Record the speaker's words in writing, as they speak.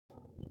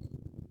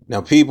Now,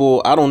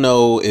 people, I don't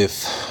know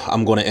if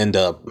I'm going to end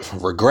up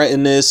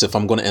regretting this, if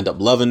I'm going to end up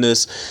loving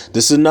this.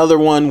 This is another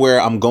one where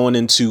I'm going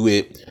into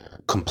it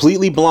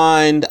completely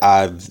blind.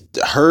 I've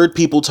heard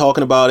people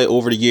talking about it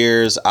over the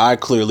years. I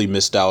clearly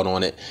missed out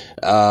on it.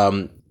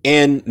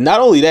 And not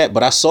only that,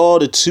 but I saw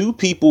the two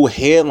people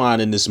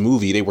headlining this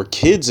movie. They were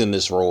kids in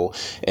this role,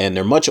 and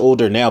they're much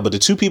older now. But the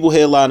two people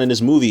headlining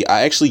this movie,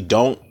 I actually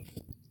don't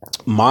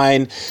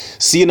mind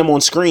seeing them on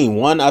screen.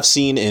 One I've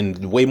seen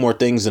in way more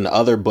things than the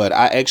other, but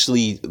I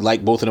actually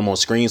like both of them on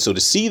screen. So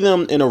to see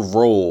them in a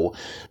role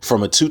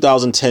from a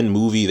 2010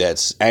 movie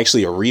that's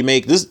actually a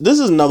remake, this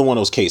is another one of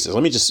those cases.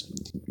 Let me just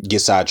get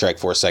sidetracked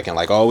for a second,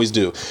 like I always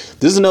do.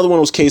 This is another one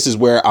of those cases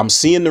where I'm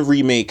seeing the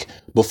remake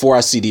before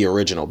I see the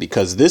original,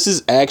 because this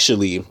is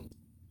actually,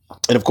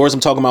 and of course I'm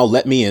talking about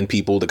Let Me In,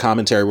 people, the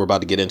commentary we're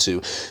about to get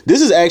into.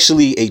 This is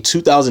actually a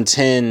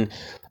 2010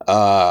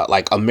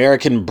 like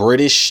American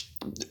British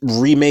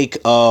remake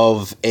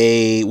of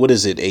a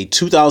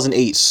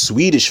 2008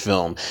 Swedish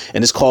film,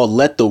 and it's called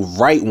Let the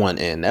Right One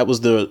In. That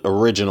was the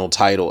original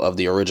title of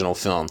the original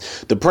film.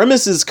 The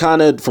premise is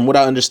kind of, from what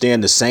I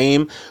understand, the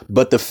same,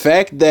 but the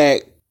fact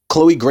that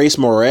Chloe Grace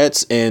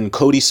Moretz and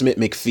Cody Smith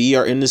McPhee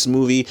are in this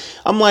movie,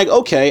 I'm like,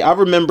 okay, I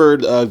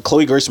remembered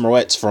Chloe Grace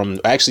Moretz from,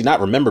 actually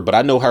not remember, but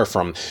I know her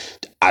from,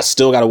 I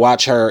still got to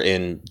watch her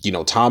in,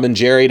 Tom and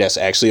Jerry. That's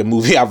actually a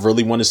movie I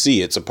really want to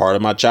see. It's a part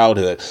of my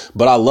childhood.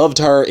 But I loved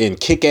her in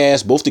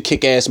Kick-Ass, both the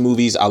Kick-Ass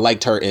movies. I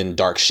liked her in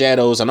Dark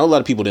Shadows. I know a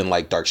lot of people didn't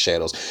like Dark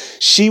Shadows.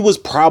 She was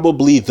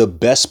probably the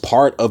best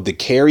part of the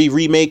Carrie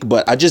remake,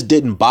 but I just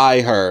didn't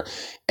buy her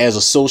as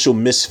a social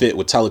misfit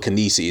with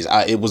telekinesis.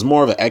 It was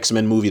more of an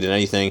X-Men movie than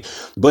anything.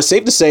 But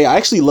safe to say, I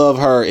actually love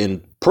her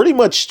in pretty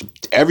much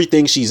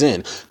everything she's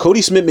in.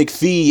 Cody Smith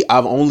McPhee,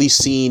 I've only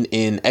seen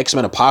in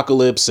X-Men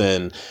Apocalypse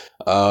and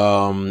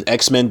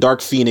X-Men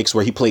Dark Phoenix,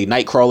 where he played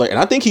Nightcrawler, and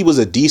I think he was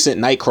a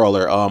decent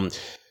Nightcrawler.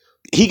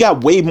 He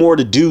got way more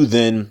to do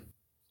than,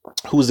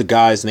 who was the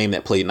guy's name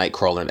that played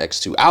Nightcrawler in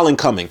X2? Alan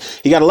Cumming.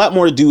 He got a lot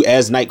more to do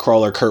as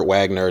Nightcrawler Kurt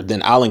Wagner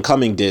than Alan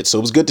Cumming did. So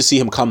it was good to see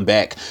him come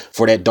back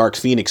for that Dark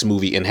Phoenix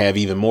movie and have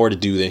even more to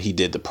do than he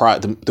did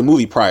the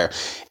movie prior.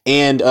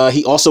 And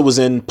he also was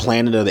in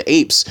Planet of the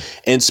Apes.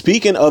 And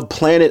speaking of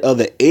Planet of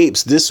the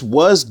Apes, this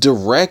was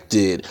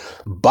directed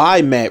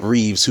by Matt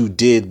Reeves, who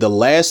did the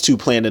last two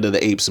Planet of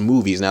the Apes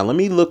movies. Now, let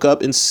me look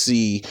up and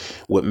see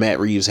what Matt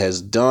Reeves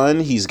has done.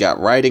 He's got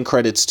writing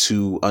credits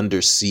to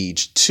Under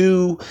Siege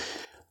 2.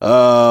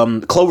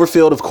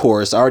 Cloverfield, of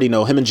course, I already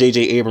know him and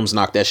J.J. Abrams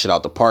knocked that shit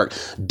out the park.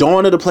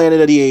 Dawn of the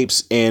Planet of the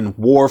Apes and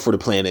War for the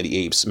Planet of the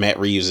Apes, Matt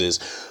Reeves is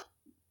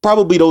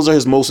probably, those are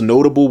his most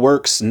notable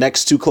works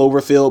next to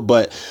Cloverfield.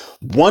 But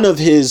one of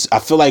his, I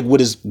feel like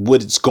what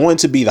it's going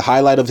to be the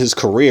highlight of his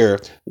career,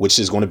 which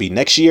is going to be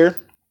next year,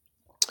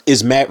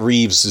 is Matt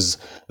Reeves'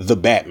 The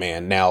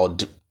Batman. Now,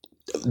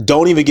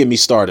 don't even get me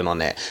started on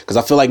that, because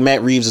I feel like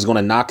Matt Reeves is going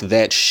to knock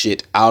that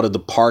shit out of the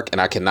park, and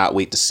I cannot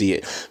wait to see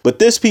it. But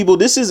this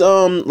is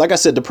like I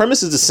said, the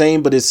premise is the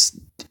same, but it's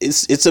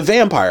a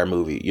vampire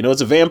movie.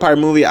 It's a vampire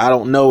movie. I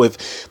don't know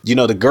if,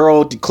 the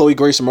girl, Chloe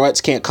Grace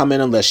Moretz, can't come in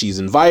unless she's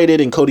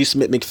invited, and Cody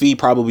Smith McPhee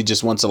probably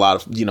just wants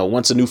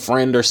wants a new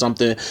friend or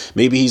something.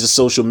 Maybe he's a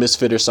social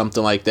misfit or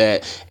something like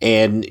that,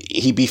 and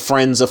he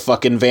befriends a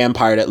fucking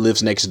vampire that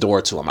lives next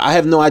door to him. I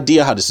have no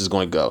idea how this is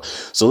going to go.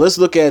 So let's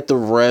look at the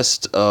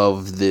rest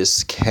of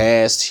this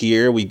cast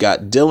here. We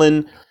got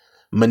Dylan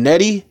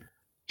Minetti.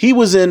 He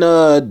was in,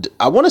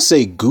 I want to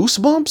say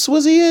Goosebumps,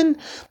 was he in?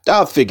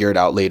 I'll figure it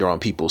out later on,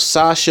 people.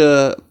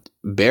 Sasha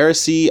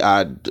Barisi,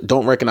 I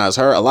don't recognize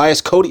her. Elias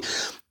Cody.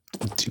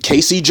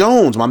 Casey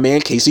Jones, my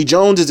man Casey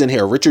Jones is in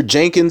here. Richard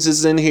Jenkins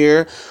is in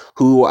here,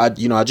 who I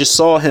just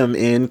saw him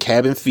in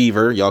Cabin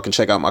Fever. Y'all can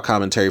check out my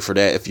commentary for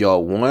that if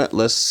y'all want.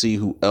 Let's see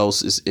who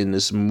else is in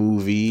this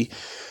movie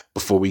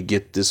before we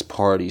get this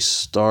party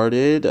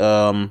started.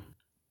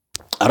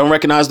 I don't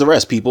recognize the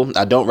rest, people.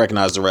 I don't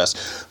recognize the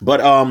rest.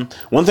 But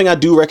one thing I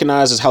do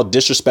recognize is how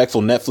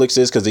disrespectful Netflix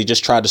is, because they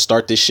just tried to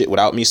start this shit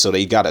without me. So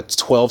they got a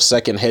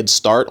 12-second head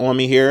start on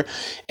me here.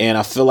 And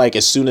I feel like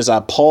as soon as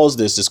I pause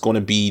this, it's going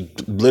to be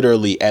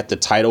literally at the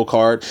title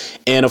card.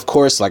 And of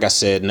course, like I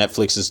said,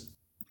 Netflix is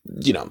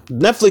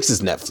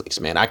Netflix,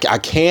 man. I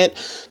can't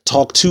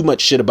talk too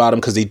much shit about them,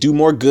 because they do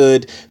more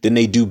good than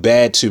they do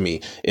bad to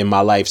me in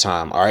my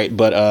lifetime. All right.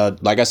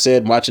 But like I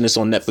said, watching this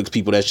on Netflix,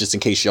 people, that's just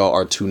in case y'all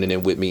are tuning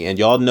in with me. And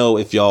y'all know,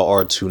 if y'all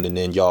are tuning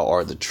in, y'all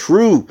are the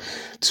true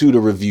To The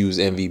Reviews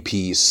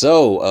MVP.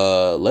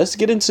 So let's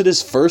get into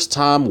this first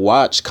time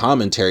watch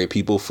commentary,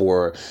 people,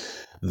 for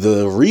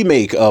the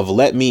remake of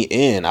Let Me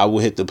In. I will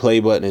hit the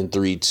play button in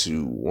 3,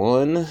 2,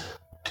 1.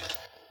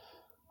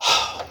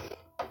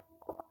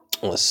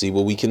 Let's see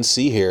what we can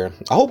see here.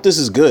 I hope this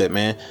is good,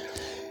 man.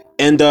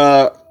 And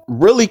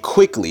really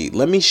quickly,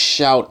 let me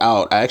shout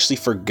out. I actually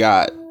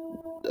forgot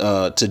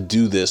to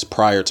do this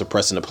prior to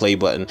pressing the play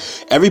button.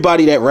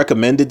 Everybody that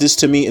recommended this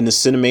to me in the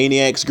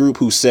Cinemaniacs group,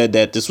 who said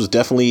that this was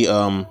definitely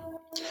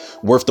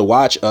Worth the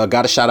watch.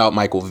 Got to shout out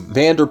Michael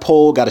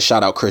Vanderpool. Got to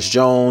shout out Chris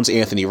Jones,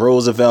 Anthony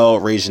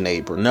Roosevelt,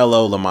 Reginae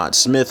Brunello, Lamont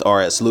Smith,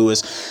 R.S.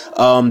 Lewis.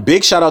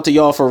 Big shout out to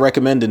y'all for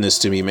recommending this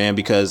to me, man,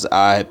 because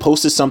I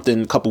posted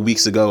something a couple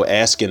weeks ago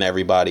asking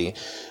everybody,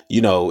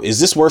 is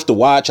this worth the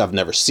watch? I've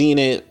never seen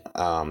it.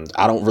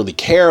 I don't really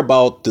care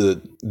about the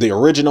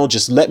original.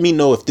 Just let me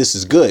know if this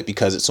is good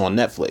because it's on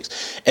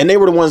Netflix. And they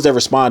were the ones that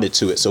responded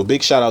to it. So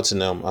big shout out to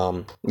them.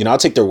 I'll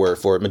take their word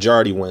for it.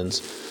 Majority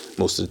wins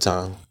most of the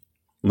time.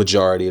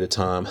 Majority of the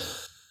time.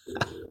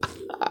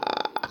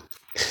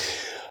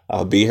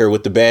 I'll be here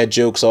with the bad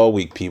jokes all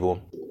week,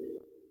 people.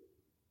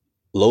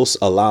 Los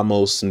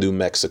Alamos, New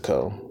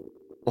Mexico.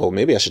 Oh,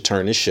 maybe I should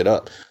turn this shit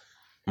up.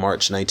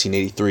 March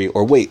 1983.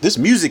 Or wait, this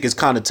music is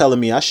kind of telling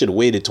me I should have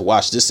waited to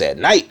watch this at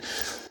night.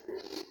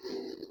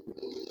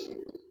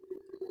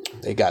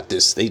 They got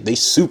this. They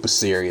super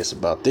serious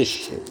about this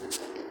shit.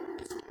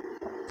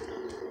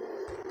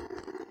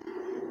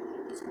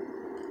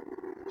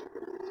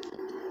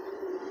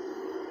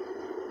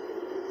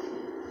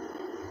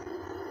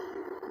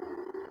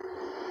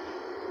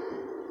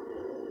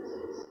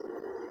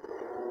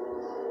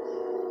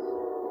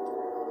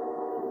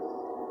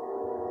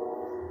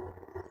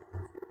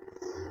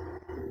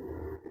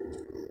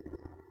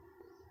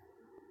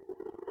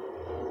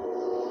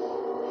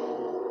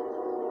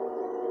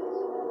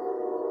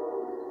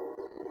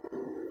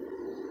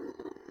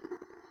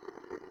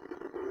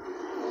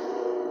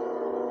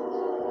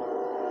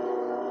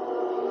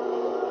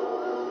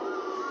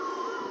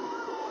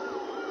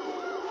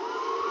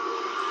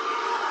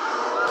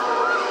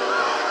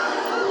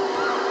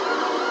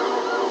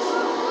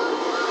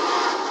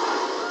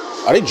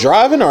 Are they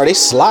driving or are they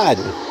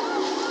sliding?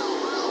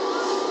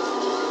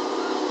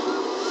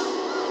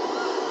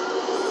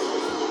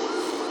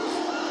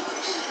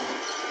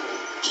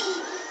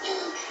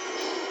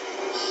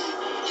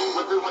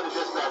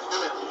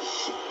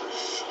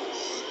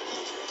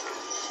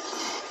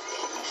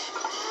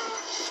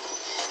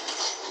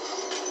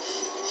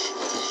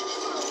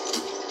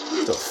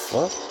 What the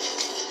fuck?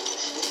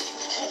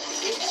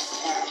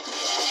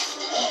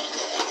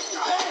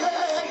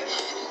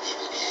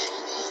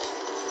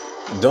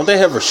 Don't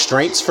they have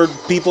restraints for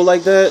people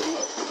like that? This is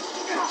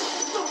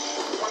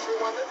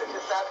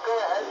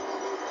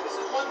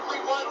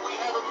 131. We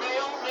have a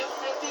male,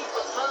 mid-50s,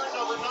 but turned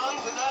over 9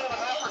 to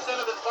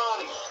 9.5% of his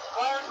body.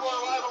 Prior to our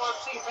arrival on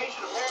scene,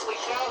 patient apparently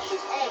gouged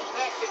his head,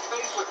 neck, and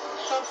face with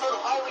some sort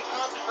of highly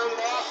concentrated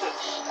acid.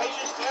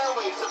 Patient's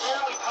airways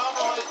severely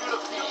compromised due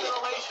to fume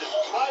inhalation.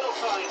 Vital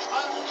signs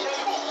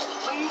unstable.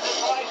 Please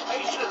advise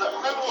patient is a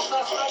criminal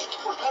suspect.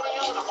 We're coming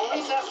in with a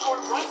police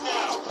escort right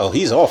now. Oh,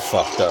 he's all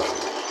fucked up.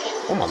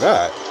 Oh my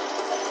god.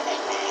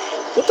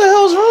 What the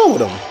hell's wrong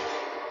with him?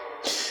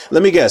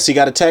 Let me guess. He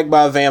got attacked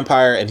by a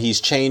vampire and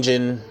he's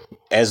changing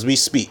as we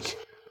speak.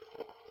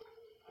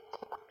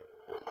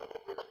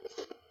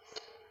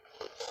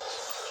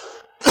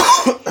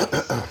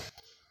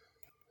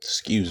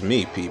 Excuse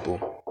me,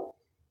 people.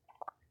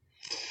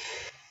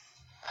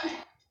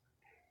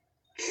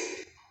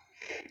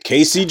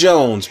 Casey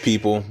Jones,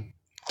 people.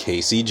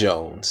 Casey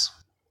Jones.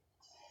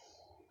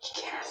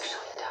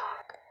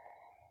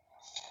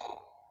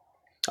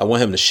 I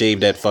want him to shave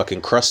that fucking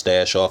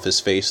crustache off his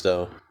face,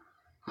 though.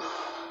 You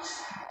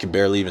can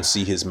barely even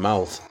see his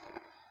mouth.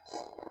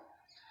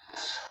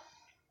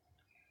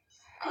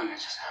 I'm gonna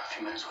just have a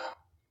few minutes with him.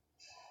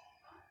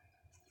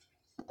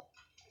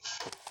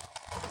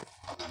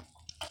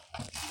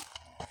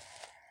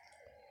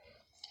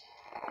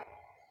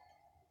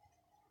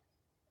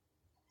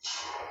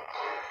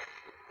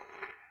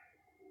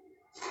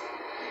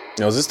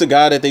 Now, is this the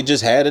guy that they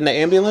just had in the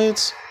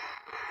ambulance?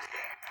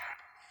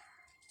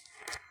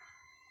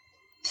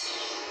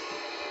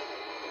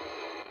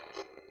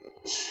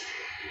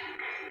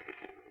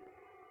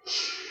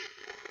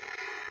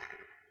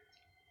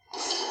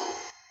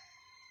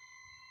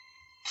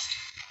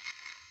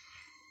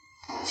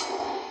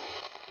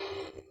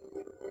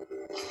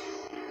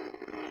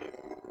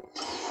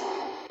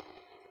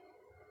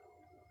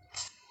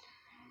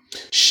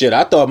 Shit,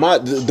 I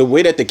thought the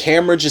way that the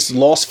camera just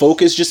lost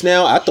focus just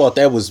now, I thought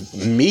that was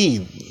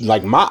me,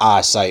 like my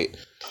eyesight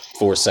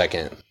for a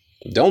second.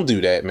 Don't do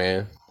that,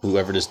 man.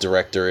 Whoever this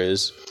director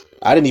is.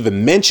 I didn't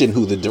even mention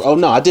who the... Oh,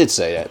 no, I did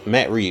say that.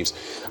 Matt Reeves.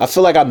 I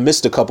feel like I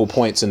missed a couple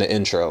points in the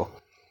intro.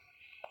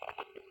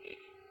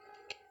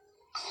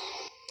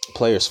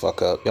 Players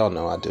fuck up. Y'all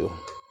know I do.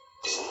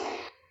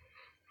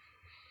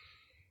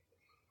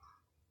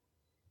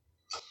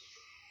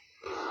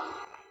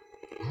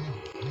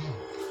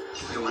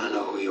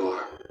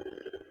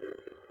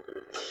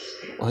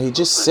 Well, he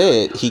just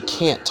said he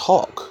can't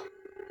talk.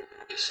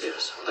 You save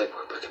us some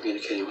legwork by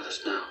communicating with us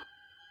now.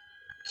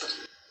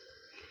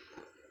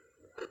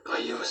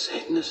 Are you a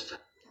Satanist?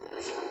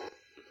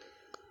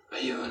 Are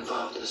you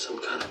involved in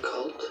some kind of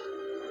cult?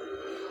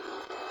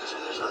 Because if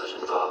there's others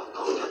involved,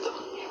 we'll get them.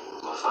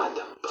 We'll find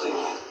them. Believe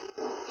me.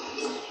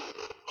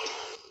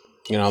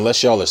 You know,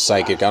 unless y'all are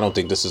psychic, I don't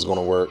think this is going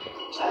to work.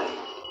 Say,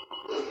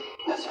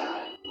 that's it,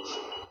 right?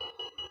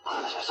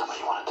 Unless there's somebody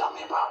you want to tell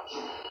me about.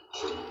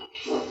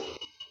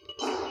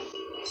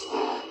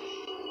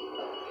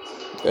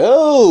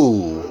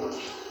 Oh.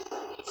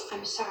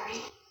 I'm sorry.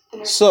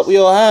 What's up with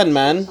your hand,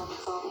 man?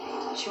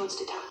 She wants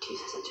to talk to you,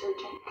 says it's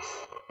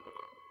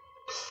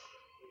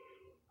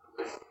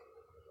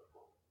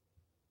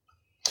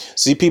urgent.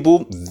 See,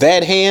 people,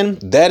 that hand,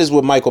 that is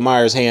what Michael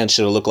Myers' hand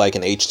should have looked like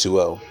in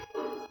H2O.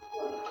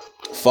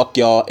 Fuck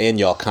y'all and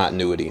y'all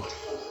continuity.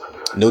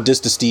 No diss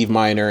to Steve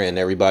Miner and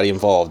everybody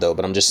involved, though,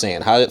 but I'm just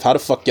saying, how the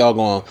fuck y'all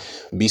gonna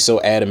be so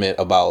adamant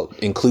about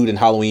including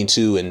Halloween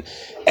 2 and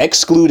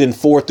excluding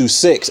 4 through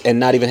 6 and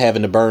not even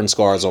having the burn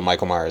scars on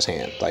Michael Myers'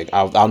 hand? Like,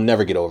 I'll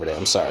never get over that.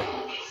 I'm sorry.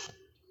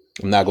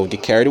 I'm not gonna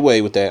get carried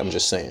away with that. I'm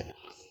just saying.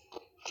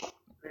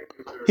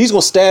 He's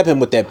gonna stab him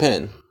with that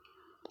pen.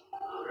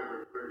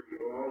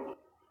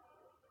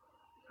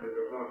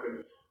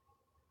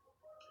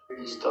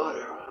 His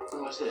daughter.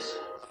 When was this?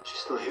 She's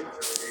still here?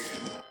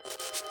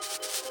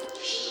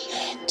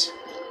 Shit.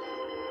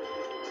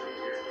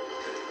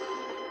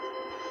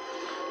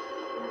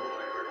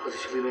 Did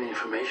she leave any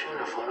information?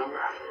 A phone number?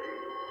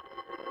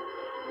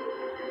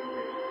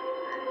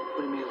 What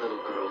do you mean, little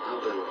girl? How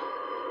little?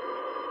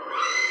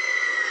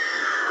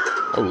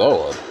 Oh,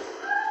 Lord.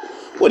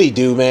 What'd he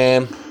do,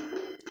 man?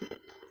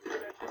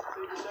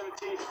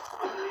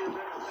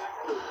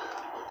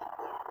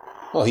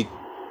 Oh,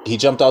 he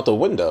jumped out the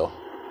window.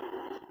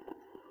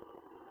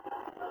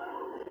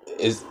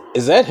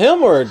 Is that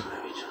him or...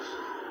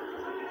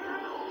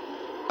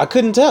 I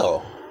couldn't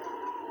tell.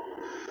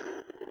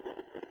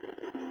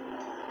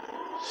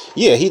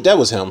 Yeah, that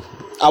was him.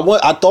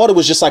 I thought it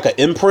was just like an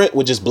imprint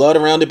with just blood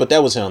around it, but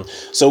that was him.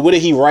 So what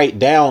did he write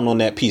down on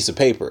that piece of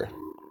paper?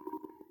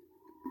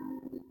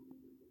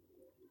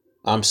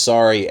 I'm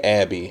sorry,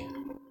 Abby.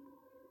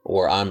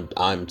 Or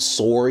I'm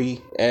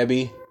sorry,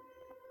 Abby.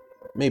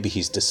 Maybe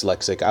he's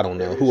dyslexic. I don't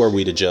know. Who are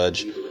we to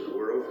judge? And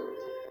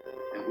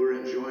we're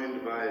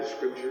enjoined by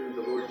Scripture and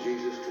the Lord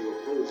Jesus to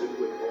oppose it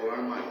with all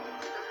our might.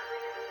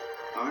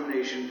 Our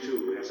nation,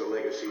 too, has a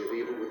legacy of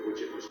evil with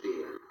which it must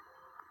deal.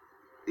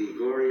 The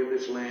glory of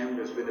this land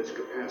has been its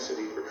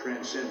capacity for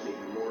transcending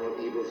the moral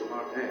evils of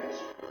our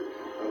past.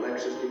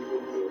 Alexis de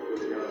Tocqueville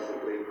put it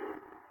eloquently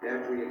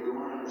after he had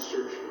gone on a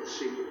search for the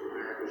secret of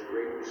America's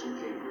greatness and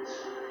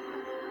genius.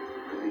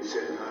 And he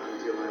said, not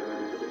until I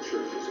went into the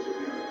churches of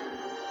America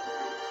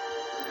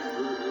and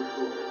heard her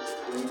poets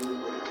plainly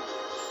pronounce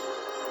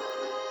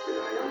did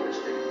I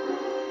understand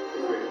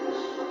the greatness,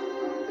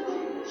 the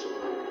genius of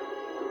America.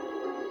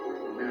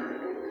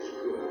 America is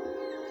good.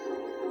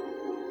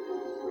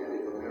 And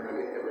if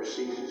America ever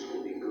ceases to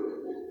be good.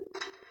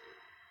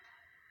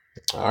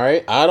 All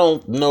right. I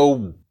don't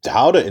know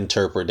how to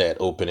interpret that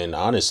opening,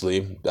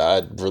 honestly.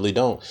 I really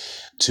don't.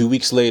 2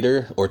 weeks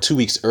later, or 2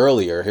 weeks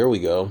earlier, here we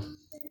go.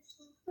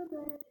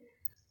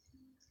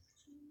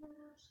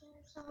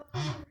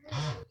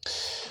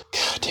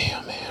 God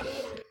damn, man.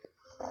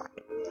 I'm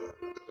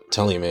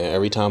telling you, man,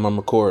 every time I'm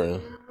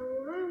recording,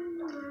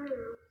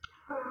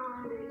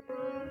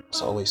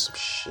 it's always some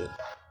shit.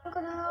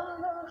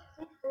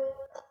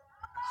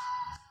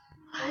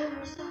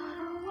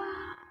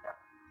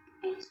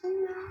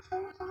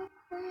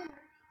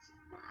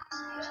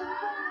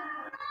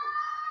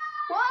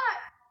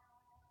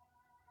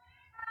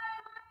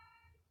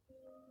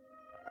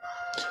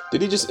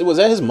 Did he just, was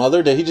that his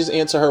mother? Did he just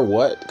answer her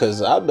what?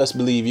 Because I best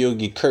believe you'll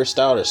get cursed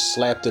out or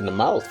slapped in the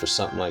mouth for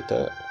something like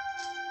that.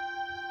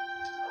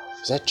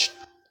 Is that...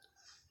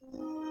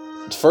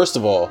 First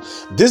of all,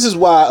 this is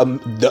why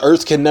the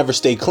earth can never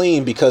stay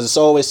clean, because it's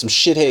always some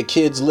shithead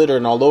kids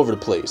littering all over the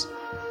place.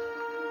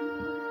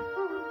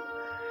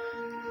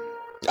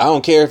 I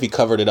don't care if he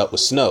covered it up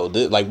with snow.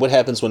 Like, what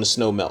happens when the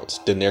snow melts?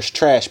 Then there's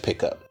trash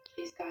pickup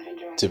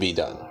to be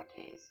done.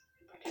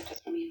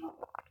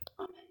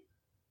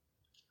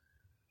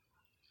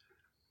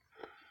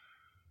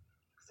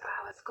 So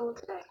how was school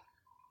today?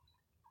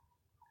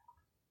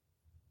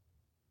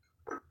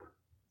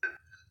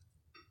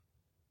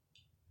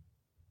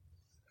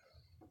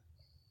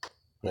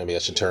 Maybe I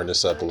should turn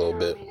this up a little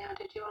bit.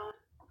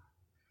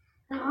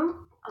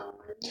 No.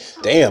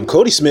 Damn,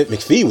 Cody Smith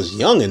McPhee was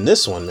young in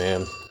this one,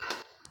 man.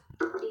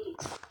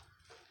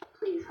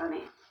 Please,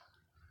 honey.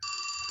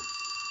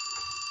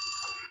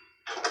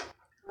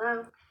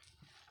 Hello?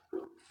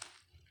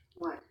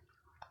 What?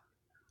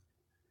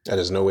 That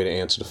is no way to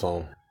answer the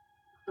phone.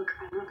 Look,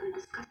 I'm not going to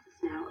discuss this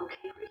now,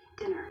 okay? We're eating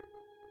dinner.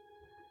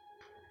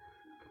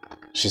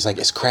 She's like,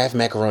 it's Kraft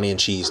macaroni and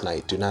cheese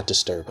night. Do not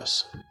disturb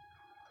us.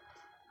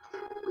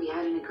 We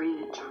had an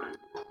agreement, John.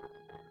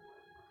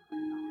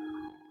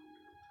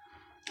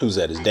 Who's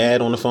that? His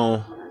dad on the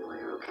phone?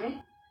 Okay?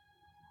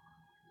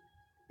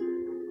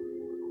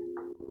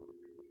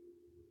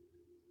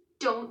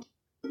 Don't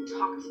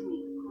talk to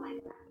me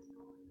like that.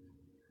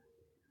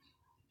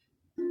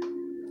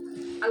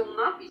 I will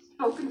not be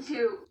spoken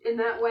to in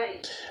that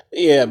way.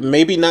 Yeah,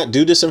 maybe not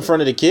do this in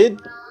front of the kid.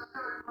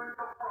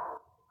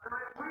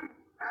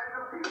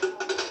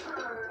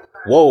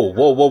 Whoa,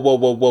 whoa, whoa, whoa,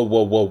 whoa, whoa,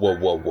 whoa, whoa, whoa,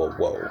 whoa, whoa,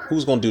 whoa.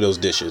 Who's gonna do those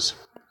dishes?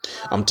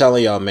 I'm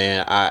telling y'all,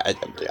 man,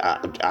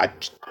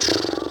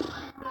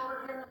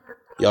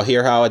 Y'all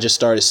hear how I just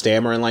started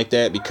stammering like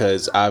that?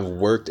 Because I've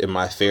worked in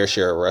my fair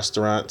share of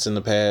restaurants in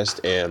the past,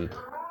 and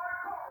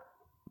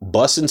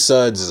bussin'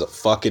 suds is a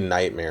fucking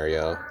nightmare,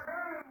 yo.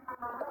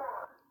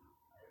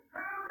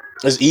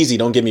 It's easy,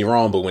 don't get me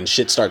wrong, but when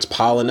shit starts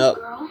piling up,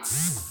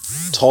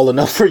 tall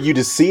enough for you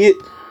to see it.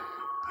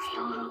 Are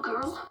you a little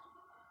girl?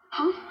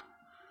 Huh?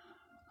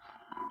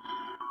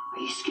 Are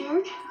you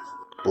scared?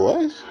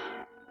 What?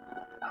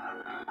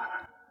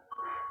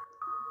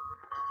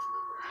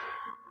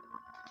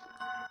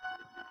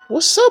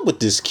 What's up with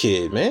this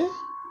kid, man?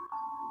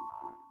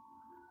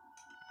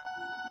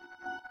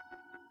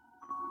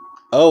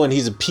 Oh, and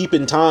he's a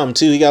peeping Tom,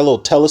 too. He got a little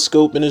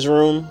telescope in his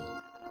room.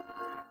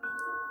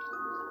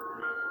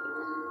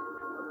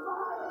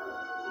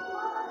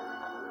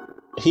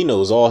 He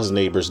knows all his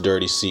neighbors'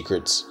 dirty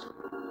secrets.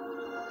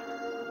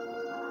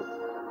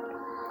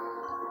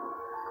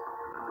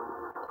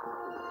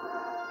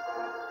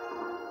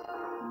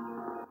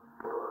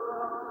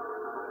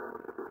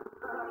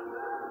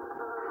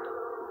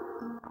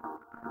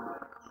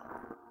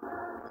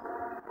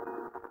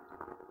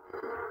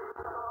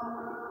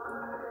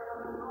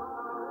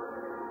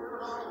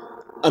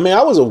 I mean,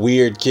 I was a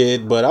weird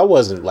kid, but I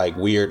wasn't like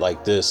weird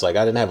like this. Like,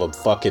 I didn't have a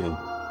fucking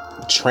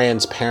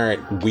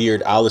transparent,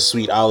 weird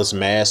Alice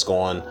mask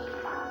on,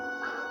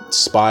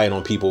 spying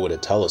on people with a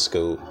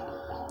telescope.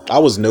 I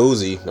was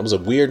nosy. I was a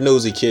weird,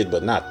 nosy kid,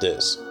 but not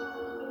this.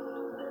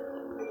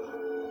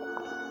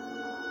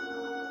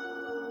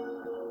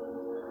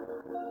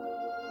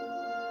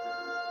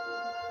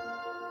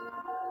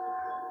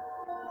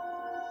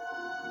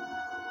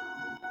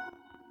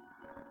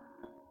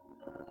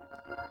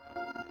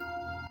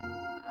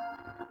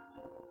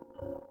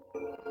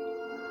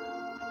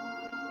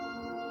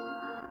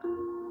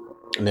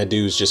 And that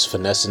dude's just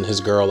finessing his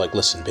girl like,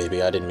 listen,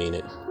 baby, I didn't mean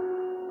it.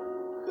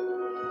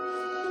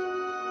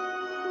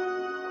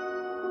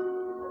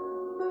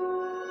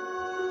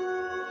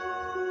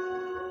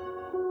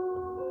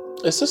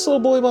 Is this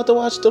little boy about to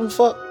watch them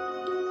fuck?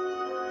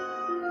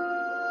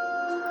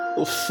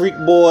 Little freak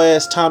boy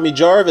ass Tommy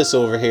Jarvis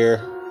over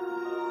here.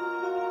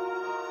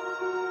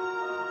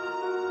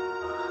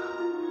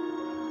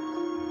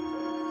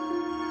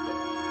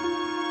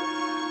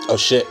 Oh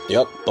shit,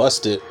 yep,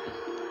 busted.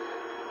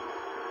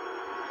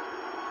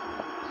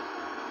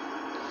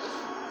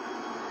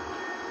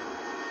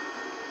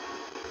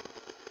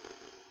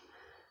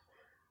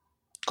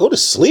 Go to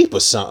sleep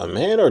or something,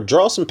 man, or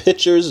draw some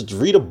pictures,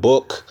 read a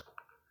book.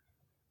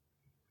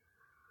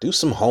 Do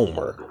some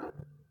homework.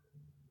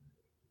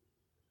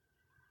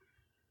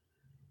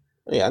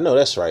 Yeah, I know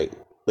that's right.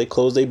 They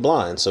closed their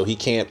blinds, so he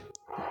can't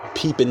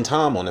peeping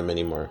Tom on him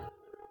anymore.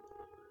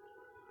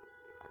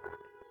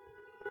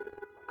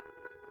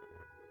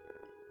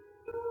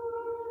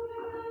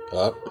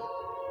 Up.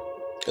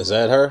 Is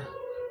that her?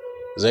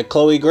 Is that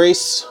Chloe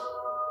Grace?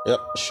 Yep,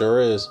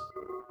 sure is.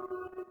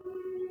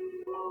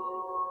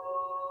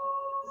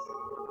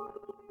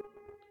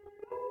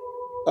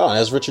 Oh,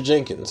 that's Richard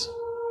Jenkins.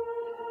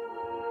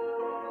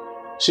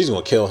 She's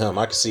gonna kill him.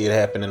 I can see it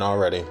happening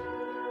already.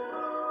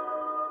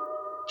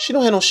 She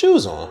don't have no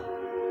shoes on.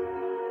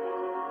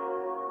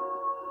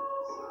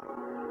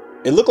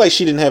 It looked like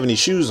she didn't have any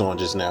shoes on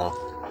just now.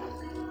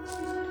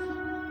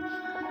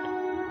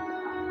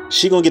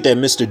 She gonna get that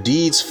Mr.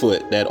 Deeds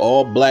foot, that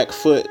all black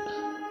foot.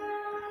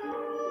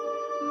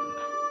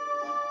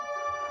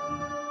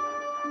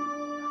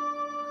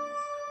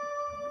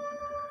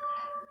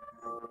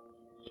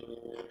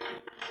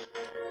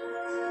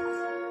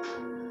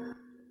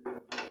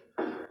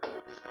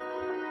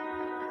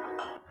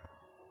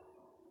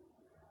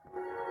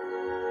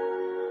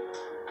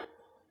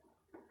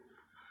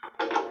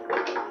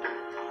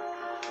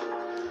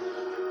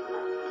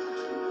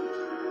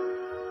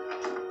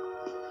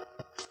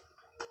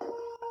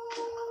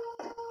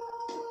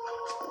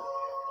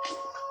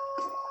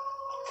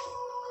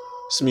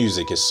 This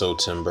music is so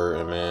Tim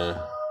Burton, man.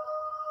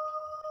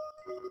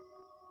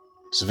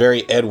 It's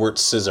very Edward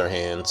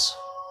Scissorhands.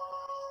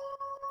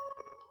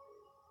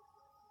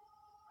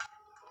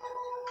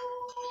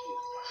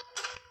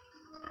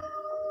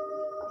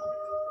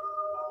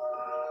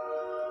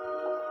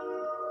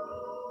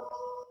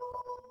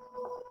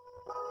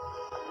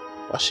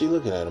 Why's she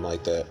looking at him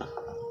like that?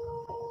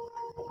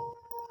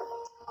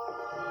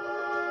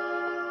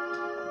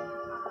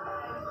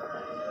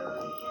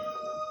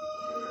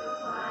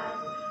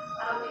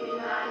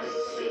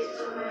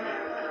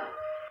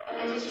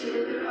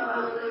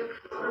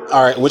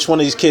 Alright, which one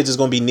of these kids is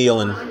going to be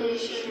kneeling?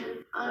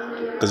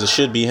 Because it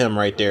should be him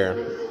right there.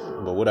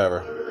 But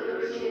whatever.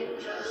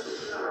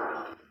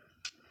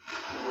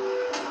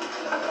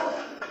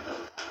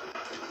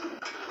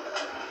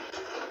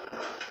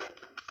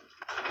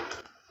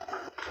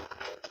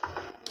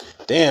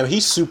 Damn,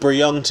 he's super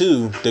young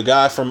too. The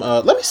guy from,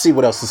 let me see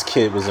what else this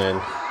kid was in.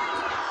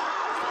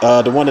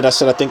 The one that I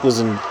said I think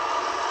was in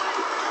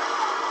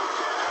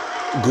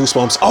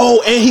Goosebumps.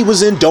 Oh, and he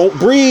was in Don't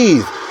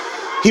Breathe.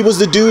 He was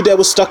the dude that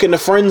was stuck in the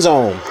friend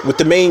zone with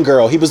the main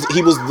girl. He was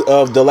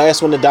the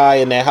last one to die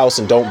in that house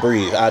in Don't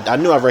Breathe. I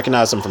knew I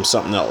recognized him from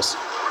something else.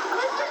 Mr.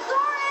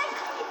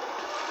 Zorek!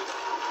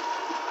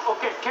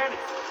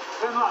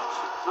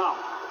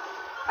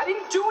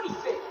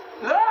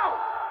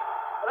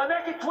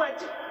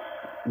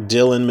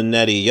 Dylan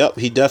Minetti. Yep,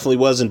 he definitely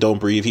was in Don't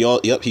Breathe. He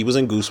was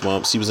in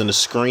Goosebumps. He was in the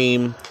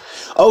Scream.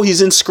 Oh,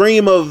 he's in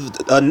Scream of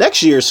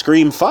next year,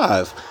 Scream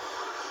 5.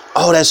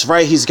 Oh, that's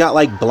right. He's got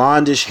like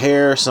blondish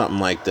hair, something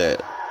like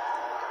that.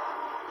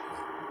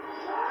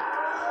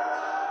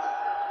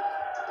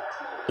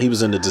 He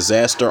was in The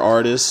Disaster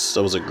Artist.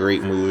 That was a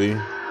great movie.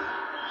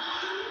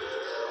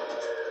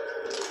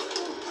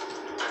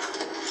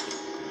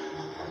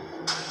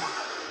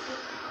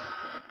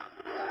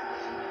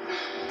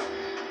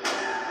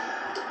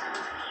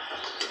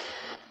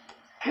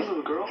 Hey,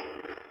 little girl.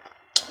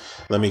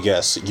 Let me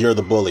guess. You're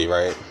the bully,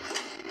 right?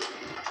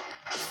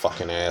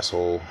 Fucking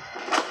asshole.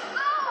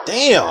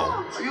 Damn!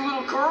 Are you a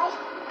little girl?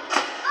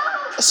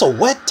 That's a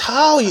wet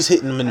towel he's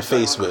hitting him in the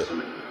face with.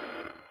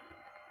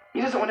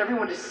 He doesn't want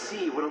everyone to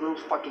see what a little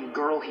fucking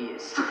girl he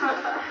is.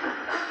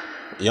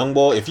 Young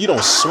boy, if you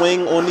don't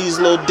swing on these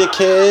little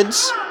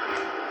dickheads.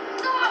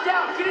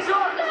 Down! Get his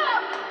arm!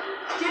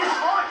 Get his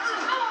arm!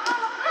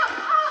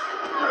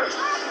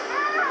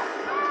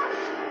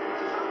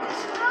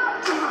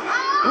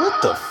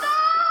 What the f...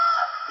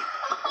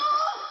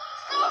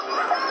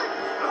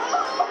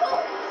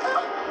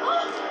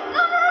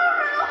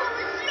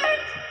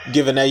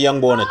 Giving that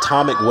young boy an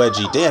atomic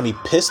wedgie. Damn, he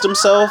pissed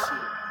himself?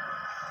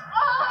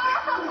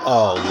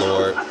 Oh,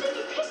 Lord. I think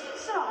he pissed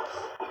himself.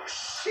 Oh,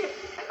 shit!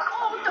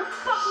 Oh, what the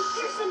fuck? He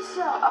pissed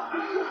himself.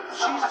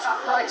 Jesus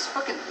Christ,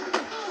 fucking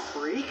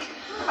freak.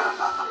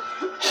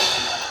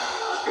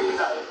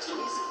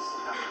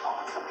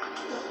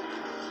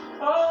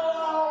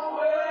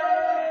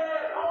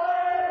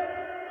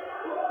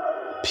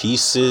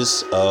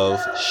 Pieces of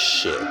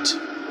shit.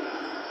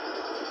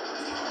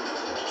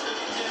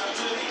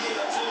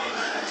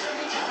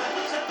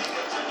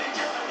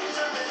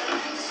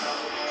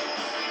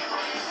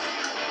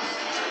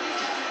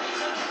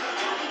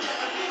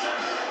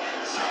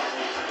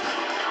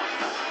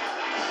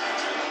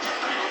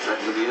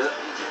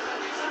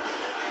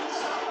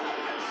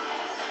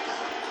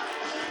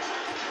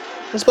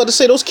 I was about to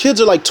say, those kids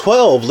are like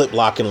 12 lip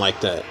locking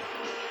like that.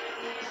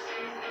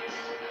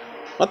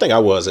 I think I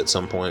was at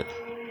some point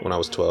when I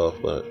was 12,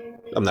 but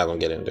I'm not gonna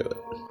get into it.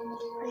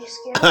 Are you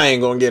scared? I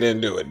ain't gonna get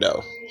into it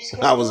though.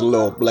 I was a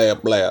little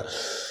blah.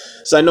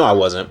 So I know I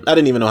wasn't. I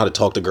didn't even know how to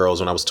talk to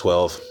girls when I was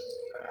 12.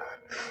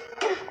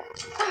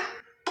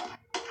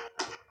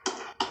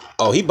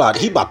 Oh, he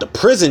about to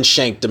prison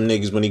shank them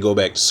niggas when he go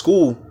back to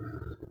school.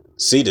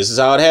 See, this is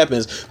how it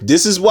happens.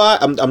 This is why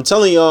I'm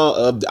telling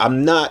y'all,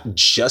 I'm not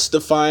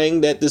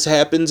justifying that this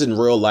happens in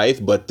real life,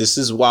 but this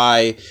is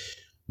why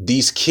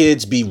these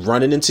kids be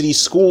running into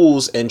these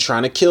schools and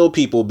trying to kill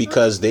people,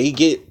 because they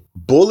get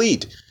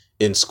bullied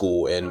in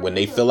school, and when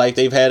they feel like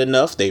they've had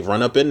enough, they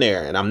run up in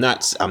there. And I'm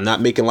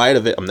not making light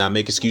of it. I'm not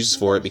making excuses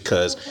for it,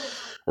 because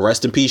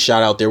rest in peace,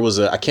 shout out. There was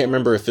I can't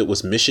remember if it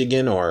was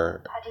Michigan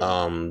or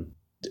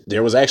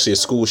there was actually a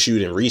school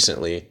shooting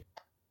recently.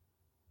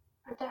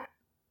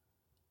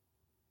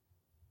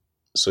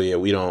 So yeah,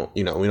 we don't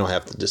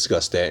have to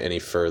discuss that any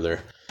further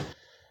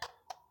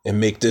and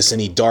make this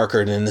any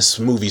darker than this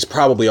movie's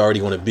probably already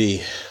going to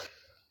be.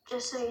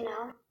 Just so you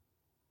know,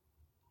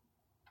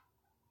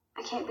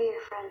 I can't be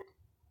your friend.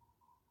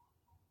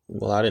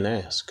 Well, I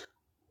didn't ask.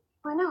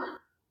 Why not?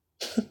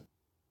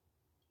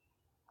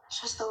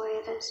 It's just the way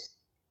it is.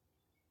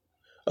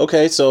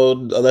 Okay, so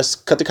let's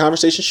cut the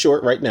conversation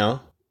short right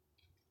now,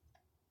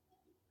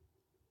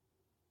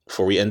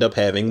 before we end up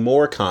having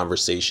more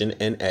conversation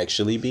and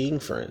actually being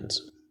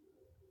friends.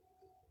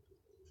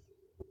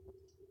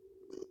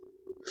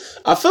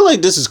 I feel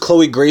like this is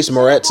Chloe Grace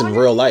Moretz in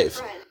real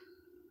life.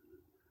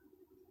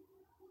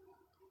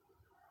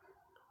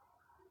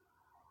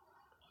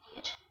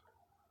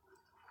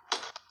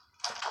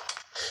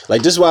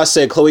 Like, this is why I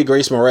said Chloe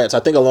Grace Moretz. I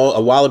think a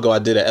while ago I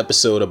did an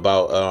episode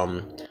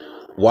about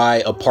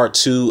why a part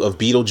 2 of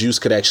Beetlejuice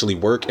could actually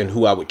work and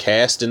who I would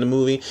cast in the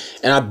movie.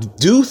 And I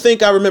do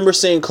think I remember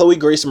saying Chloe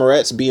Grace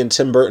Moretz, being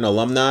Tim Burton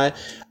alumni,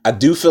 I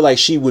do feel like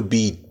she would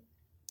be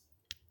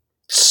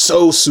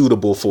so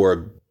suitable for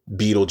a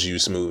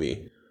Beetlejuice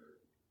movie.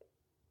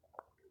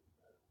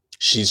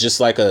 She's just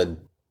like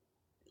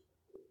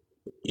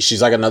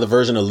she's like another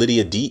version of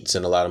Lydia Dietz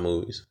in a lot of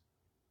movies.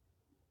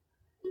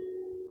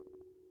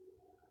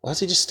 Why is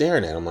he just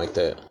staring at him like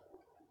that?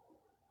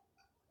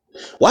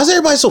 Why is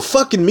everybody so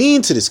fucking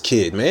mean to this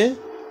kid, man?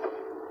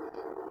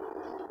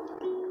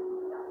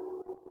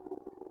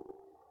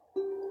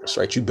 That's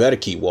right, you better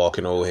keep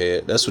walking, old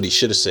head. That's what he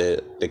should have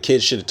said. The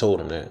kid should have told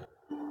him that.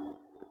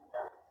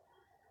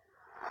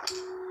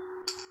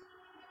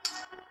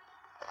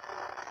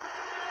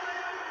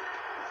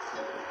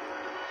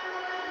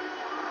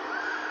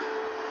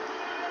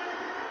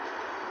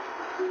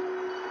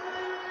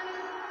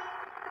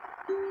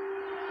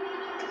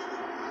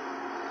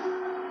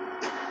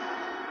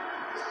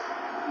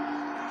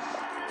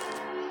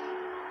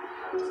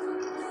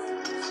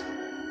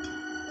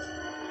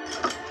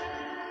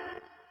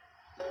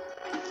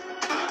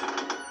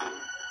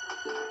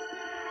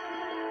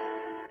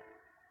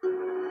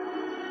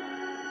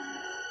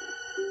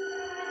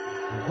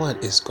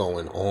 What is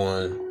going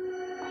on?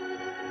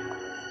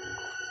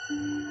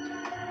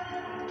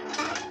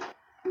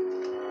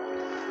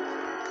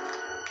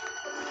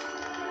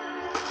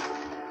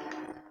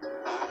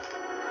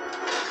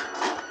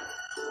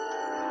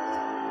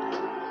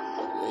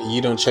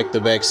 You don't check the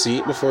back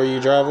seat before you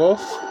drive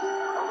off?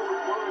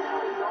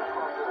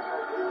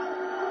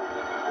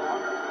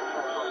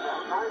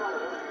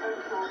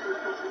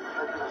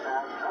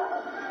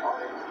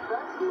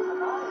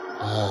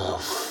 Oh,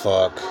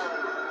 fuck.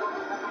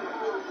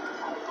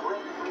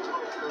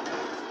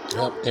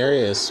 Yep, there he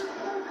is.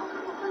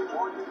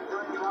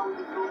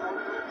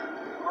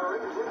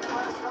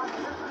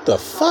 The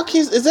fuck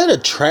is that a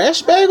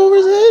trash bag over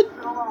his head?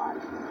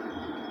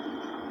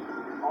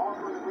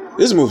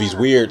 This movie's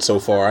weird so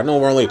far. I know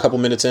we're only a couple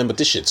minutes in, but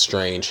this shit's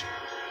strange.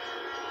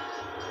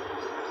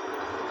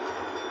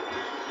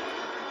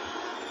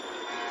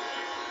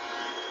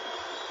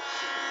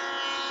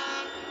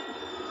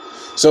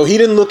 So he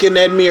didn't look in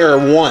that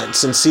mirror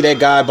once and see that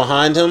guy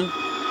behind him?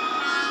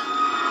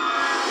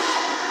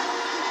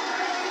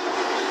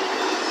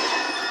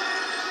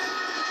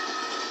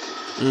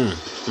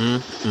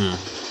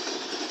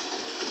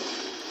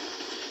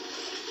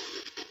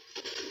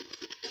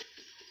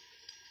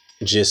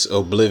 Just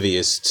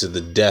oblivious to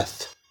the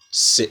death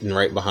sitting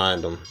right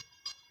behind him.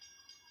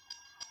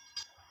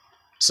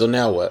 So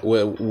now what?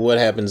 What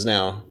happens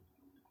now?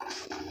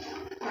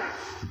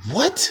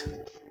 What?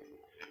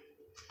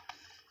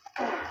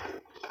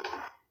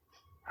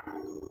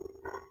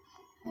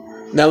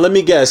 Now let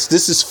me guess.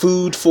 This is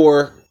food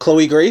for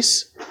Chloe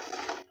Grace?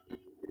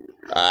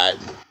 I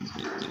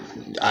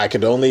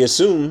could only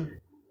assume.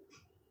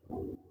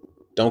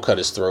 Don't cut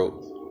his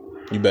throat.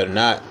 You better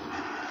not.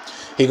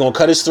 He gonna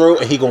cut his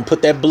throat and he gonna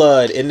put that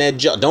blood in that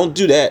jar. Don't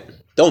do that.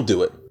 Don't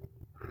do it.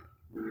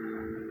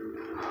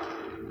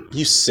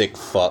 You sick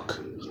fuck.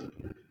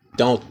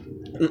 Don't.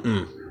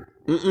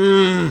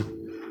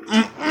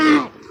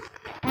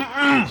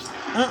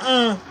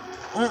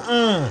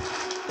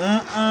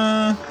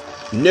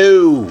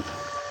 No.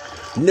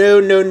 No,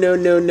 no, no,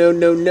 no, no,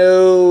 no,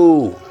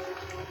 no.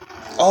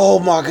 Oh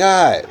my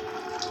God.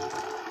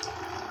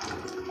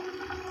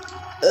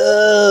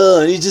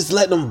 And he's just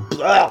letting them.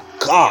 Oh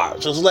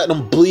God, just letting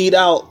them bleed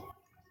out.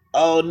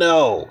 Oh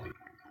no.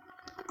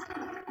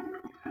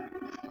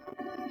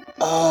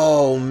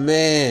 Oh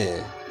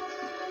man.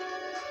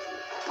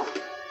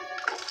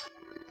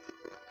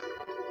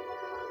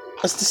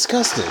 That's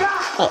disgusting.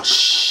 Oh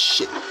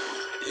shit.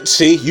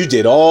 See, you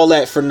did all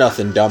that for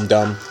nothing,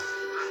 dum-dum.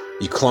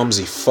 You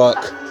clumsy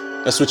fuck.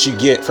 That's what you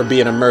get for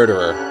being a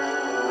murderer.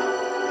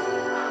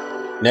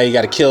 Now you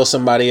gotta kill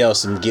somebody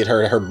else and get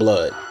her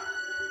blood.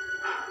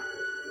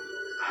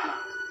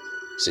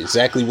 It's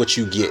exactly what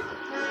you get.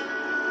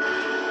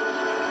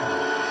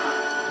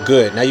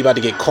 Good, now you about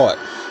to get caught.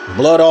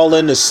 Blood all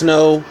in the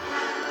snow.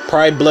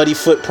 Probably bloody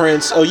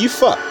footprints. Oh, you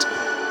fucked.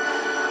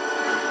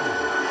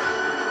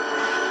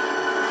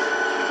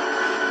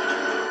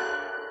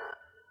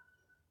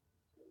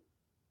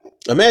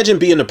 Imagine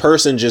being a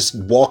person just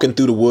walking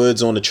through the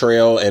woods on the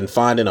trail and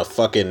finding a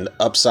fucking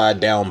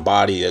upside down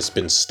body that's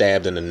been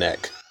stabbed in the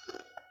neck.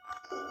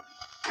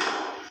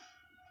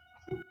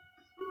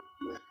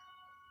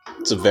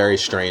 It's a very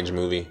strange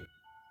movie.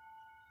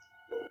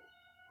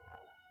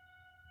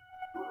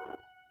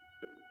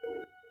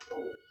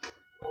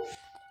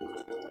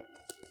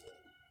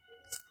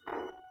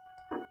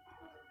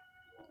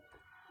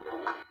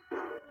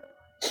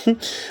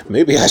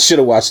 Maybe I should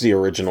have watched the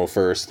original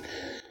first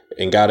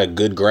and got a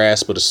good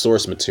grasp of the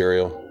source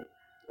material. What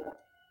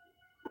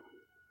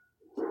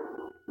am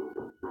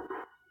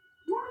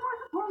I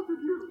supposed to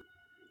do?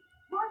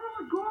 Am I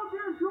gonna go out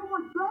there and shoot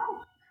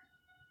myself?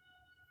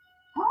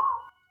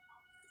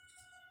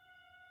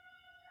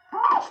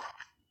 Huh?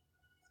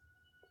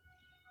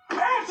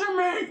 Answer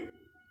me!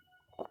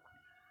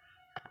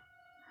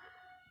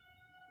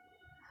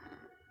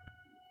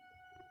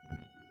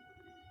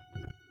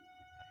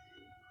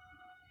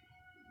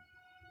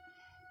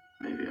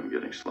 Maybe I'm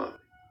getting sloppy.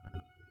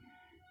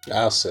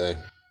 I'll say.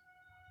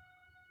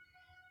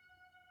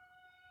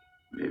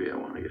 Maybe I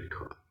want to get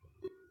caught.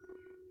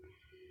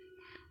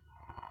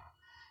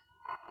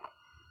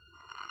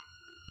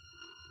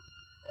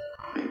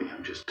 Maybe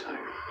I'm just tired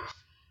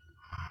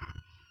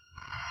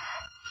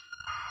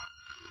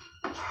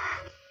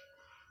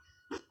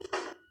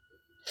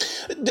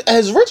of this.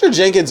 Has Richard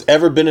Jenkins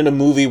ever been in a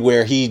movie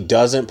where he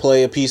doesn't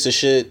play a piece of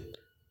shit?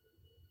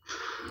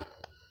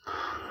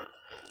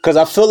 Because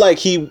I feel like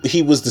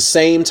he was the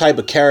same type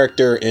of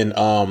character in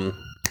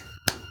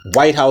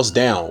White House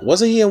Down.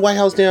 Wasn't he in White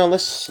House Down?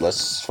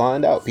 Let's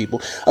find out, people.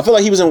 I feel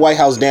like he was in White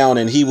House Down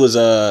and he was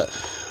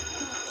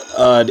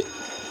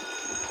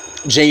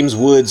James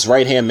Woods'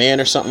 right-hand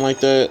man or something like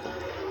that.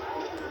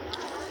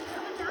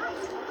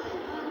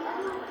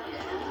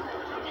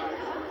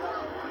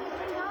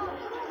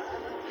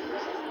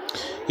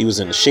 He was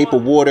in The Shape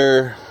of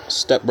Water,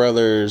 Step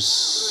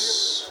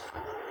Brothers,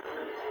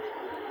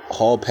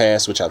 Hall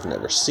Pass, which I've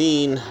never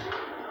seen.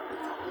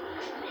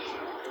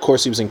 Of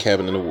course, he was in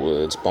Cabin in the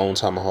Woods, Bone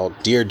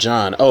Tomahawk, Dear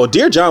John. Oh,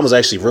 Dear John was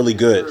actually really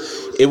good.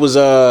 It was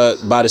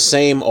by the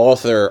same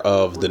author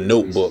of The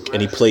Notebook,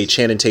 and he played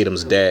Channing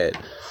Tatum's dad,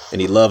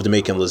 and he loved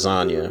making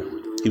lasagna.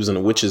 He was in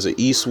The Witches of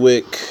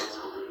Eastwick.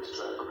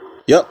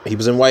 Yep, he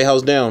was in White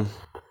House Down.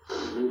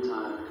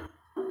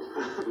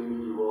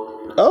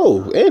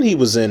 Oh, and he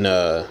was in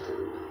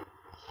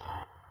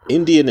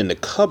Indian in the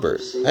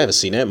Cupboard. I haven't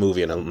seen that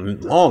movie in a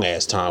long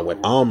ass time with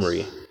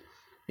Omri.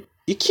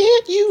 You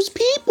can't use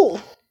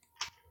people.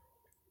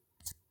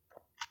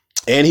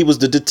 And he was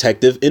the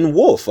detective in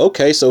Wolf.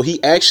 Okay, so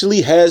he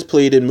actually has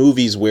played in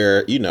movies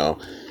where, you know,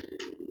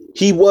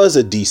 he was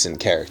a decent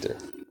character.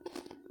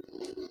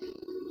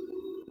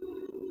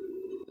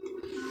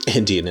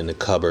 Indian in the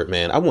Cupboard,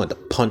 man. I wanted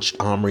to punch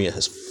Omri in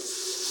his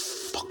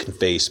fucking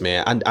face,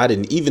 man. I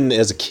didn't, even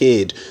as a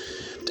kid,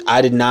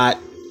 I did not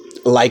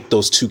like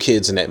those two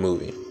kids in that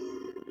movie.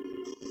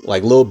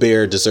 Like, Lil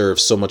Bear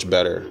deserves so much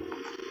better.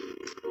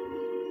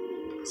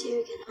 See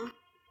you again, huh?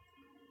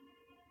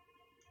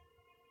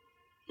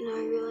 You know, I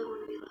really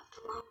want to be left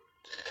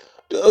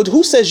alone.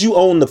 Who says you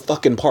own the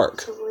fucking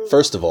park?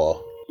 First of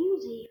all. You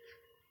leave.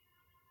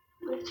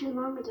 What if your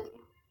mama doesn't?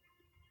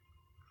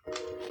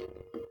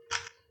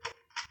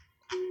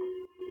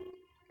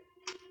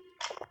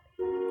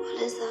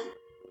 What is that?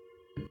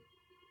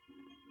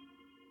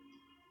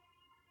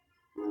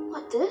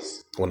 What,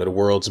 this? One of the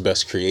world's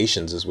best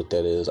creations is what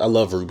that is. I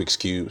love Rubik's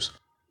Cubes.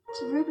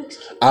 It's a Rubik's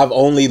Cube. I've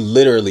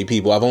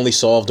only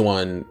solved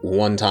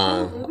one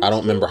time. I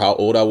don't remember how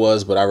old I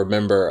was, but I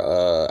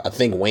remember, I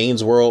think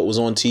Wayne's World was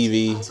on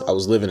TV. I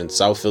was living in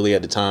South Philly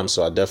at the time,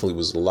 so I definitely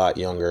was a lot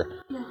younger.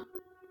 Yeah.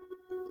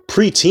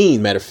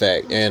 Pre-teen, matter of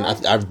fact. And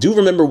I do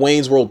remember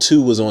Wayne's World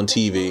 2 was on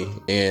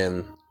TV,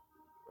 and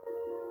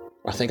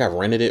I think I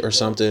rented it or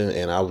something,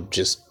 and I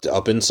just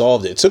up and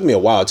solved it. It took me a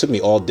while. It took me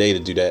all day to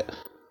do that.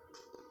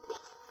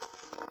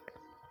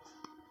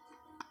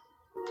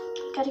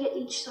 Gotta get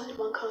each side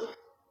one color.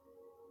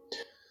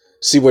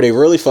 See, where they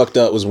really fucked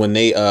up was when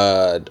they,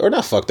 or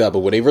not fucked up, but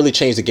where they really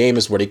changed the game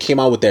is where they came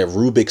out with that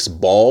Rubik's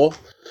Ball.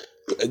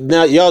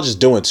 Now, y'all just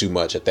doing too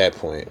much at that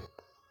point.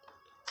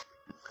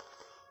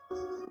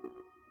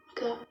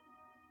 Okay.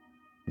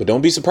 But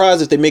don't be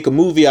surprised if they make a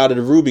movie out of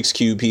the Rubik's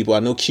Cube, people. I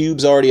know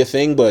Cube's already a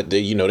thing, but they,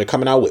 you know, they're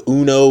coming out with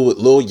Uno, with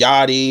Lil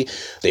Yachty.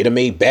 They'd have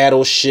made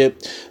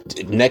Battleship.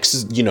 Next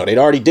is, you know, they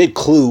already did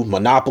Clue.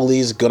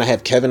 Monopoly's gonna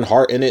have Kevin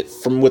Hart in it,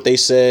 from what they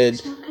said.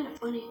 It's not kind of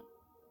funny.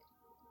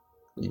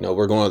 You know,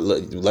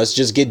 let's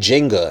just get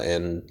Jenga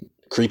and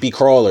Creepy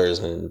Crawlers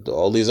and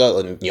all these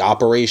other, and the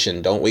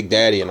Operation, Don't Wake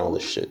Daddy and all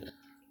this shit.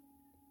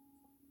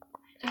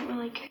 I don't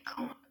really get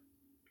cold.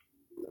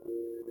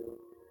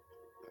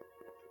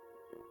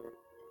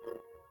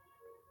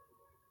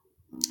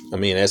 I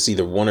mean, that's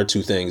either one or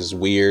two things. It's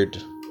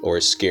weird or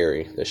it's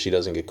scary that she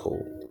doesn't get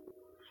cold. I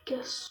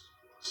guess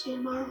we'll see you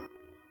tomorrow.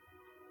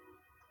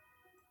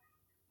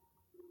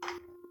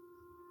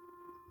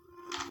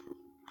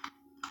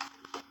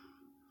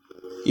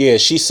 Yeah,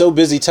 she's so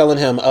busy telling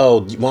him,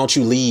 oh, why don't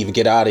you leave and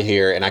get out of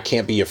here, and I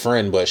can't be your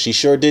friend, but she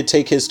sure did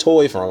take his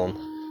toy from him.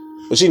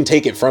 Well, she didn't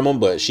take it from him,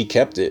 but she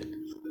kept it.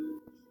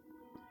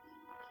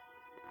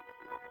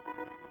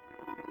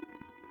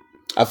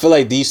 I feel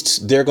like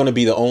they're going to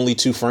be the only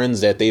two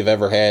friends that they've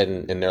ever had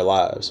in their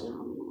lives.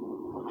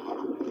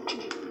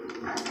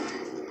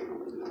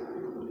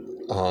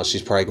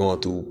 She's probably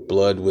going through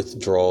blood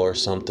withdrawal or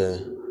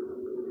something.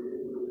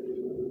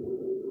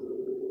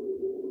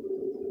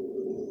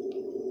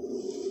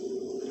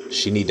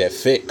 She need that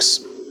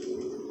fix.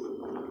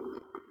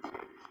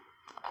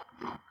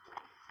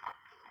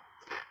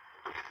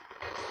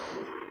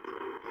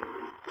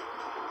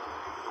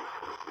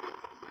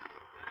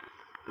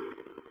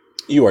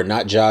 You are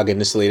not jogging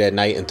this late at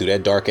night and through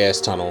that dark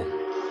ass tunnel.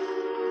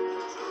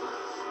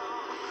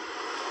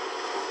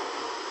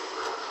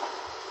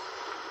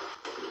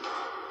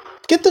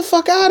 Get the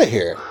fuck out of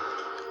here.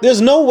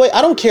 There's no way.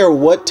 I don't care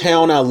what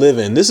town I live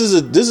in. This is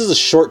a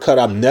shortcut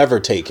I've never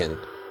taken.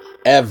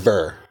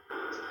 Ever.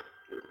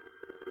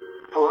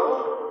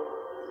 Hello?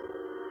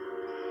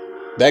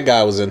 That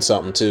guy was in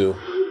something too.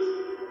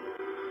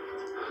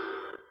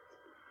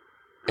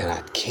 And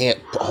I can't.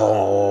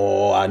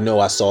 Oh, I know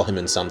I saw him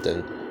in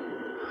something.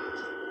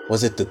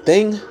 Was it The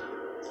Thing?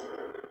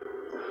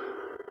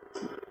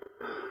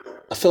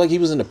 I feel like he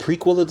was in the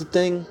prequel of The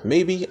Thing.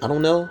 Maybe. I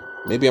don't know.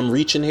 Maybe I'm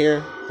reaching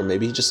here. Or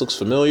maybe he just looks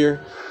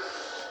familiar.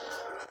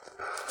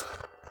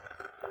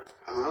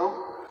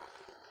 Hello?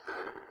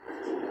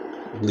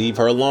 Leave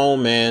her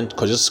alone, man.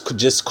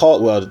 Just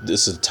call. Well,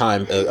 this is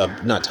time.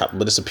 Not time,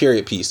 but it's a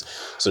period piece.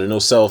 So there are no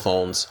cell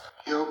phones.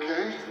 You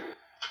okay?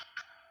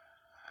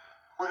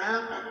 What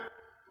happened?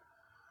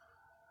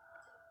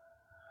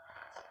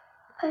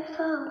 I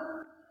fell.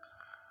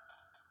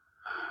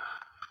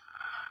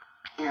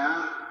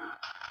 Yeah?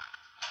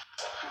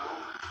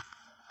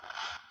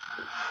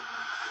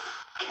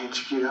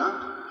 Can't you get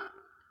up?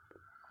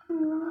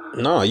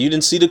 No, you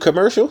didn't see the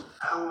commercial?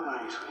 How old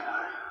are you,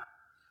 sweetheart?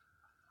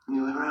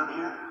 You live around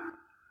here?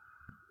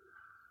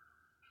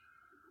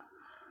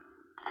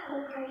 I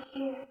live right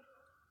here.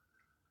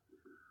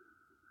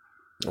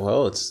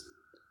 Well, it's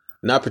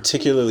not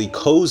particularly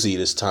cozy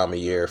this time of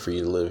year for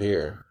you to live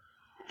here.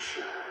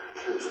 Sure.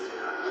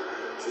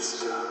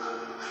 Just,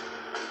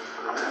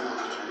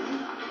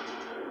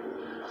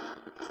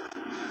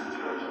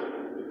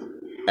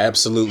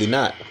 Absolutely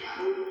not.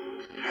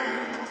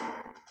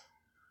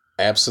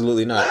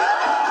 Absolutely not.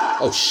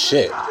 Oh,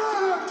 shit.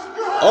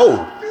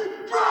 Oh.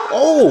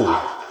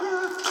 Oh.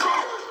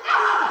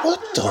 What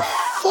the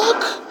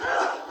fuck?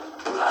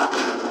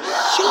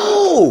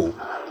 Yo.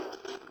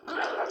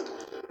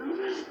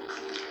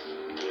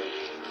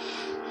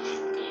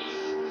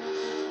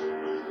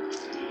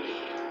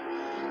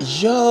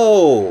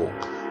 Yo.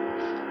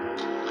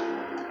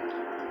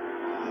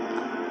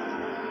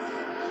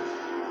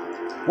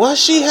 Why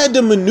she had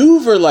to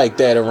maneuver like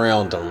that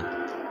around him?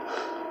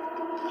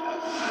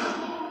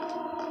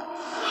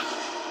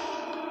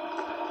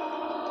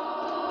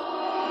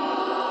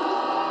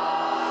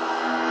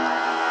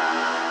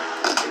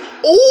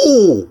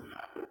 Oh!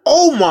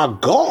 Oh my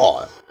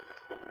God!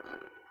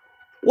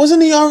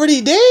 Wasn't he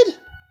already dead?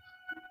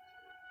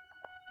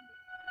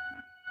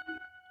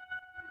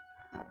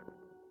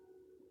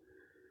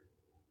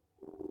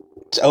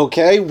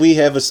 Okay, we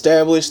have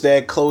established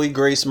that Chloe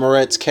Grace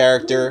Moretz's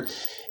character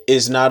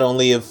is not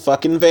only a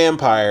fucking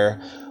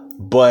vampire,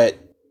 but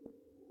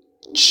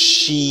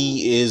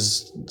she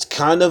is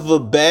kind of a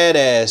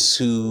badass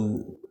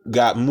who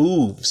got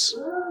moves.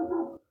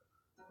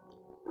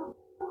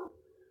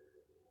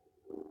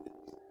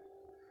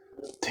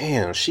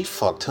 Damn, she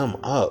fucked him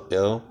up,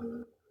 yo.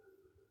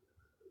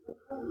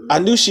 I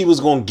knew she was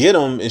gonna get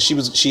him, and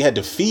she had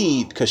to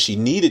feed because she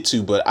needed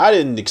to, but I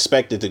didn't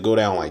expect it to go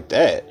down like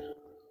that.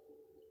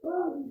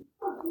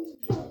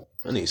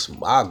 I need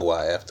some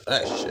agua after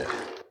that shit.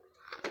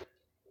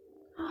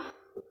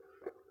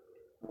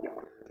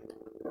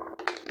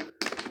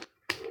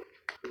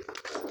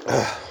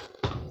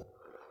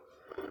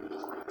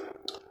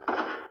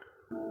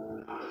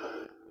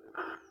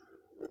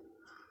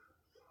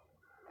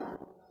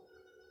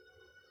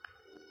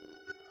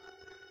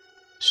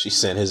 She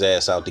sent his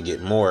ass out to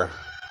get more.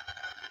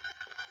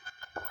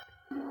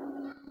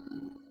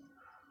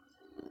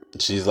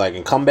 She's like,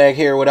 and come back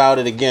here without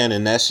it again,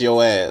 and that's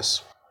your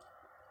ass.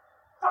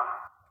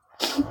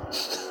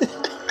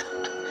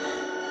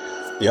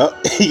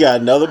 Yup, he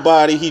got another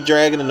body he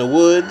dragging in the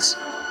woods.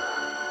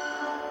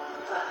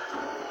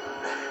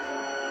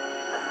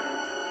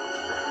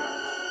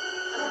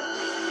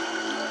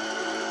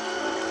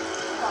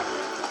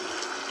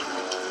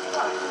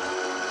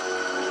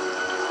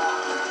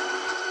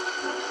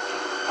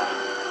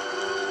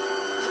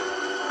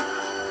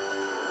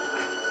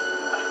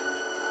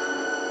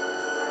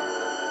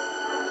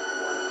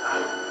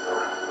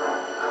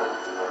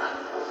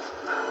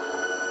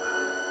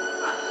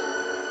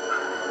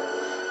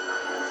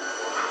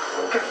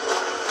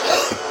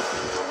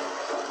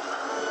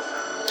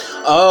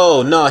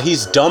 Oh, no,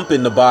 he's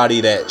dumping the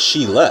body that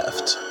she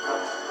left.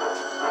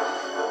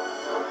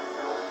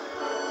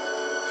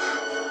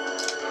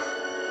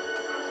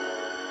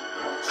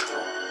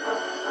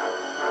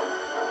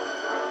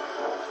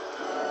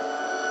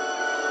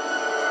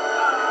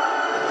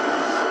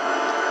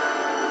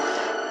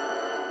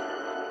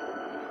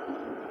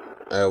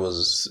 That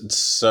was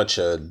such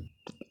a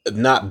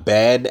not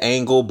bad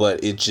angle,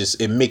 but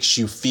it makes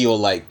you feel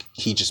like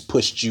he just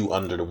pushed you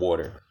under the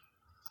water.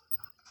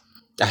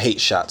 I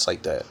hate shots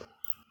like that.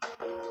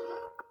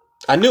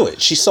 I knew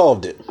it. She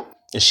solved it.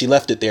 And she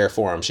left it there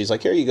for him. She's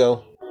like, here you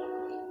go.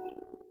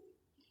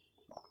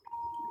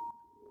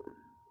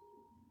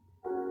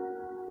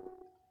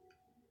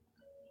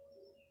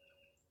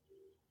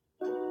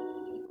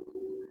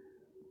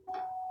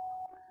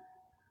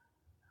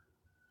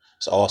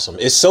 It's awesome.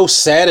 It's so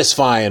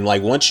satisfying.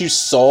 Like, once you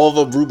solve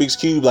a Rubik's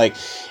Cube, like,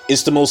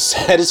 it's the most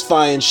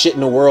satisfying shit in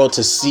the world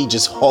to see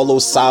just hollow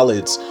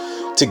solids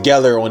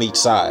together on each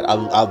side.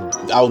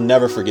 I'll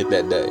never forget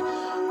that day.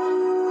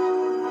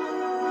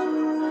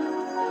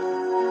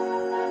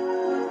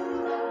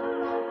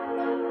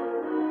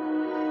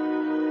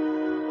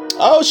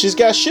 Oh, she's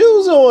got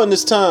shoes on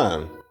this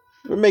time.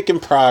 We're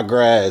making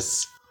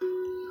progress.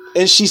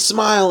 And she's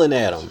smiling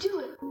at him. How'd you do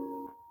it?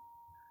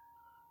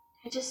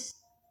 I just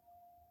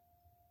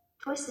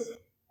twisted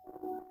it.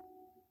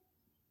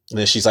 And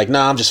then she's like,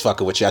 nah, I'm just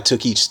fucking with you. I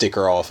took each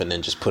sticker off and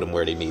then just put them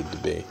where they needed to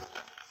be.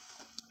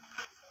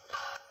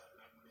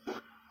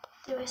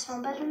 Do I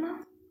smell better now?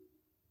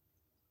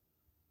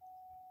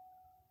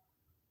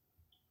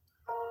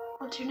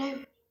 What's your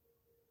name?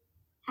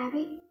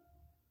 Abby?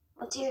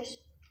 What's yours?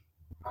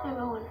 I'm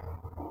Owen.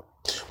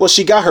 Well,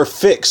 she got her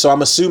fix, so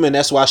I'm assuming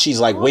that's why she's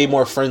like way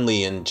more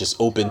friendly and just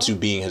open to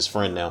being his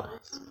friend now.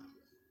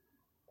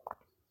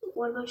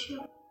 What about you?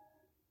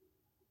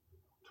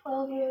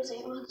 12 years,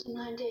 8 months, and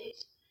 9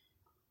 days.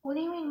 What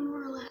do you mean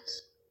more or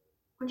less?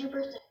 When's your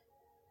birthday?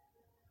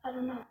 I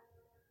don't know.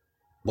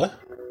 What?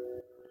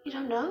 You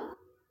don't know?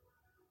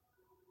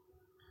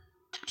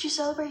 Don't you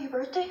celebrate your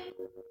birthday?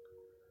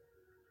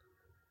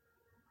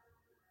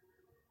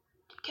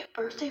 Get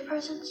birthday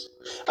presents?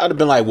 I'd have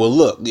been like, well,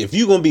 look, if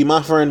you're going to be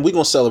my friend, we're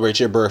going to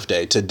celebrate your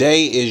birthday.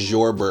 Today is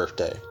your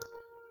birthday.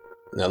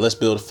 Now let's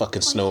build a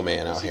fucking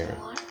snowman out here.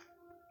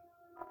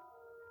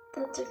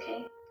 That's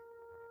okay.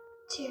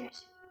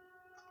 Cheers.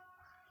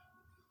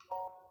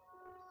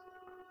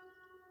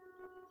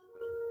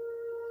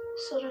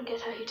 Still don't get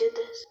how you did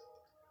this.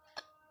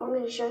 Want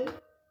me to show you?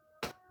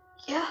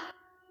 Yeah.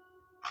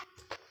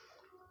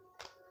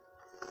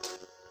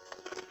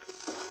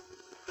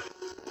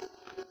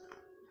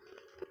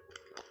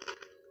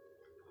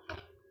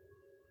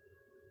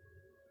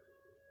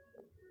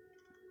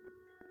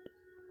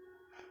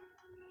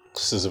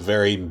 This is a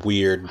very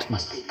weird I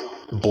must be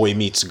gone. boy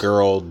meets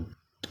girl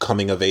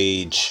coming of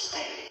age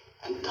Stay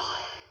and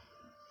die.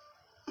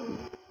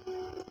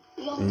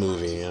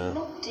 movie, yeah.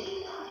 Not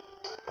daylight.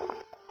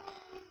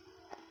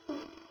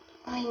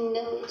 I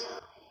know it.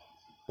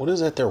 What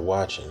is that they're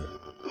watching?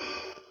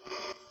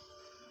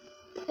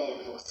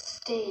 Therefore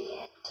stay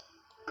yet.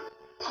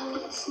 Tell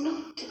it's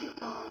not to be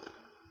gone.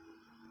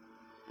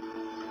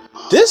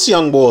 This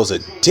young boy is a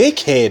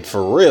dickhead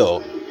for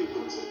real.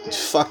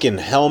 Fucking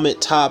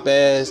helmet top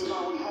ass.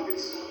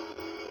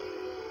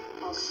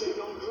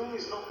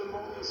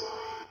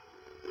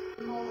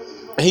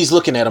 He's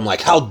looking at him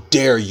like, how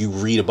dare you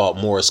read about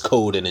Morse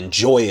code and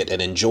enjoy it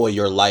and enjoy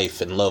your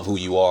life and love who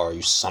you are,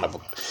 you son of a...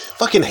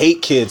 Fucking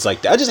hate kids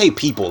like that. I just hate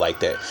people like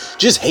that.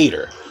 Just hate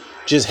her.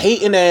 Just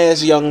hating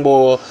ass young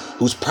boy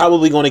who's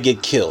probably going to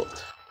get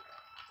killed.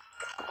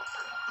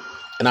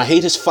 And I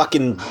hate his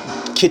fucking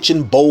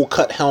kitchen bowl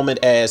cut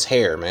helmet ass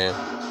hair, man.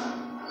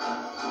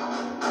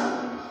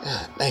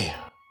 God damn.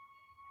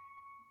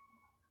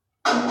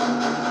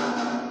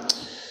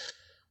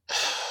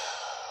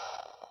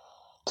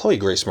 Chloe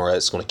Grace Moretz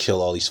is going to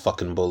kill all these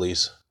fucking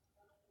bullies.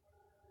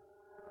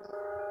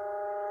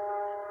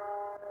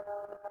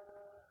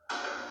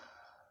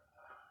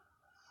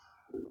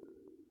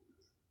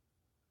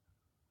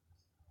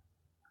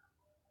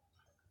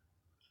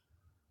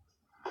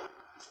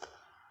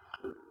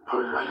 Are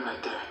we writing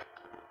back there?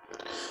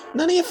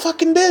 None of your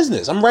fucking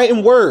business. I'm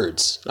writing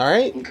words,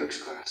 alright? In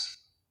Cook's class.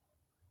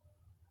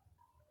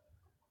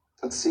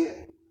 Let's see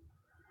it.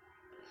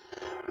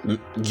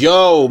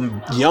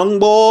 Yo, young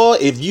boy,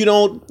 if you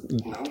don't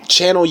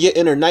channel your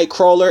inner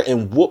Nightcrawler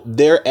and whoop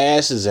their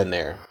asses in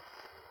there.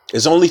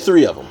 There's only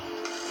 3 of them.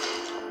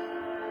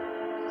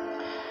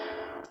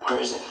 Where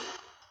is it?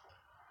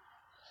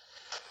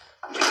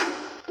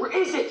 Where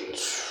is it?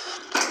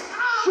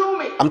 Show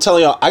me! I'm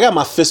telling y'all, I got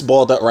my fist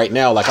balled up right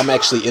now like I'm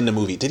actually in the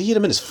movie. Did he hit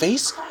him in his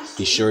face?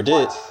 He sure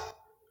did.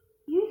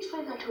 You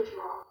explained that to his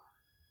mom.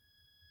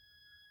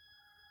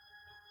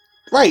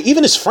 Right,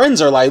 even his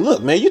friends are like,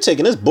 look, man, you're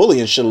taking this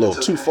bullying shit a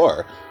little too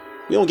far.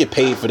 We don't get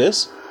paid for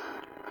this.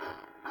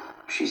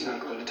 She's not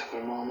going to tell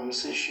her mom,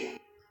 is she?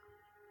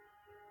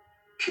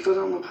 She fell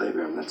down on the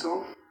playground, that's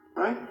all.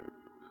 Right?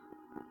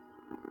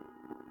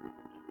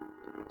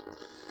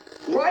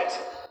 Right?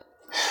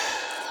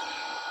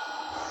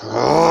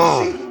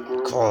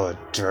 Oh, God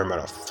damn it,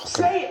 I fucking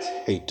Say it!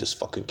 hate this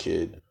fucking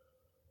kid.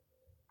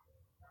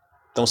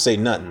 Don't say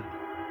nothing.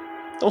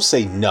 Don't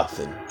say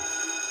nothing.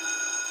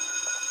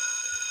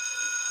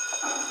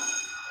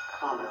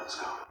 Come on, let's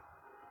go.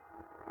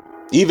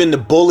 Even the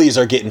bullies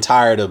are getting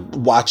tired of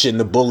watching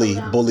the bully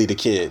the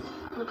kid.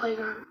 On the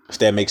playground. If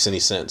that makes any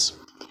sense.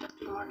 You have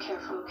to be more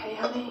careful, okay,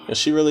 honey? Yeah,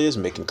 she really is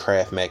making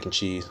Kraft mac and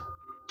cheese.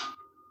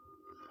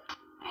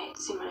 I hate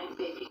to see my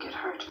baby get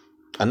hurt.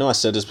 I know I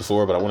said this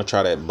before, but I want to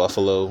try that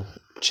buffalo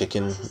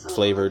chicken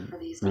flavored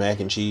mac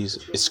and cheese.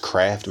 It's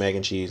Kraft mac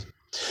and cheese.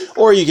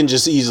 Or you can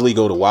just easily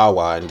go to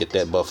Wawa and get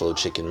that buffalo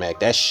chicken mac.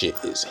 That shit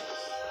is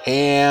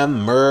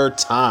hammer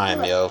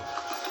time, yo.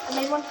 I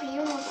made one for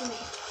you and one for me.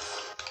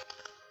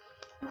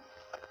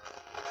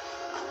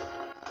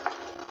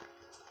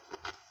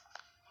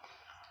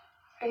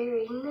 Are you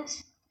reading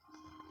this?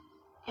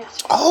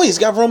 Yes. Oh, he's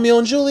got Romeo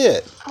and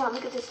Juliet. Come on,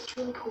 look at this. It's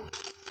really cool.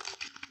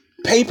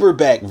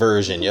 Paperback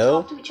version,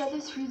 yo. Talk to each other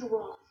through the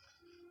wall.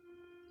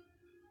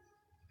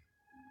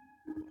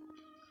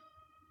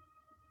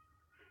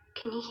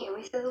 Can you hear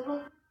me through the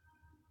wall?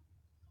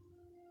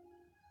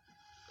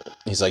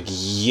 He's like,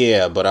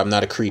 yeah, but I'm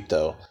not a creep,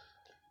 though.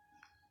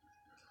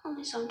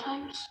 Only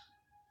sometimes.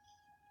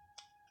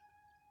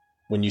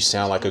 When you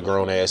sound like a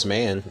grown-ass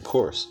man, of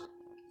course.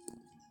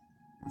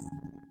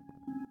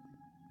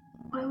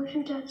 Why was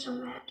your dad so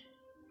mad?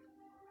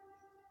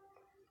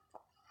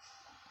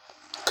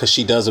 Because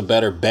she does a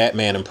better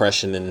Batman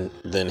impression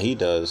than he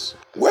does.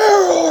 Where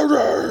are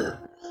they?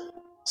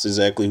 That's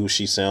exactly who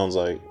she sounds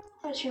like.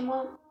 Where's your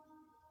mom?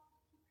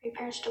 Are your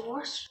parents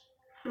divorced?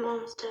 Your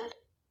mom's dead.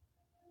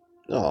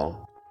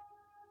 Oh.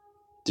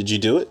 Did you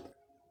do it?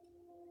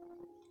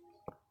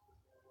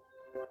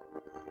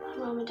 My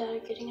mom and dad are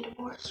getting a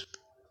divorce.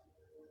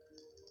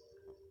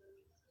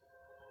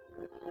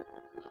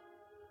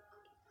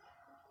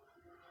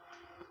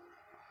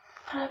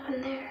 What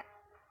happened there?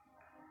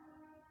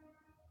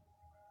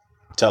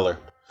 Tell her.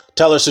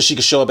 Tell her so she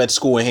can show up at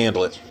school and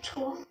handle it. From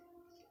school?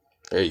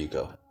 There you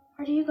go.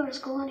 Where do you go to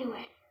school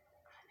anyway?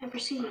 Never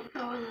seen you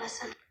go and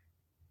listen.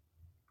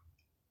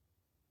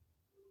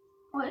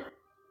 What?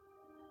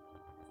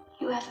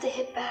 You have to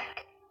hit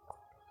back.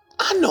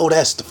 I know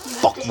that's the You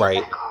fuck have to right.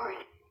 hit back hard.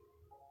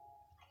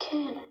 I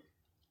can.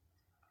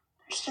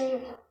 There's 3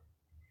 of them.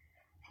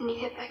 And you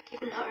hit back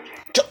even harder.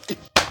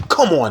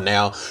 Come on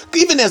now.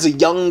 Even as a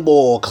young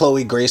boy,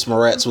 Chloe Grace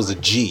Moretz was a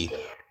G. There.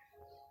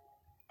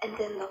 And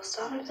then they'll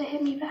start to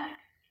hit me back.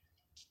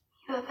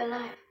 You have a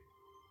knife.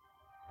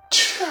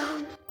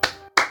 What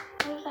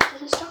if that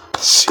doesn't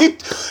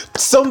stop?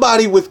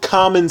 Somebody with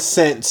common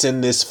sense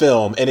in this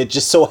film, and it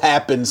just so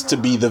happens to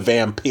be the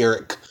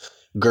vampiric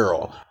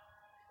girl.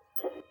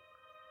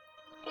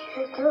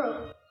 You're a girl.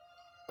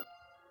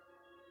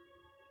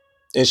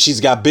 And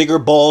she's got bigger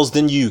balls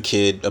than you,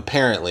 kid,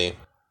 apparently.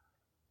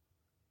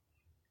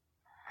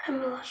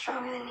 I'm a lot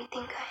stronger than you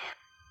think I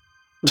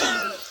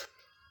am.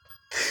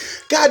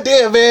 God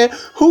damn, man.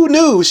 Who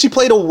knew? She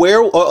played a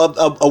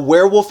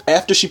werewolf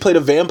after she played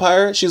a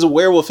vampire. She's a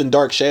werewolf in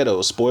Dark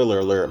Shadows. Spoiler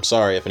alert. I'm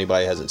sorry if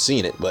anybody hasn't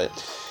seen it, but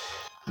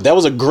that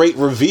was a great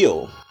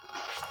reveal.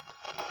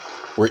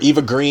 Where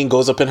Eva Green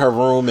goes up in her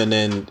room and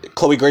then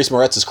Chloe Grace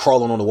Moretz is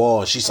crawling on the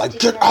wall and she's like,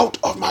 "Get out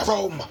of my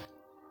room."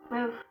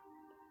 Move.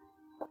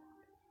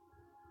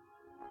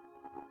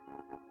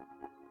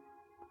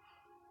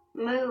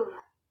 Move.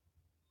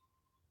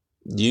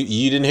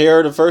 You didn't hear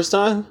her the first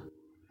time?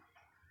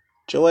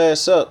 Get your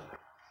ass up.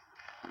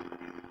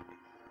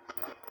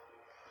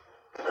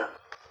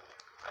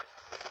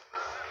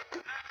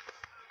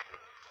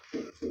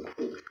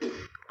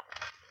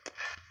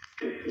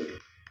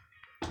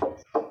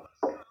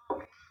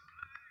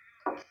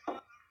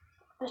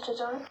 Mr.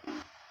 Zorn,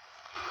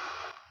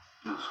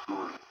 Yes,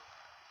 Lord.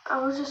 I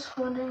was just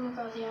wondering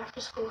about the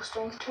after-school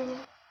strength training.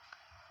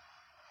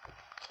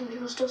 Can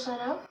people still sign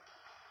up?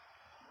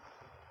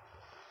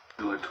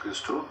 You like to get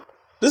strong?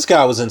 This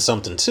guy was in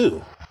something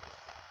too.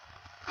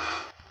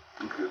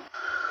 Okay.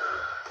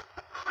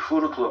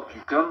 4 o'clock,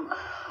 you can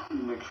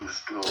make you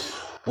strong.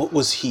 What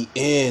was he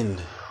in?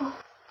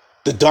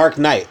 The Dark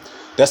Knight.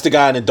 That's the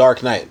guy in The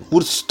Dark Knight.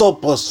 Would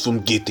stop us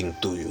from getting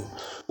to you.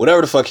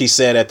 Whatever the fuck he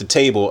said at the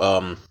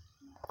table.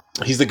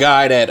 He's the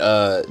guy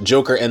that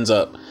Joker ends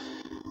up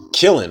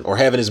killing or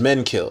having his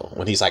men kill.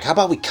 When he's like, how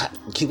about we cut,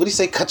 what do you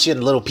say, cut you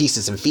in little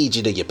pieces and feed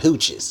you to your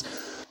pooches?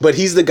 But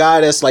he's the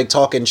guy that's like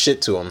talking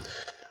shit to him.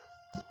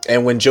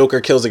 And when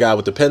Joker kills the guy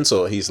with the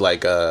pencil, he's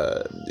like,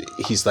 I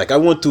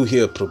want to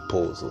hear a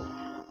proposal.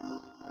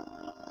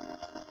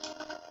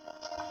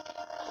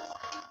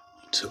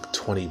 You took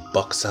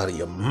 $20 out of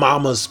your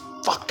mama's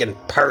fucking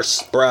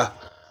purse, bruh.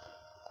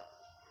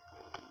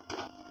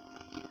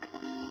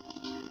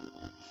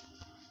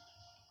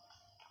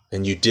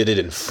 And you did it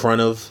in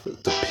front of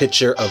the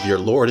picture of your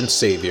Lord and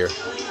Savior.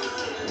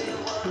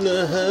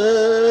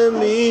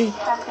 Me.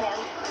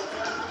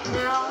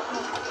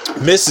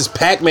 Mrs.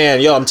 Pac-Man,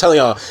 yo, I'm telling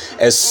y'all,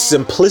 as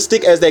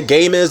simplistic as that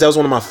game is, that was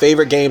one of my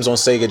favorite games on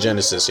Sega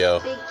Genesis,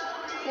 yo.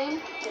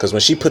 Because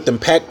when she put them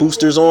pack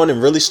boosters on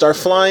and really start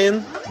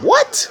flying,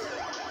 what?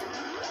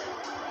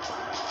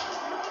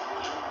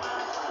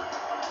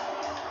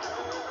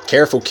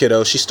 Careful,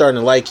 kiddo. She's starting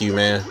to like you,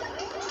 man.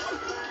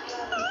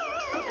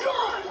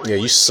 Yeah,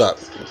 you suck.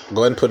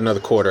 Go ahead and put another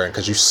quarter in,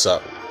 because you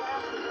suck.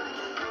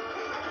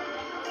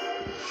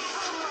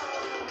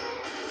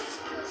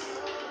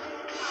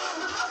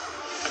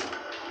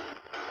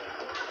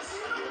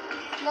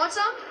 Want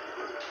some?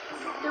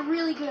 They're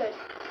really good.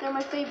 They're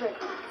my favorite.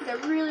 They're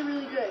really,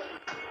 really good.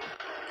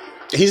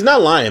 He's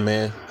not lying,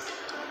 man.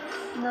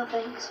 No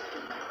thanks.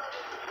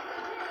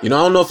 You know,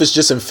 I don't know if it's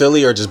just in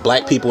Philly or just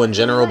black people in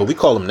general, but we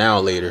call them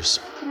now laters.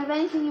 You can have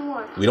anything you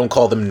want. We don't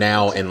call them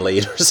now and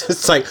laters.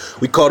 It's like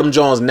we call them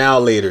Johns now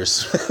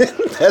laters.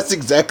 That's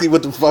exactly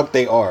what the fuck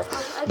they are.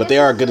 But they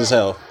are good as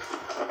hell.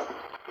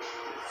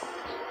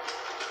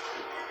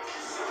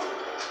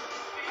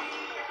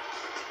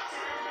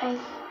 I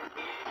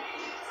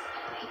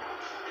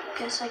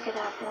guess I could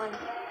have one.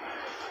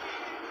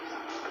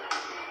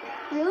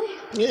 Really?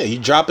 Yeah, you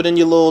drop it in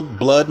your little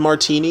blood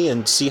martini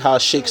and see how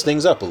it shakes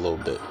things up a little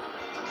bit.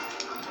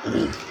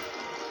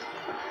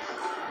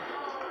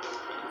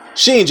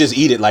 She ain't just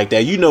eat it like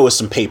that. You know it's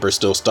some paper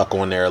still stuck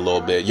on there a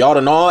little bit. Y'all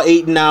done all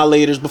ate now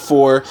laters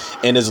before,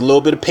 and there's a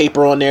little bit of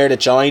paper on there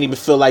that y'all ain't even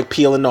feel like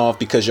peeling off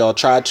because y'all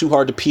tried too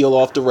hard to peel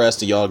off the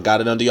rest, and y'all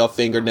got it under y'all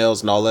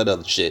fingernails and all that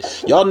other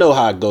shit. Y'all know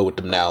how I go with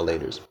them now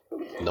laters.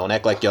 Don't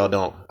act like y'all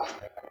don't.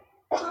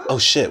 Oh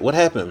shit, what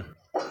happened?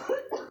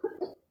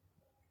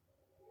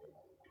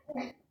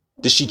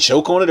 Did she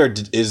choke on it, or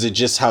is it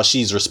just how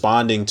she's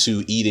responding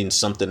to eating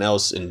something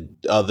else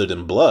other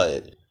than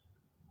blood?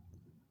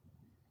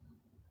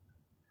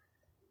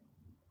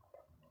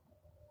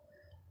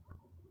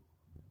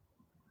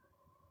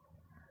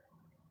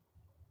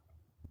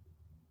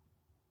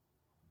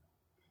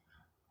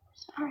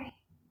 Sorry.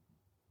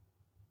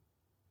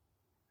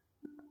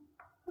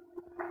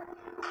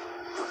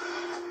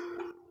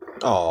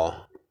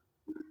 Aw.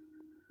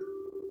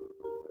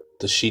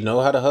 Does she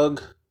know how to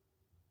hug?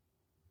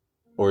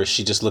 Or is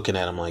she just looking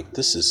at him like,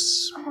 this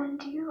is... Owen,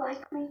 do you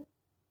like me?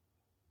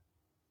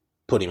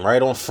 Put him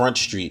right on Front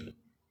Street.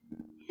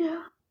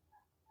 Yeah,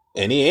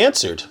 And he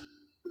answered.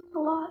 a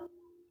lot.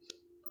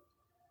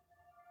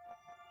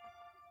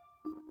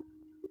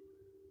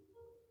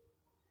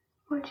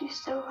 Would you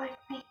still like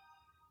me?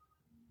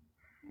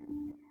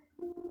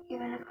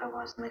 Even if I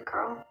wasn't a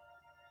girl?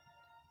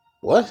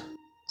 What?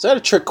 Is that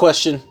a trick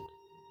question?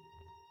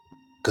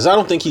 Because I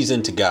don't think he's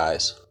into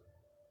guys.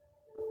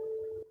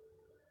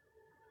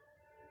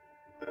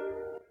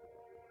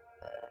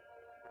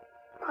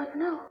 But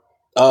no.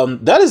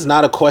 That is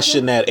not a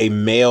question that a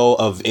male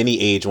of any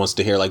age wants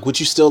to hear. Like, would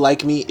you still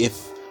like me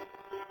if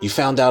you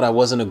found out I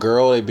wasn't a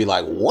girl? They'd be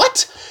like,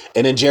 what?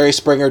 And then Jerry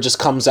Springer just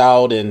comes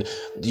out and,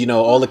 you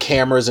know, all the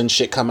cameras and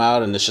shit come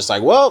out and it's just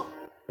like, well,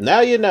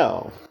 Now you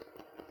know.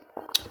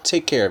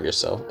 Take care of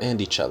yourself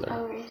and each other.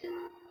 Alright.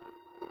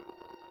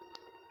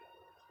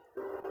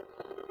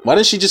 Why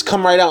didn't she just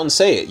come right out and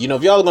say it? You know,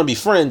 if y'all are going to be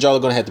friends, y'all are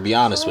going to have to be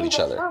honest with each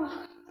other.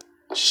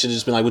 She should have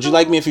just been like, would you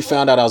like me if you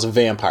found out I was a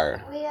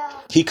vampire?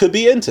 He could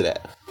be into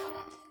that.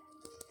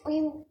 We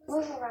move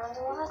around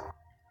a lot.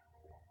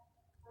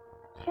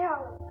 Yeah,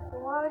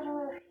 why would you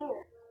move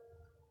here?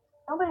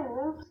 Nobody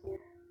moves here.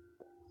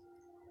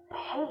 I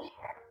hate it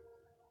here.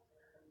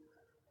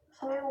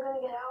 Someday I'm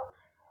gonna get out.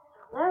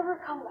 I'll never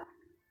come back.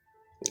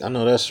 I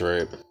know that's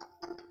right.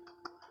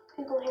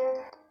 People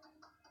here.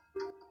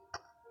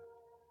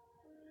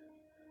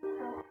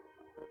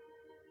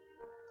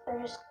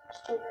 They're just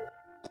stupid.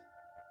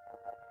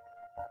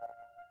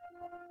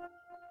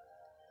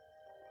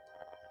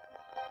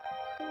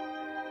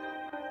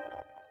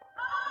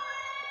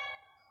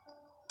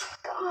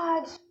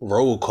 God.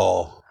 Roll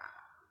call.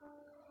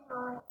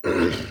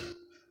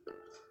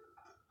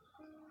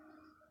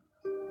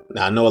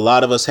 Now, I know a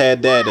lot of us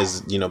had that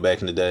as, you know, back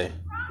in the day.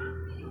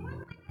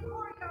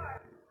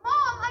 Mom,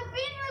 I've been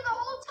here the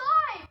whole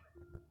time.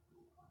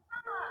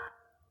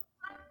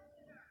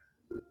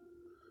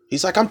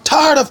 He's like, I'm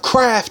tired of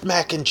Kraft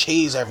mac and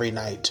cheese every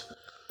night.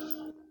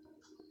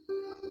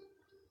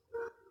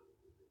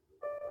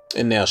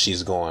 And now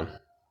she's gone.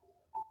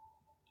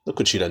 Look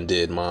what you done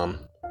did, Mom.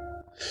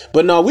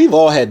 But no, we've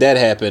all had that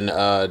happen.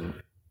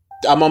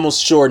 I'm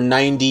almost sure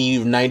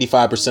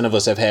 95% of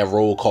us have had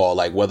roll call,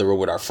 like whether we're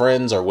with our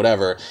friends or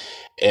whatever,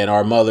 and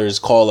our mothers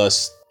call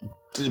us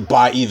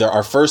by either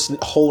our first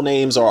whole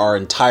names or our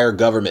entire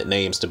government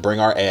names to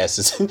bring our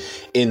asses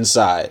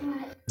inside.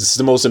 This is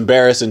the most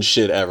embarrassing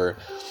shit ever.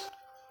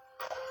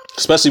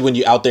 Especially when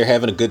you're out there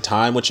having a good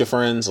time with your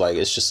friends. Like,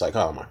 it's just like,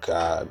 oh my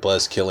God,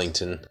 Buzz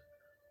Killington.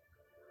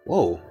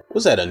 Whoa,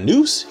 was that a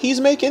noose he's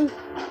making?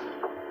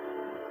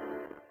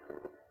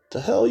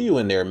 The hell you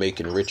in there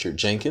making, Richard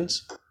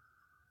Jenkins?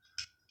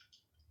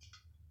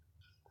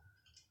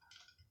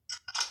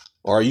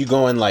 Or are you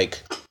going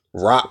like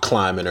rock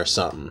climbing or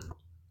something?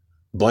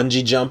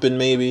 Bungee jumping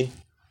maybe?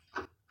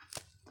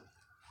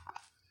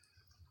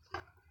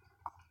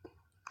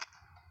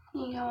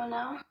 You going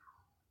now?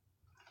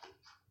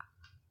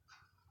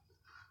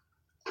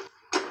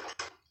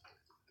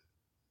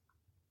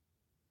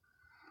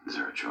 Is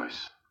there a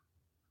choice?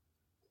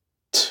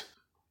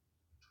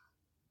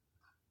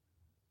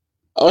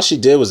 All she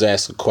did was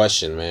ask a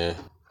question, man.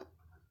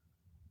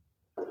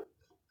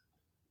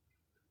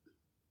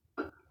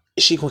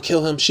 Is she gonna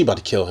kill him? She about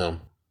to kill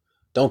him.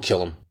 Don't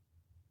kill him.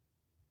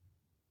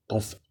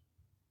 Don't.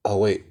 Oh,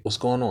 wait. What's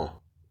going on?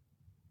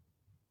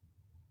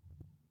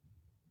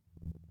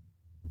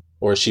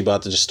 Or is she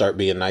about to just start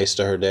being nice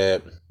to her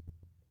dad?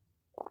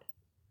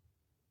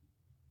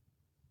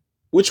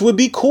 Which would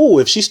be cool.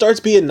 If she starts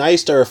being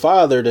nice to her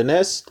father, then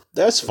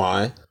that's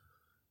fine.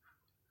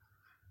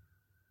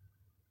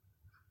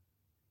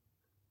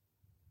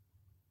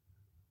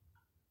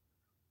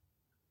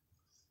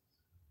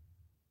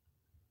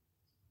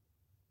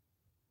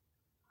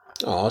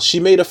 Oh, she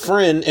made a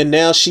friend, and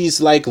now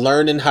she's like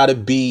learning how to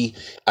be,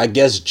 I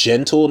guess,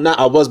 gentle. Not,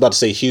 I was about to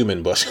say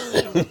human, but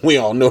we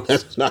all know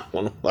that's not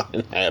going to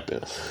fucking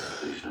happen.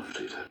 Please don't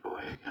do that boy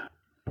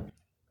again.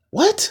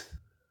 What?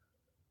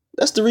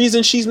 That's the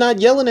reason she's not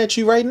yelling at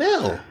you right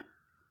now.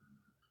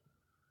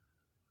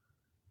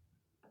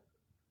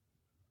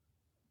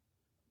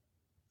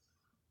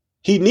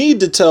 He need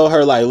to tell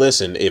her, like,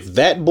 listen, if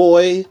that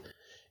boy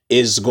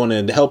is going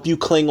to help you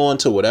cling on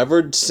to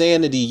whatever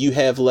sanity you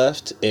have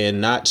left and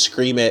not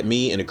scream at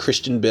me in a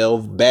Christian Bale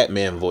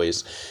Batman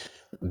voice,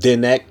 then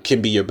that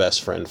can be your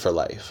best friend for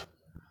life.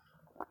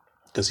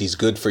 Because he's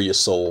good for your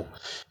soul,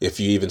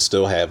 if you even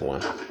still have one.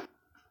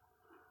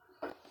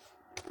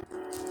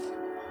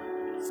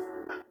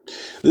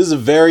 This is a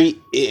very,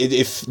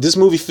 if this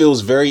movie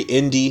feels very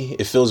indie,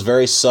 it feels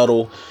very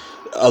subtle.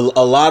 A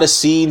lot of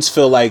scenes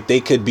feel like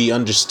they could be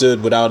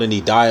understood without any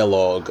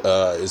dialogue.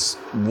 Is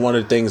one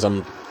of the things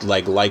I'm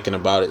like liking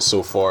about it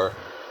so far.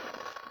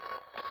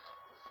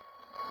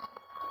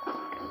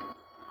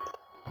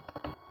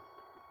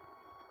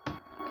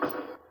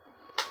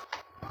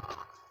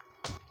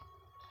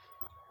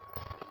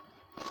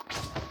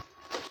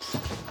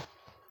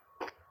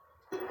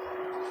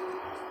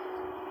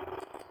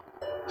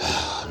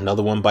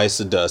 Another one bites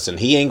the dust, and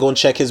he ain't gonna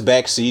check his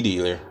back seat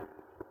either.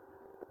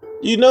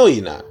 You know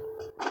he not.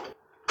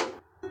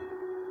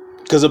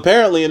 Because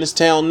apparently in this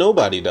town,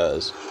 nobody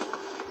does.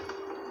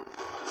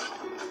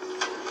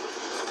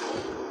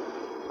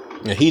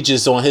 And he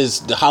just on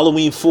the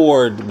Halloween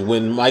Ford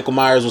when Michael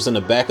Myers was in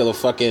the back of the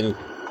fucking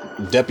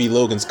Deputy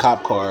Logan's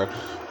cop car.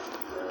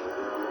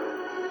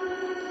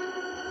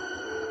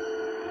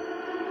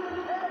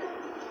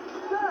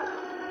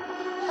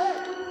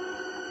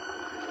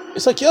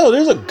 It's like, yo,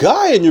 there's a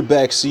guy in your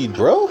back seat,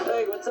 bro.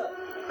 Hey, what's up?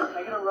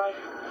 I got a ride.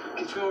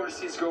 Get you over to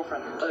see his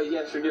girlfriend.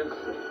 Yeah, sure do.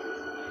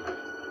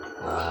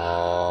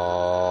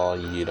 Oh,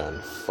 you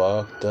done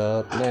fucked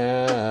up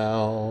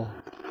now.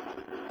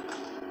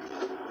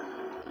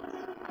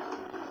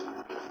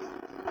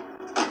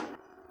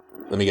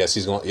 Let me guess.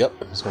 He's going. Yep.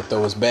 He's gonna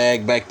throw his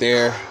bag back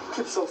there.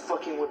 I'm so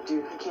fucking whipped,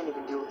 dude. I can't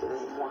even deal with it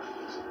anymore.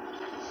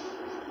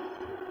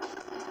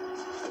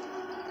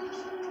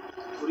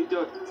 What are you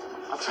doing?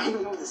 I'm trying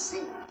to move the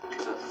seat.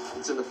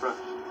 It's in the front.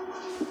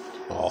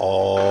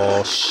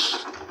 Oh,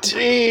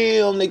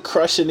 damn! They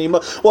crushing him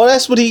up. Well,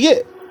 that's what he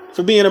get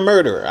for being a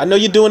murderer. I know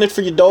you're doing it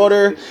for your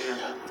daughter,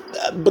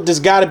 but there's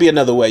got to be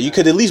another way. You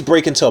could at least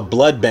break into a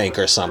blood bank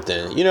or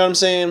something. You know what I'm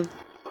saying?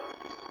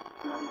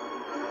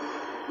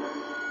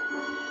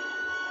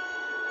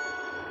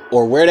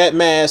 Or wear that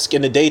mask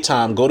in the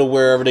daytime. Go to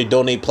wherever they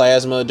donate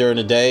plasma during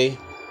the day,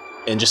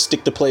 and just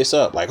stick the place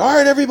up. Like, all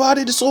right,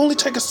 everybody, this will only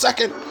take a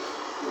second.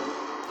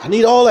 I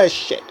need all that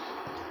shit.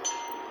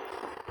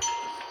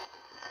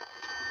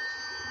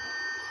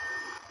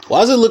 Why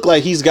does it look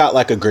like he's got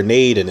like a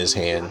grenade in his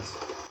hand?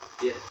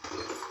 Yeah.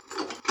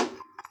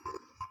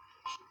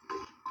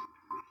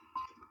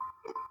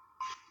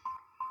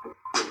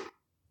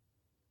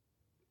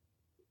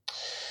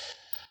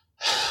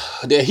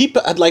 He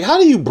like, how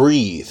do you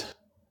breathe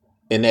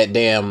in that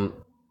damn?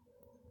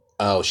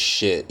 Oh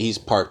shit! He's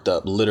parked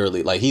up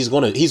literally. Like he's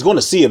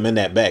gonna see him in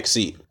that back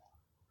seat.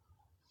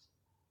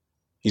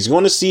 He's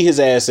going to see his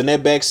ass in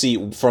that back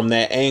seat from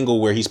that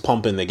angle where he's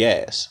pumping the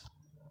gas.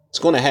 It's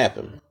going to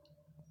happen.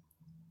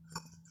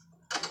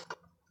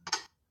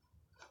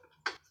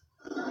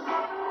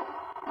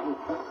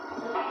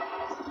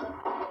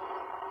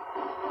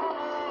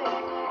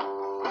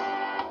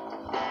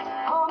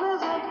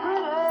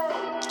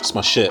 It's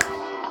my shit.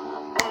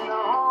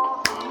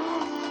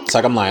 It's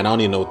like I'm lying. I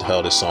don't even know what the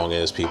hell this song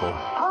is, people.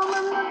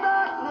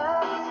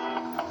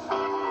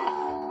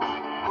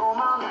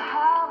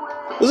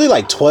 Was he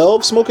like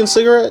 12 smoking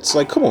cigarettes?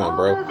 Like, come on,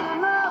 bro.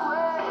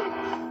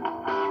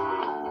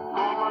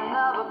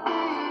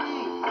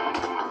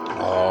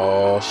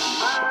 Oh,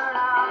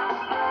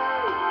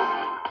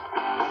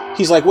 shit.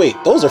 He's like, wait,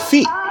 those are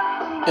feet.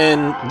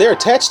 And they're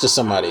attached to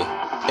somebody.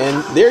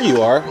 And there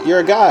you are. You're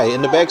a guy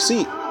in the back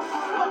seat.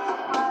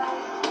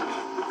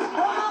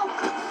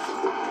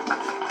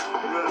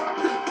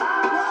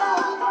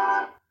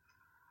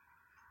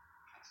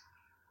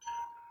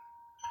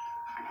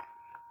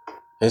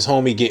 His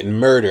homie getting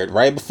murdered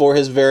right before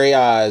his very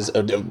eyes,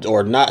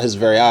 or not his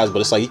very eyes, but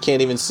it's like he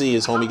can't even see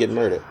his homie getting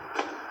murdered.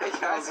 Hey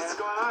guys, what's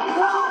going on?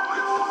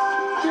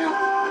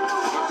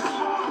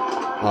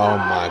 Oh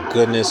my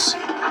goodness.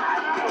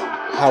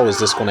 How is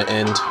this going to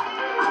end?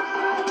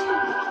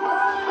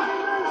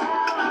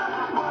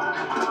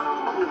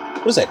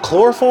 What is that,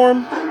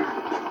 chloroform?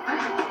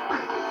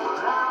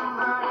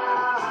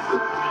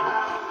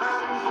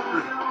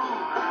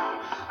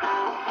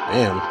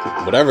 Damn,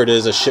 whatever it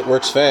is, that shit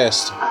works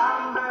fast.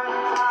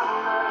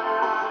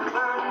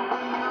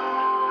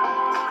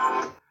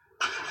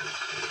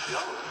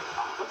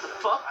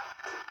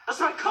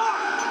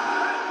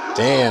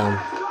 Damn.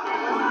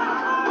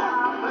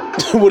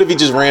 What if he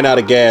just ran out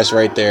of gas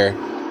right there?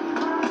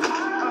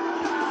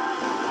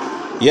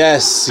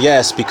 Yes,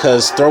 yes,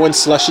 because throwing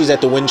slushies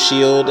at the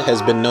windshield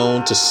has been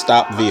known to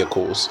stop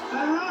vehicles.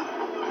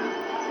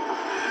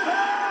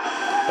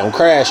 Don't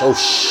crash. Oh,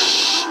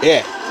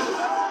 shit.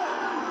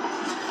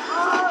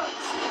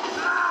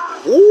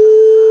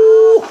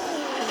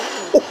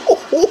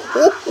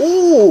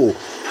 Ooh.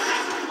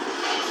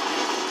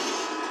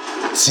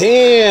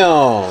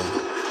 Damn.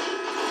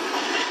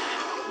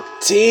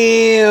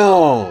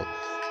 Damn.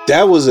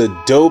 That was a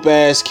dope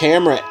ass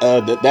camera.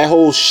 That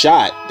whole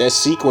shot, that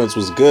sequence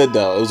was good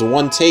though. It was a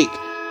one take.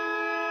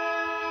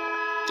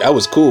 That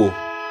was cool.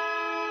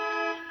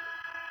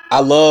 I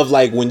love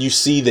like when you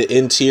see the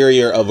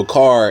interior of a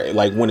car,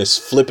 like when it's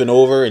flipping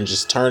over and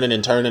just turning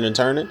and turning and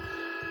turning.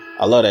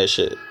 I love that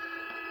shit.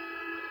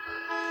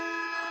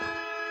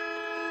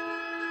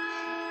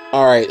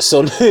 All right,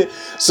 so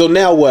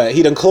now what?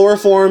 He done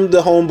chloroformed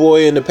the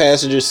homeboy in the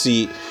passenger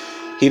seat.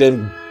 He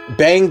done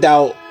banged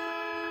out.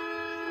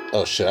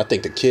 Oh shit! I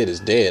think the kid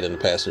is dead in the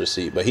passenger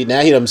seat, but he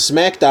done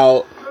smacked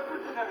out.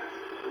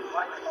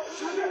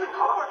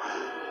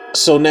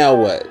 So now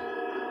what?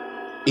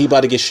 He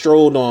about to get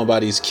strolled on by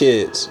these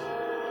kids.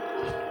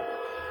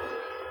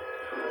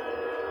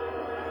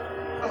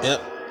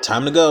 Yep,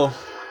 time to go.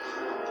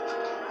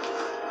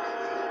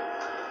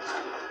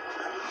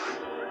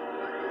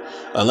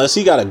 Unless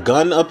he got a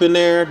gun up in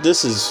there,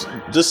 this is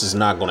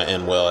not going to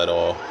end well at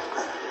all.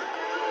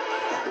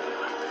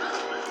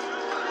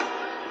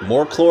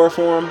 More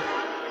chloroform.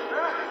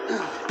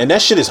 And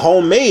that shit is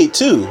homemade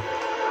too.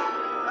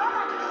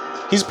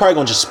 He's probably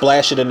going to just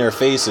splash it in their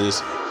faces.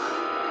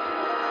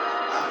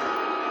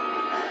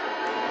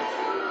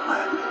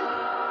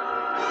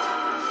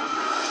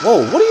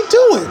 Whoa, what are you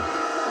doing?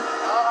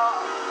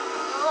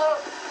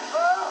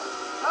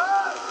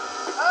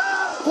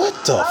 What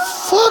the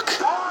fuck?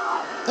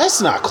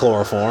 That's not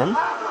chloroform.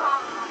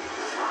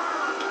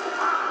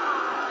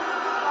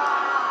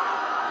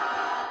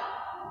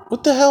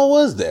 What the hell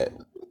was that?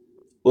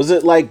 Was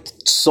it like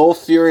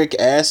sulfuric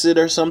acid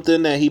or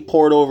something that he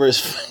poured over his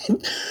face?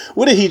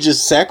 What, did he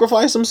just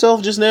sacrifice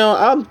himself just now?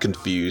 I'm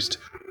confused.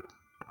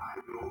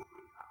 An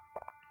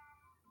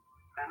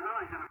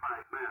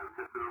unidentified man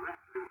has been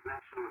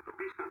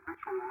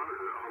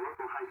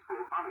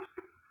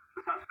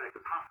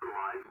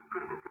hospitalized in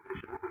critical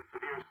condition with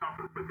severe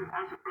self-inflicted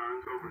acid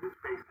burns over his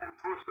face and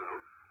torso,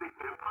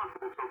 making it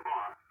impossible so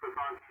far for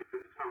authorities to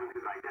determine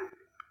his identity.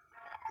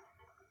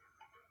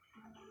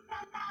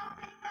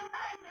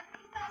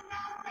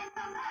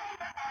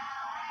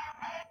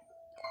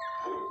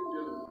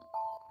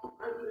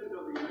 President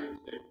of the United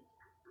States.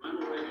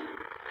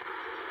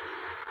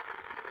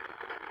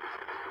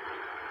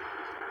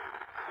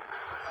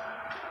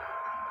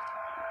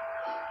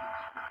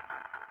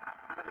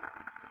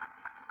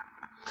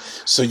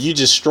 So you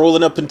just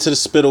strolling up into the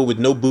spittle with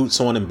no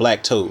boots on and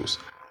black toes.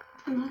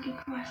 I'm looking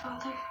for my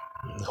father.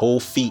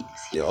 Whole feet.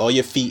 All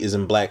your feet is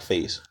in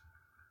blackface.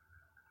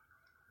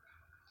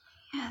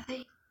 Yeah,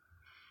 they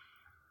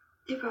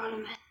brought him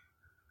in.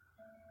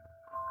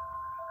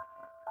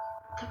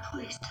 The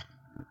police did.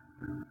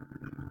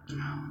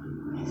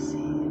 I see.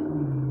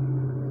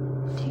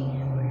 Do you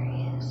know where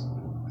he is?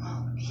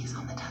 Well, he's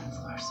on the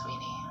 10th floor,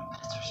 sweetie, but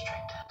it's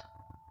restricted.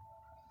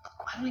 Look,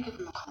 why don't we give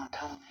him a call and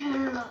tell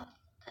him? No.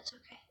 That's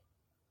okay.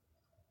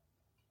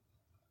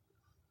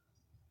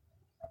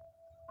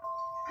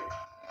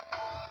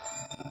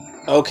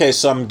 Okay,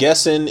 so I'm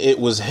guessing it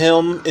was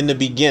him in the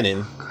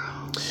beginning.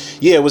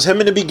 Yeah, it was him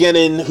in the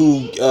beginning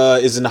who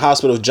is in the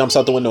hospital, jumps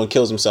out the window and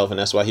kills himself, and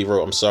that's why he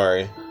wrote, "I'm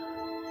sorry."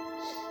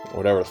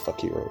 Whatever the fuck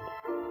he wrote.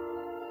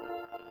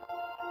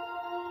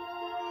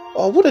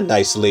 Oh, what a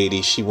nice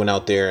lady. She went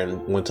out there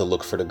and went to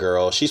look for the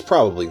girl. She's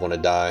probably gonna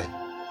die.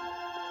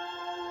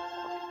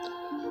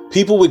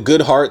 People with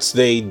good hearts,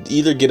 they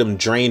either get them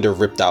drained or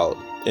ripped out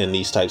in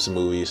these types of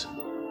movies.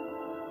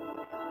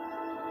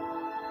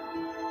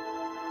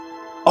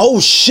 Oh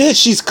shit,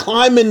 she's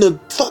climbing the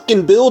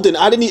fucking building.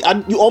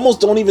 You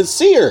almost don't even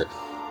see her.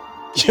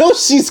 Yo,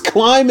 she's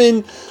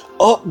climbing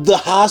up the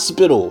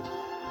hospital.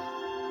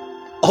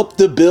 Up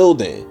the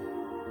building.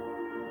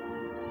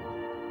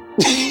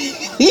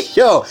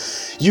 Yo,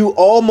 you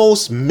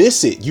almost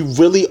miss it. You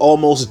really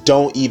almost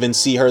don't even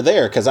see her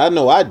there, because I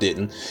know I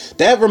didn't.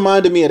 That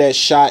reminded me of that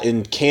shot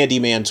in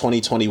Candyman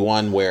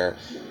 2021 where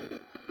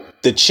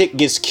the chick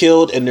gets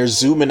killed and they're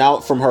zooming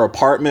out from her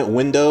apartment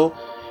window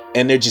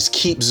and they just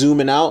keep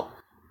zooming out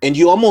and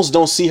you almost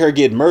don't see her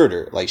get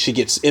murdered. Like, she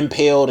gets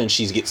impaled and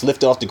she gets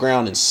lifted off the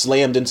ground and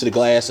slammed into the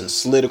glass and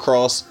slid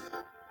across.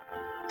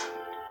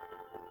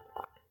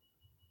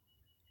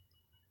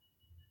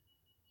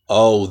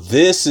 Oh,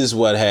 this is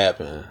what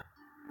happened.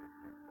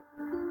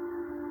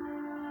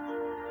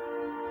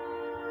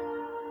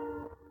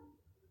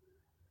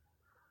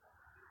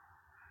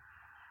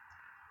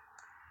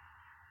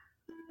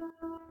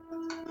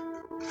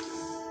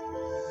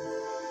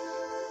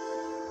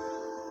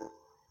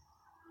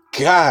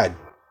 God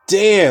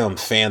damn,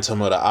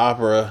 Phantom of the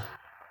Opera.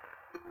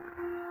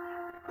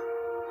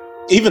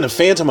 Even the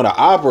Phantom of the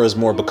Opera is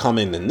more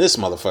becoming than this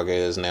motherfucker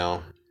is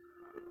now.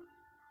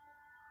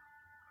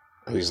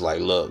 He's like,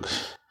 look,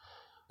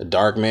 the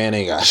dark man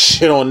ain't got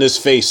shit on this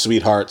face,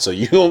 sweetheart, so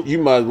you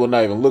might as well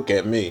not even look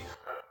at me.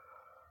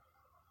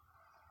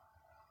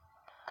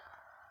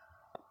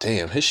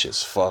 Damn, his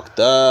shit's fucked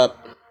up.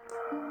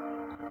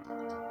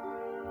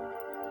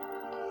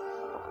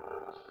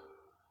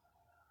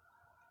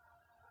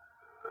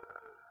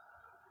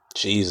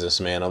 Jesus,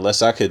 man,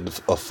 unless I could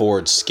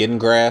afford skin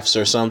grafts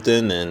or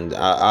something, and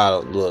I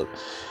look,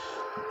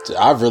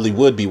 I really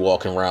would be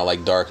walking around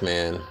like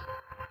Darkman.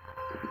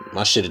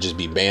 My shit would just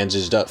be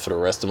bandaged up for the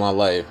rest of my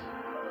life.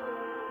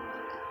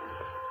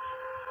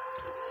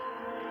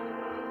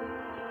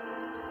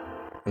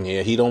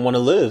 Yeah, he don't want to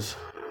live.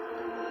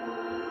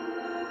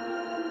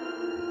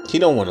 He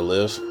don't want to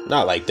live.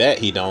 Not like that,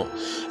 he don't.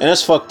 And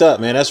that's fucked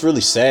up, man. That's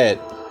really sad.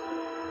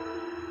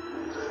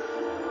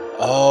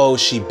 Oh,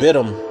 she bit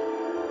him.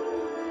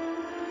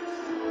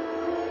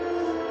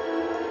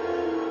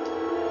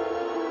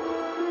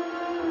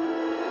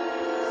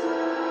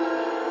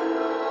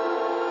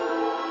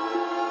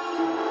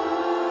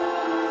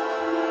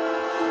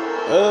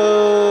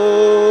 Oh.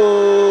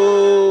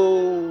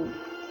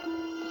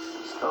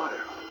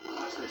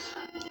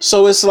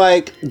 So it's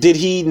like, did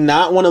he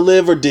not want to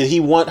live, or did he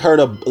want her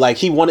to, like,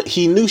 he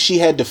knew she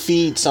had to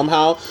feed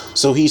somehow,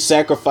 so he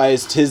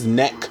sacrificed his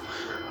neck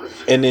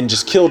and then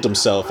just killed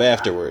himself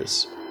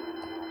afterwards.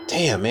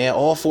 Damn, man,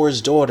 all for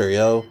his daughter,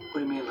 yo. What do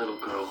you mean, little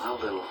girl? How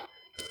little?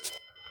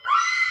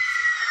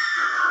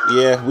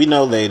 Yeah, we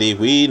know, lady,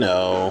 we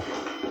know.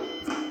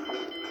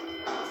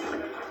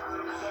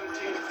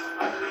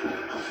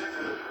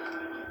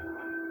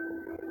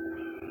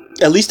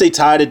 At least they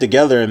tied it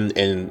together and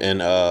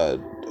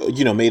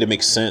you know, made it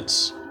make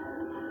sense.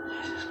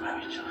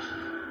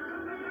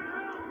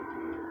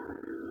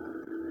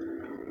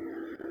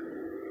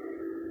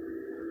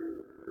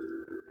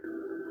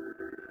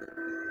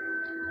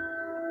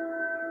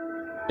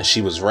 And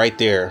she was right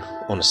there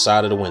on the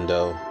side of the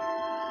window.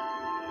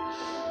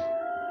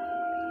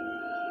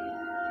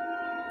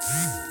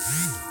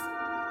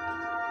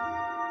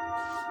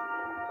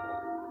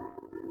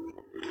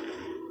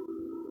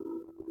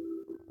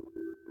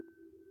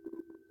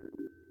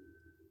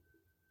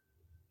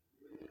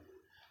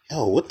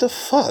 Yo, what the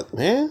fuck,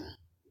 man?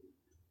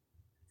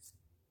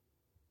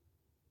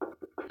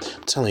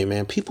 telling you,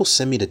 man, people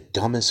send me the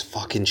dumbest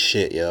fucking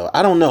shit, yo.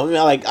 I don't know.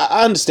 Like,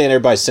 I understand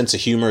everybody's sense of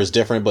humor is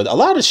different, but a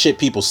lot of shit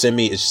people send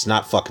me is just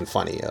not fucking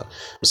funny, yo.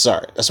 I'm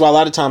sorry. That's why a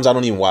lot of times I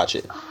don't even watch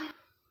it.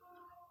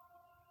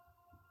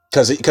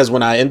 Because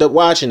when I end up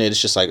watching it,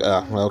 it's just like,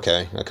 well,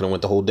 okay, I could have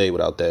went the whole day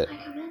without that. Can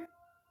I come in?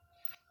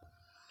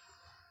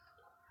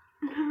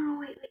 No,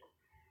 wait.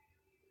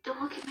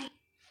 Don't look at me.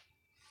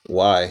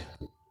 Why?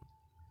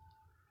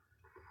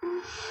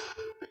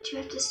 But you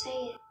have to say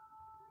it.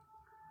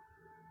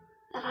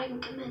 That I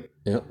can come in.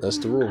 Yep, that's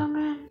the rule. Come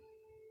in.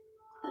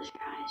 Close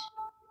your eyes.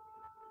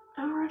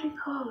 They're already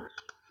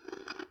closed.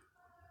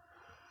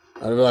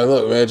 I'd be like,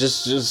 look, man,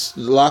 just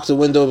lock the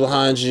window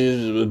behind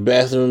you. The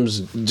bathroom's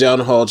down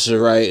the hall to the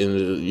right,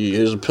 and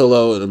here's a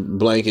pillow and a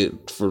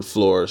blanket for the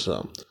floor or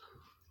something.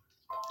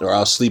 Or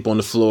I'll sleep on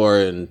the floor,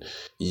 and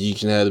you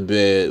can have the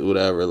bed,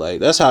 whatever.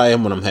 Like, that's how I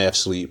am when I'm half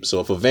asleep.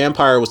 So if a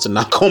vampire was to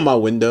knock on my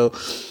window,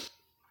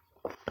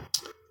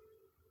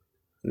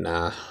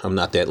 nah, I'm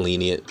not that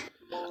lenient.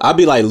 I'd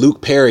be like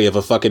Luke Perry if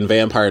a fucking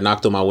vampire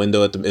knocked on my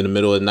window in the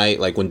middle of the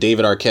night, like when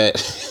David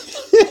Arquette...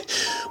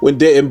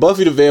 in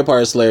Buffy the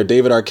Vampire Slayer,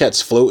 David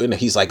Arquette's floating,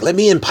 and he's like, "Let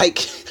me in, Pike."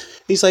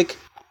 He's like,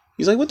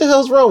 "What the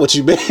hell's wrong with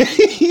you, man?"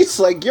 He's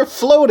like, "You're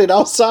floating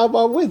outside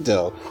my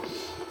window."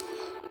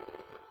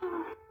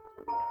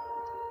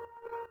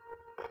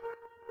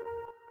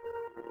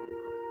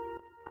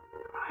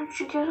 How'd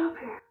you get up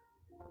here?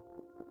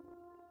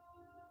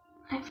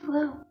 I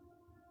flew.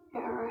 Yeah,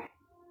 right.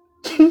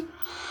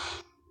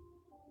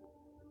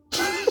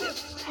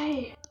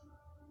 Hey,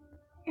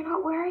 you're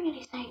not wearing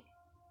anything.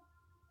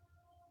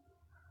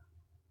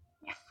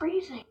 You're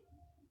freezing.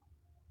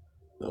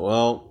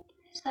 Well,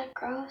 Is that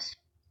gross?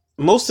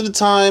 most of the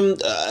time,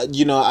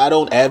 I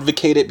don't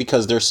advocate it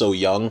because they're so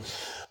young.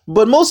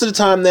 But most of the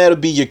time, that'll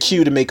be your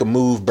cue to make a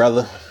move,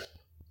 brother.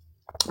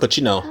 But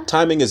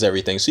timing is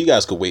everything. So you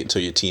guys could wait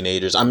until you're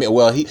teenagers. I mean,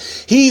 well, he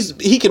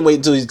can wait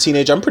until he's a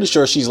teenager. I'm pretty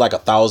sure she's like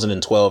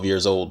 1,012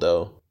 years old,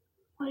 though.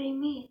 What do you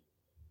mean?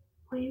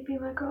 Will you be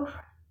my girlfriend?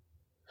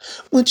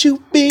 Would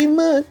you be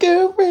my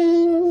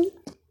girlfriend?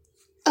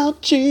 I'll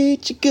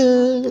treat you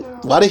good.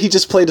 Why did he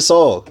just play the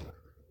song?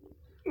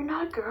 You're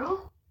not a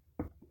girl?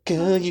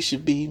 Girl, you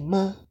should be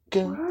my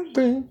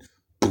girlfriend.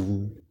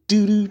 Boom,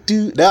 doo doo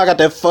doo. Now I got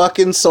that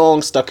fucking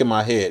song stuck in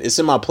my head. It's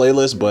in my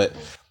playlist, but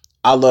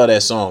I love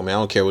that song, man. I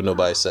don't care what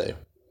nobody say.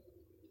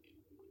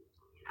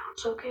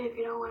 It's okay if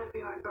you don't want to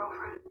be my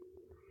girlfriend.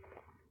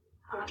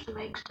 I'll have to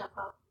make stuff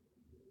up.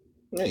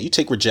 Yeah, you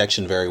take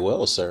rejection very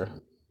well, sir.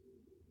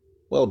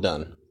 Well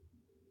done.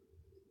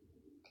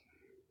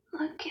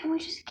 Look, can we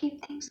just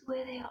keep things the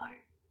way they are?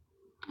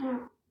 Yeah.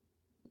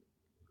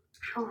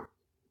 Sure.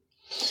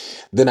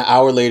 Then an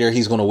hour later,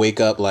 he's gonna wake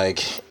up like,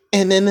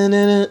 is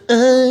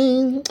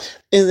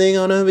he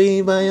gonna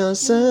be by your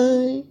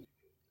side?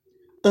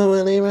 Or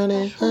will he run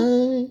it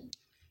high?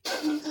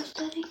 Can you go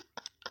study?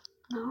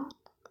 No.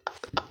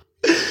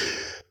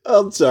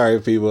 I'm sorry,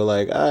 people.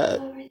 Like,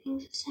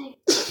 Everything's the same.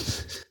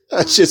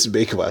 I just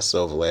make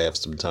myself laugh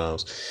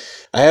sometimes.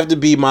 I have to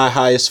be my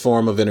highest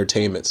form of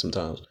entertainment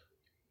sometimes.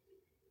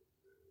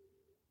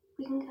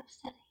 We can go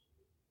study.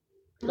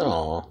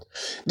 Aw.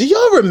 Do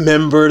y'all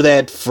remember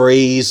that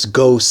phrase,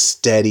 go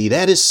steady?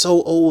 That is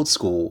so old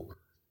school.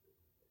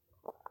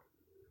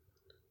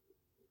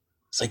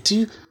 It's like,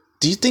 do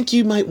you think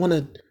you might want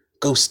to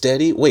go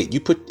steady? Wait, you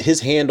put his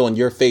hand on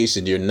your face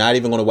and you're not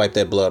even going to wipe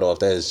that blood off.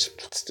 That's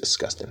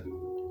disgusting.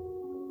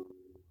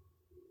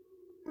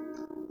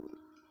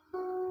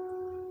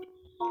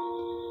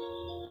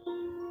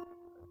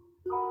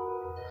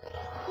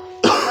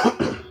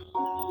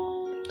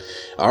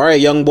 All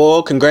right, young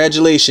boy,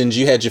 congratulations.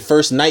 You had your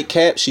first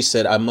nightcap. She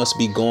said, I must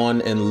be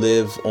gone and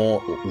live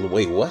on...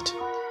 Wait, what?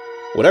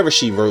 Whatever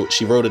she wrote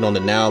it on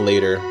the Now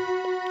Later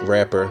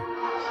rapper.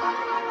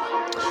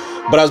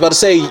 But I was about to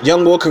say,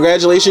 young boy,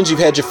 congratulations. You've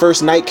had your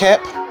first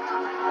nightcap.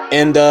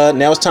 And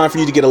now it's time for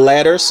you to get a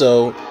ladder.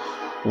 So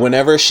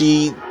whenever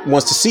she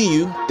wants to see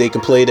you, they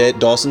can play that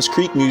Dawson's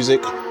Creek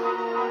music.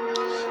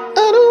 I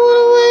don't want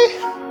to wait.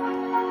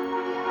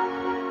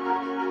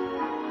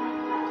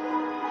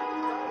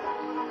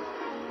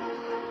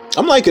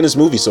 I'm liking this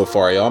movie so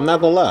far, y'all. I'm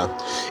not gonna lie.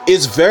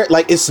 It's very,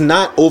 it's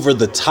not over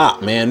the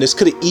top, man. This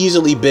could have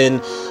easily been,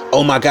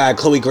 oh my God,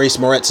 Chloe Grace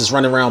Moretz is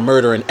running around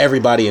murdering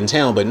everybody in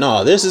town. But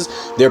no,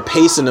 they're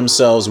pacing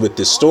themselves with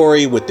this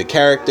story, with the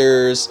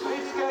characters,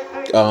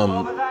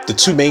 the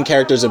two main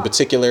characters in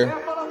particular.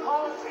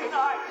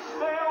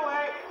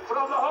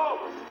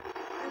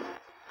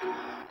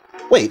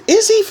 Wait,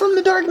 is he from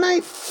The Dark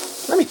Knight?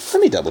 Let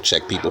me double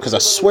check, people, because I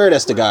swear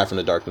that's the guy from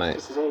The Dark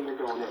Knight.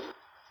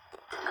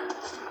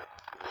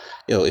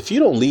 Yo, if you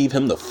don't leave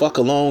him the fuck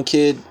alone,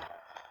 kid.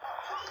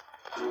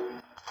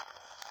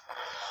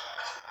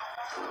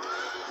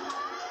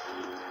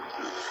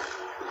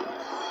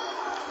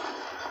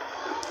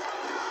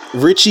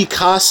 Richie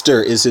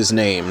Coster is his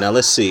name. Now,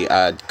 let's see.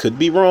 I could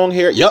be wrong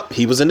here. Yup,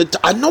 he was in the...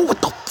 I know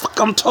what the fuck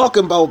I'm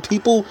talking about,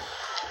 people.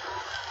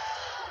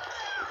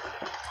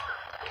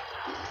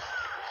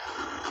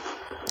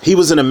 He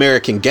was an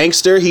American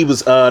Gangster. He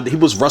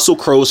was Russell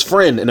Crowe's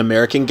friend in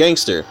American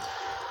Gangster.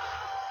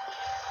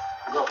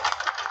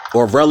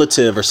 Or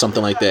relative or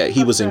something like that.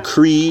 He was in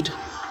Creed.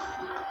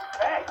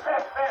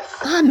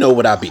 I know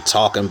what I be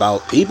talking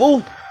about,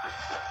 people.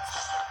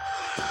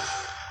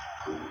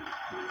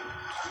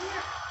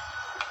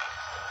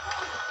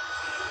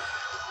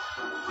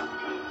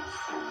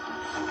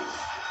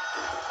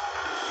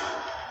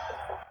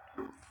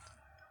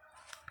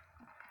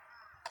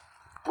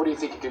 What do you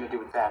think you're gonna do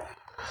with that?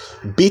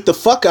 Beat the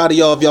fuck out of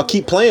y'all if y'all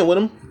keep playing with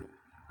him.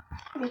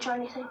 Have you tried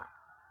anything?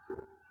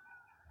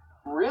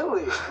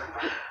 Really?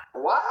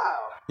 Wow.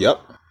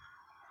 Yep.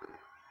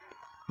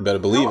 Better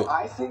believe it.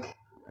 I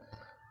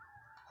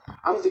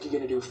don't think you're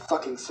gonna do a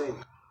fucking thing.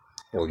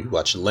 Oh, you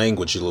watch your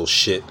language, you little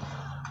shit.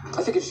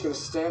 I think you're just gonna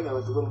stand there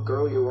like the little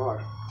girl you are.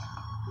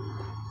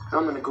 And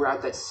I'm gonna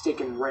grab that stick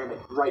and ram it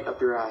right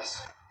up your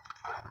ass.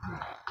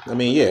 I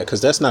mean, yeah,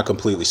 because that's not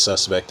completely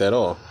suspect at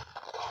all.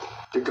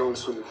 You're going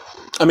swimming.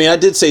 I mean, I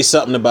did say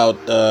something about,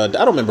 I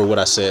don't remember what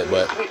I said,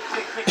 but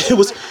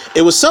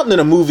it was something in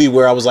a movie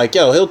where I was like,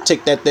 yo, he'll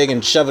take that thing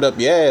and shove it up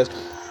your ass.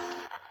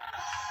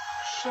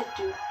 Shit,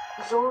 dude.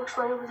 Zork's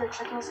right over there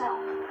checking us out.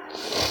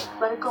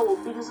 Let it go.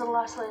 We'll beat his little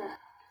ass later.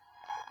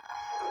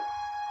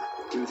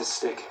 Give me the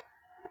stick.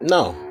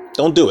 No,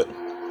 don't do it.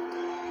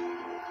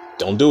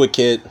 Don't do it,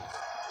 kid.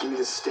 Give me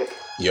the stick.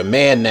 You're a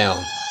man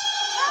now.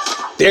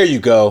 There you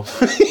go. Hit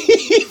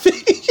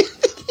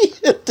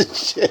the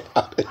shit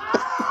out of it.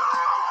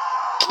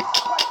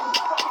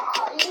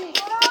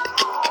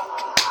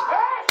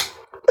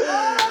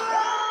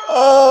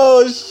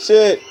 Oh,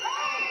 shit.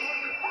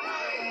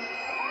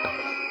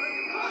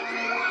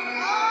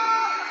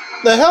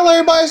 The hell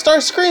everybody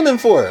starts screaming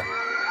for?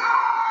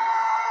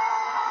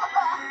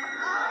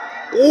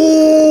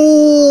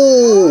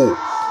 Ooh.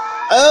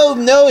 Oh,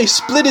 no, he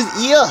split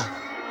his ear.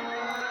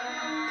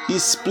 He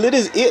split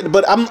his ear.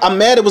 But I'm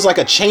mad it was like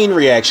a chain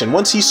reaction.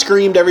 Once he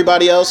screamed,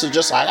 everybody else was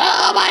just like,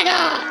 oh, my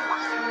God.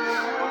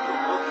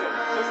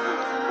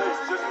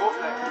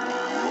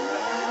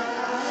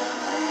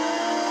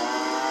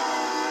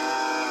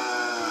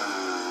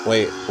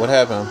 Wait, what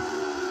happened?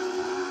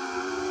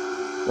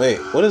 Wait,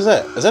 what is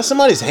that? Is that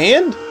somebody's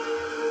hand?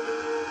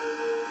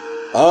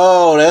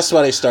 Oh, that's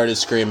why they started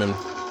screaming.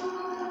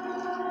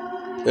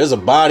 There's a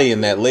body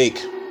in that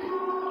lake.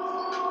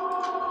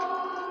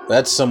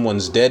 That's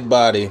someone's dead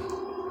body.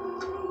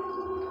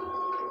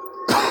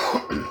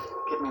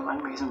 Give me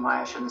one reason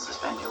why I shouldn't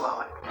suspend you,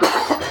 Owen.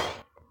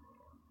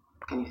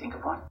 Can you think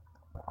of one?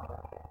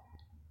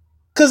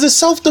 'Cause it's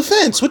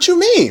self-defense. What you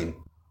mean?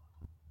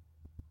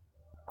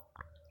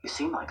 You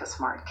seem like a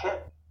smart kid.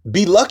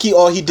 Be lucky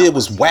all he did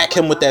was whack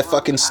him with that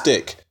fucking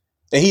stick.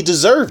 And he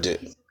deserved it.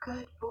 He's a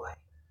good boy.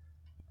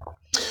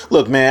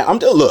 Look, man,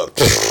 look.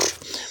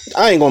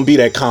 I ain't gonna be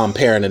that calm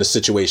parent in a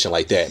situation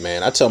like that,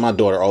 man. I tell my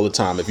daughter all the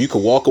time, if you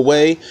could walk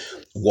away,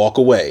 walk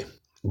away.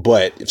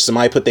 But if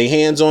somebody put their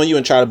hands on you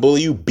and try to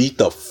bully you, beat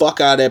the fuck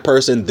out of that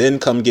person, then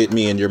come get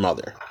me and your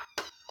mother.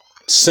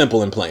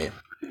 Simple and plain.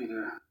 Hey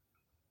there.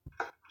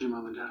 Your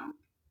mom and dad home?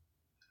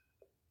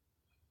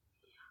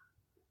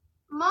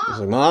 He's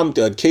like, Mom,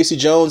 Casey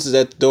Jones is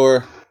at the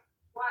door.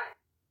 What?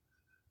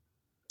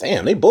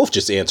 Damn, they both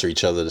just answer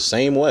each other the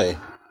same way.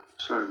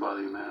 Sorry to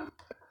bother you, ma'am.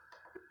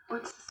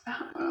 What's this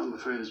about? Well, I'm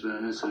afraid there's been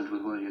an incident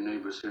with one of your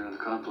neighbors here in the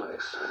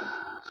complex.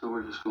 So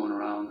we're just going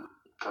around,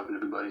 talking to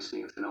everybody,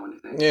 seeing if they know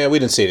anything. Yeah, we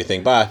didn't see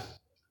anything. Bye.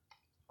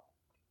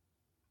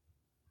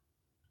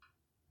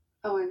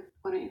 Owen,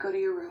 why don't you go to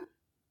your room?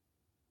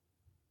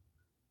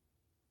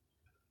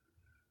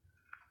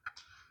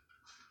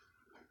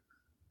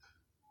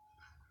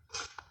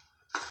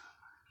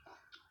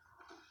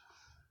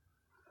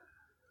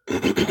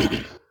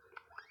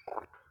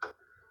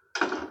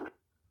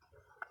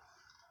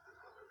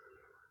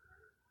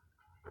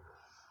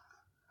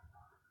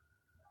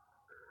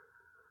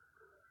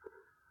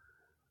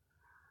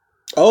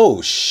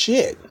 Oh,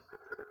 shit.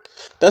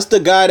 That's the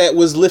guy that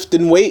was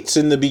lifting weights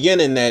in the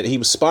beginning that he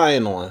was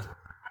spying on.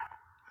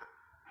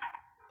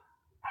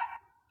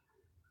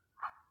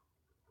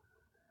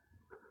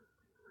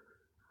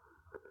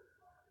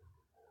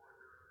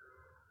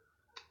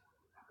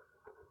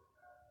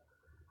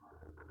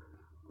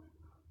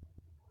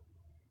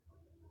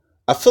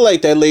 I feel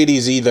like that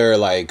lady's either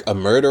like a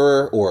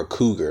murderer or a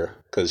cougar,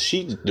 because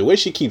the way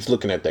she keeps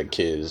looking at that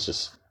kid is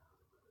just...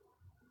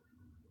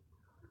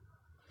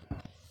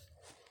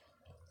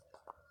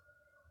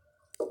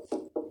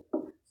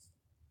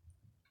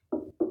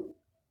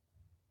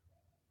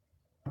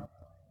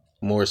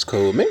 Morse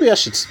code. Maybe I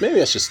should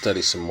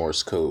study some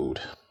Morse code.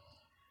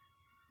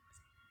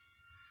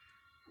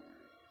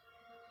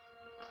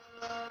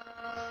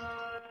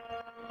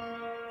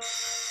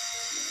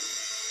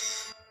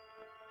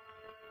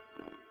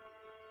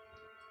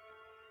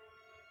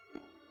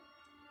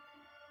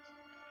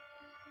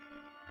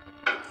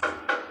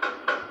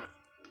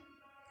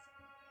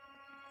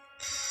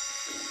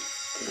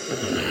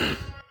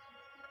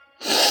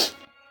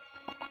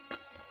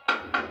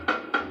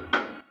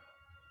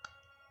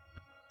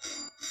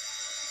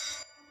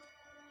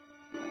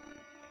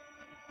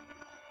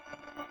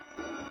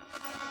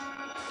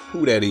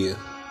 Who that is?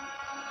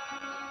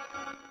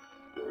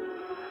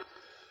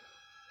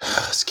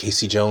 It's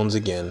Casey Jones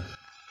again.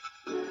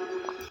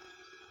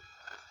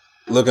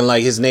 Looking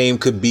like his name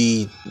could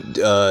be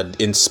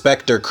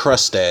Inspector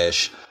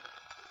Crustache.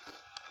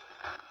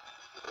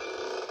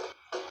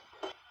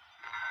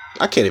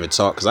 I can't even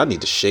talk because I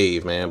need to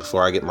shave, man,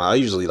 before I get my... I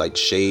usually like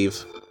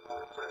shave,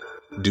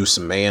 do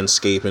some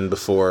manscaping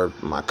before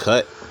my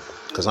cut,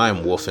 because I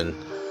am woofing.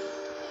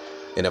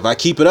 And if I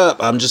keep it up,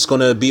 I'm just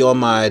going to be on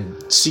my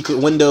Secret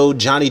Window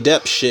Johnny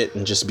Depp shit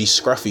and just be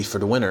scruffy for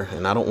the winter,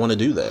 and I don't want to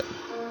do that.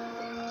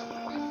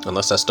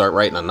 Unless I start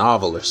writing a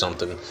novel or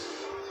something.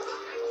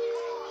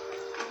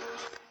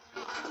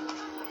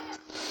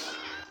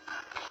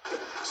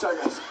 Sorry,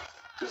 guys.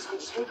 This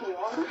one's taking me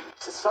longer.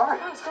 Sorry.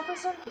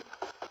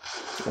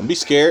 Don't be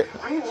scared.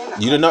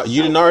 You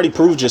didn't already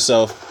proved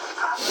yourself.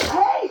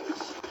 Hey!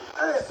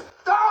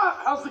 Stop!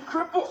 How's the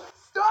cripple?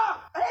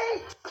 Stop!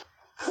 Hey!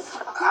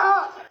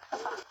 Ah!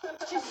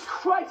 Jesus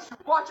Christ!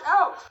 Watch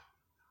out!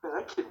 Man,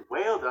 that kid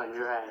wailed on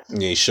your ass.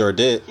 Yeah, he sure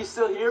did. You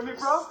still hear me,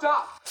 bro?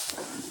 Stop!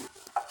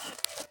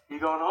 You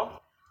going home?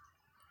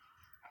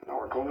 No,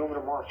 we're going over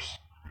to Mark's.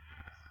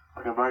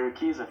 I can borrow your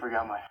keys. I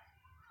forgot mine.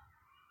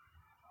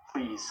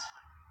 Please.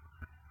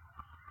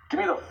 Give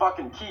me the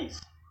fucking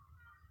keys.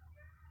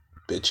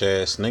 Bitch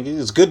ass nigga.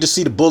 It's good to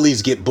see the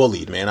bullies get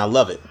bullied, man. I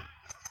love it.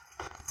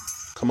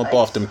 Come up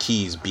off them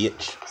keys,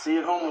 bitch. See you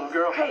at home, little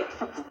girl. Hey!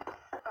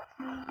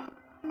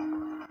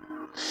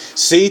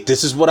 See,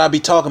 this is what I be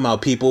talking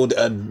about, people.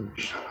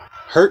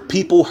 Hurt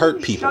people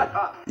hurt people. Shut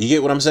up. You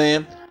get what I'm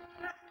saying?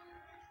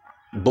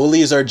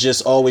 Bullies are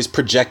just always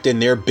projecting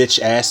their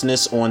bitch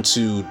assness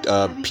onto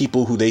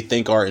people who they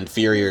think are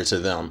inferior to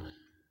them.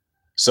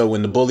 So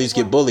when the bullies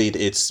get bullied,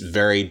 it's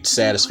very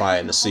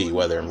satisfying to see,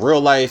 whether in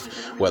real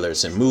life, whether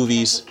it's in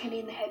movies. Kenny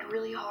in the head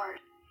really hard.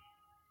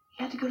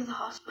 He had to go to the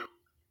hospital.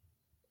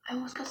 I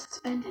almost got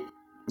suspended.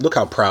 Look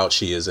how proud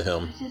she is of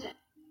him. I did it.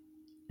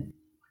 Like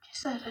you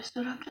said, I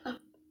stood up to them.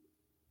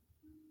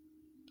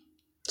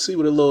 See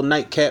what a little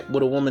nightcap,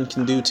 what a woman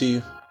can do to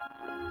you.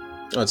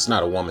 Oh, it's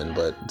not a woman,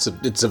 but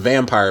it's a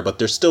vampire, but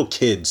they're still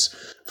kids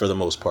for the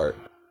most part.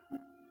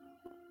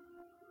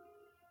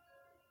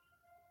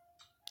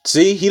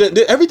 See,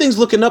 everything's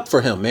looking up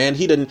for him, man.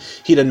 He done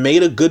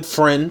made a good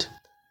friend.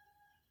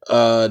 He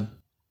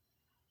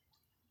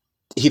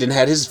done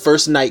had his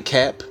first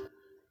nightcap.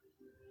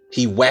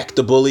 He whacked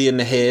the bully in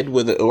the head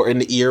or in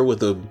the ear with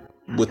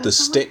the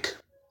stick,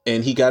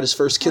 and he got his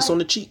first kiss on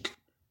the cheek.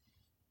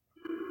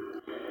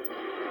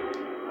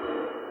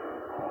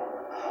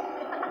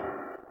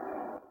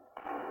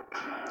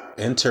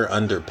 Enter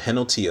under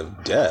penalty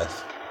of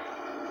death.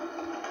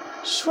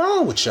 What's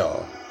wrong with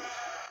y'all?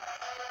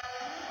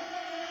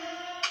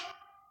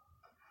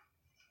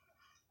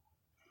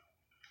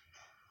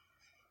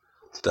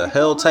 The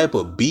hell type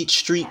of Beach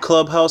Street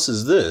clubhouse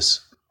is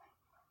this?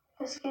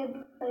 This kid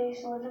that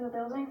used to live in the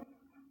building,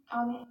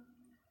 Tommy,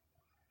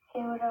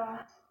 he would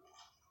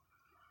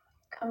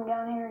come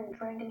down here and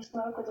drink and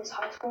smoke with his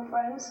high school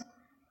friends.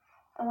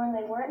 And when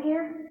they weren't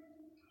here,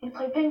 he'd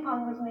play ping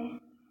pong with me.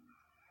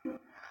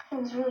 It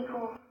was really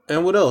cool.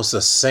 And what else?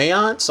 A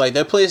seance? Like,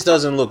 that place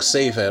doesn't look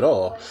safe at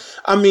all.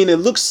 I mean, it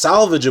looks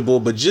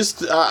salvageable, but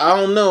just, I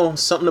don't know,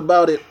 something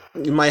about it.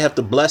 You might have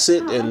to bless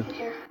it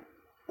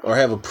or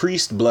have a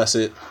priest bless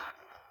it.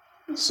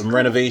 Some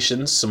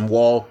renovations, some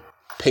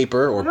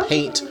wallpaper or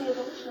paint.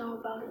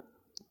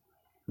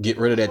 Get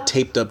rid of that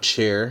taped up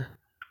chair.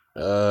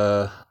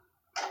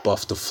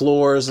 Buff the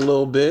floors a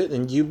little bit,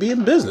 and you be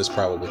in business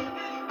probably.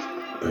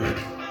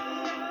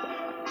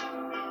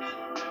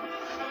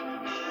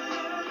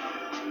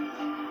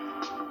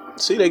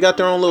 See, they got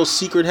their own little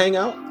secret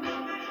hangout.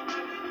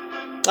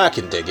 I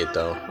can dig it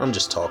though. I'm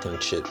just talking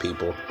shit,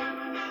 people.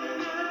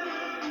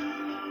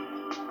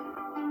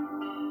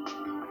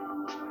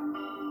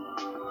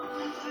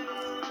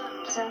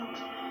 So,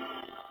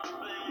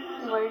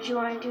 what did you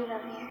want to do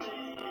down here?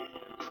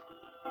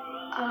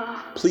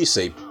 Please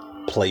say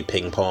play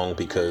ping pong,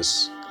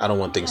 because I don't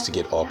want things to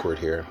get awkward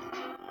here.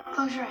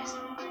 Close your eyes.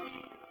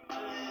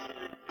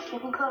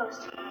 Keep them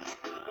closed.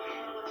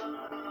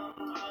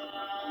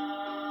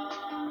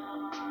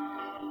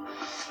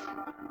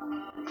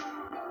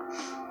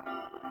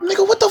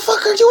 Nigga, what the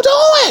fuck are you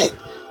doing?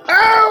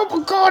 Oh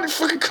my god, it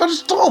fucking cut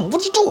his thumb.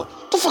 What you doing?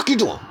 What the fuck you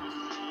doing?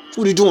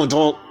 What are you doing,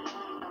 dog?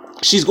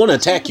 She's gonna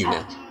attack you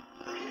now.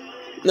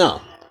 No.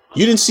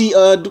 You didn't see,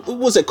 what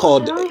was it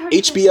called?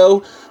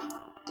 HBO?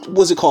 What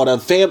was it called?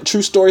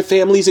 True Story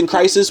Families in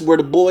Crisis, where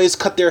the boys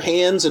cut their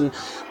hands and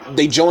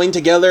they joined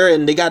together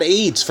and they got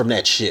AIDS from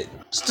that shit.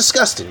 It's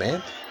disgusting,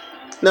 man.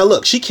 Now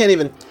look, she can't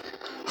even...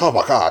 Oh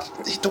my god.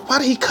 Why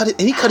did he cut it?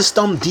 And he cut his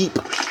thumb deep.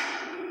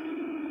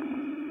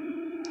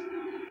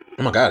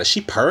 Oh my god, is she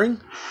purring?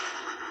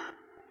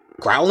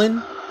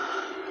 Growling?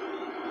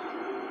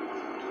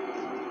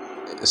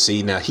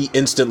 See, now he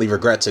instantly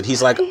regrets it.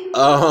 He's like,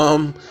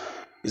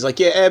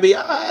 yeah, Abby,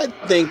 I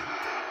think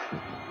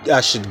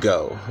I should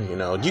go. You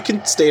know, you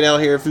can stay down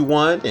here if you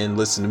want and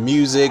listen to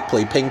music,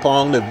 play ping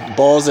pong. The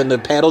balls and the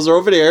paddles are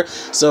over there.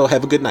 So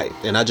have a good night.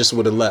 And I just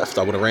would have left.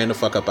 I would have ran the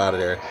fuck up out of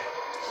there.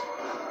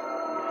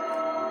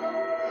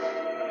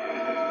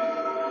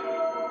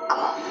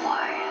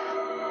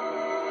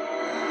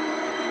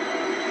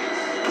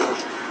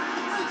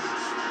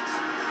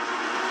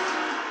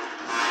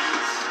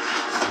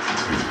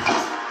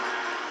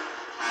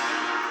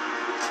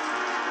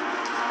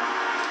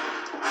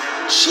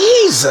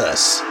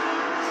 Jesus!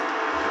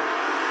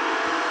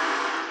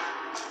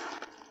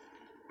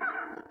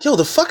 Yo,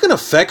 the fucking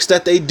effects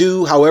that they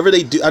do, however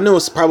they do, I know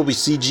it's probably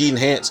CG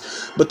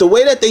enhanced, but the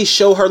way that they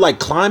show her like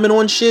climbing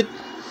on shit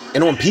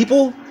and on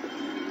people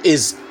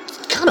is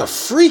kind of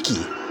freaky.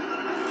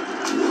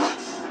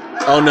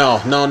 Oh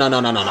no,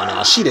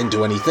 no, she didn't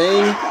do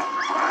anything.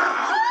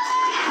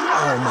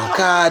 Oh my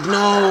god,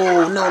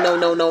 no.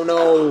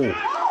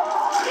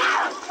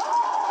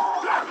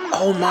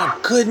 Oh my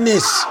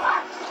goodness.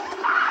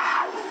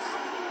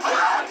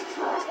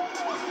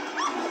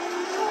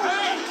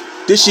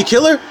 Did she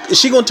kill her? Is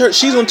she gonna turn?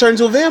 She's gonna turn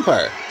into a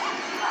vampire.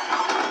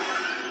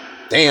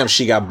 Damn,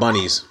 she got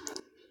bunnies.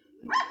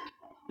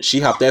 She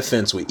hopped that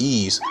fence with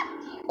ease.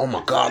 Oh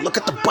my god, look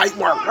at the bite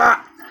mark.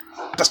 Ah,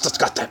 that's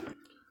got that.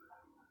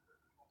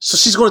 So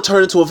she's gonna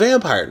turn into a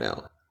vampire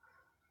now.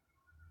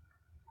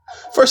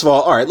 First of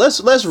all right,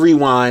 let's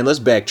rewind. Let's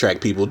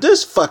backtrack, people.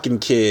 This fucking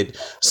kid,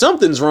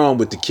 something's wrong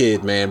with the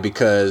kid, man.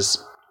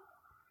 Because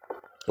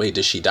wait,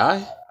 did she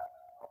die?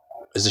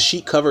 Is the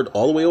sheet covered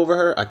all the way over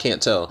her? I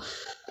can't tell.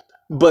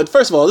 But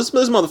first of all, this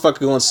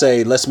motherfucker gonna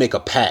say, let's make a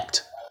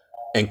pact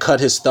and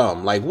cut his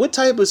thumb. Like, what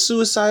type of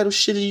suicidal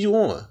shit are you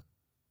on?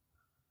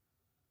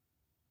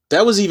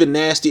 That was even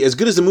nasty. As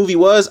good as the movie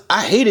was,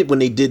 I hated when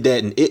they did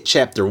that in It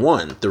Chapter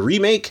 1. The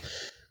remake,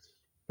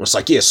 it's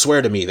like, yeah,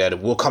 swear to me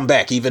that we'll come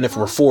back even if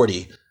we're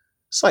 40.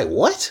 It's like,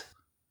 what?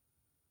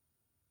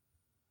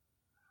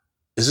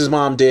 Is his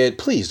mom dead?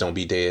 Please don't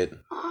be dead.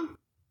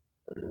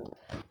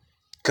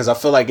 Because I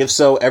feel like if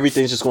so,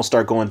 everything's just going to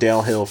start going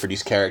downhill for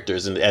these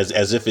characters, and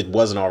as if it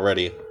wasn't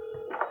already.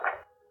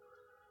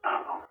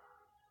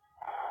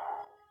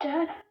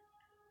 Dad?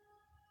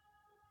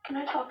 Can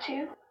I talk to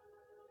you?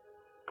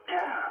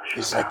 Yeah.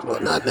 He's like, well,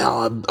 not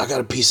now. I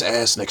got a piece of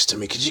ass next to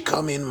me. Could you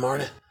call me in the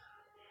morning?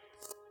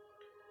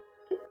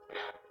 Do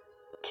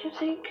you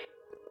think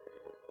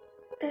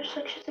there's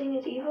such a thing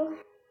as evil?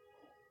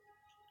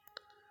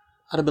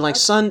 I'd have been like,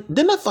 son,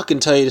 didn't I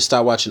fucking tell you to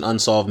stop watching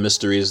Unsolved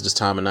Mysteries this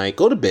time of night?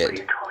 Go to What are bed.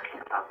 you talking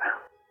about now?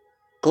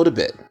 Go to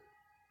bed.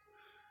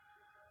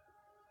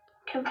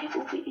 Can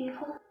people be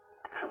evil?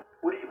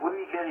 What are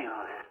you getting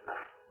all this stuff?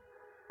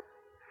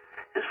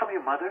 Is this from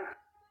your mother?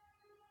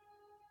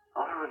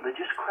 All the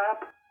religious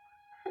crap?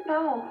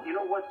 No. You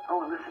know what?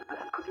 Oh, listen,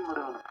 put your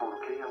mother on the phone,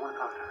 okay? I want to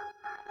talk to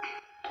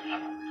her.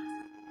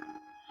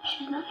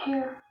 She's not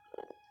here.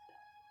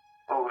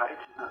 Oh, right.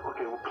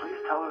 Okay, well, please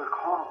tell her to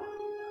call.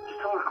 Just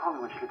tell her to call me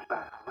when she gets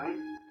back, all right?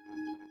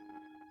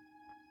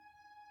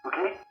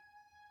 Okay?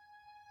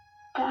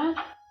 Dad?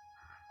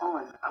 Oh,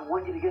 and I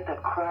want you to get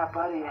that crap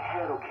out of your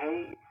head,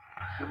 okay?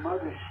 Your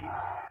mother,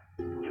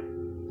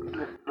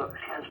 look,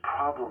 she has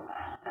problems,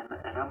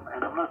 and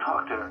I'm gonna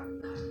talk to her.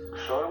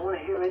 So I don't want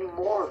to hear any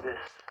more of this,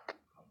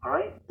 all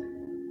right?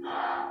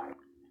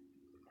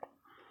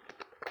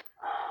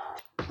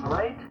 All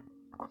right?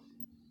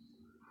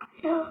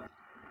 Yeah.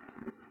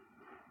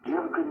 You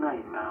have a good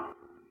night, pal.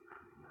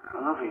 I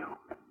love you.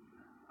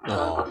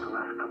 Sorry about the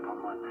last couple of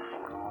months, you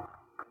know.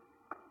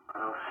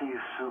 I'll see you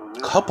soon.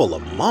 Couple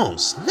of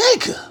months,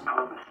 nigga.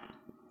 Promise.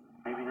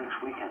 Maybe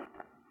next weekend.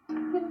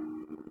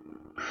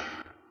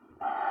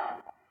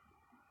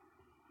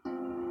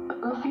 I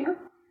love you.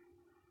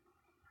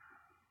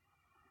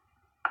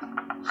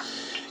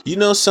 You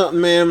know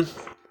something, man?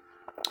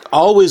 I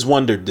always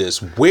wondered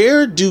this.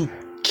 Where do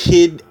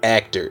kid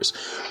actors,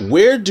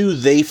 where do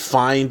they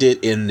find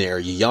it in their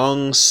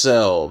young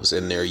selves,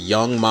 in their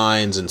young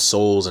minds and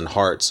souls and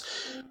hearts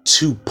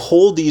to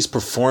pull these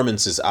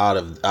performances out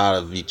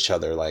of each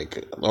other,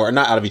 like, or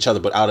not out of each other,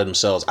 but out of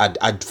themselves?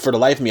 I for the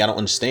life of me, I don't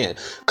understand,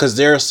 because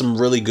there are some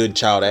really good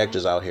child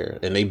actors out here,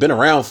 and they've been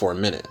around for a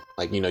minute.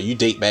 Like, you know, you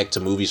date back to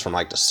movies from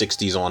like the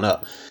 60s on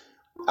up.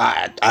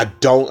 I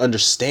don't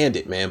understand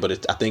it, man,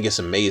 but I think it's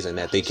amazing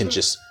that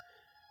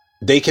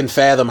they can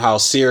fathom how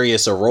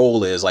serious a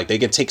role is. Like, they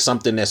can take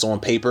something that's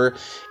on paper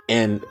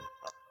and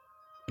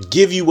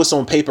give you what's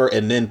on paper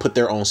and then put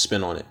their own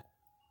spin on it.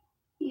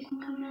 You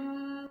can come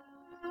in.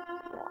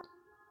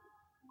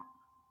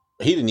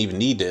 He didn't even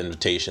need the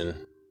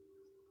invitation.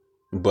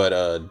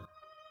 But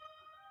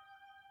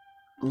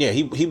yeah,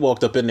 he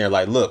walked up in there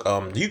like, look,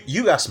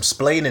 you got some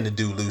splaining to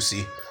do,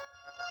 Lucy.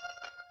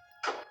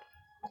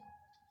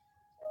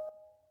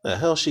 The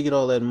hell she get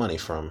all that money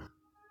from?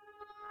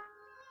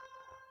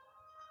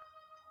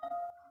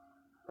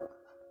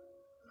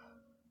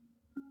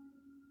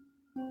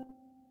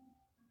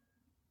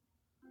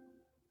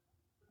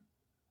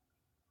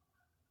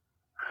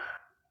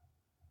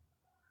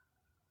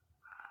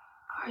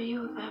 Are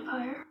you a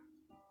vampire?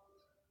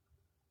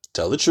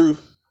 Tell the truth.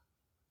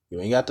 You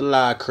ain't got to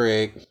lie,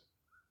 Craig.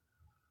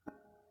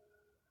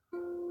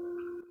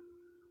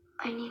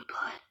 I need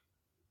blood.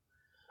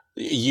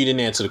 You didn't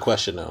answer the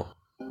question, though.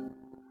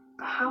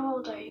 How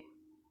old are you?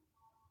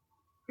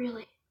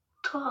 Really?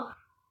 12.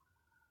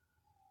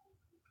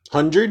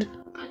 100?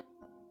 But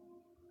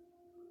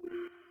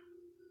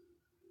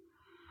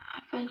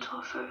I've been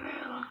 12 for a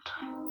very long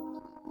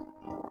time.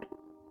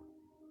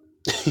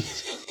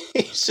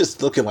 He's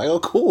just looking like, oh,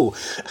 cool.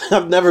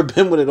 I've never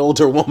been with an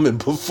older woman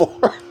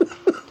before.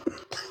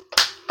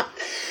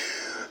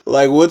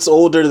 Like, what's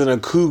older than a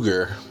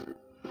cougar?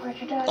 Where'd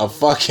your dad A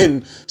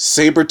fucking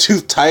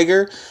saber-toothed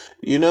tiger?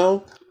 You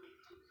know?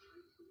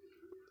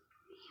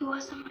 He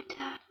wasn't my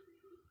dad.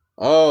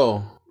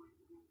 Oh.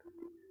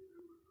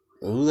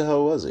 Who the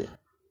hell was he?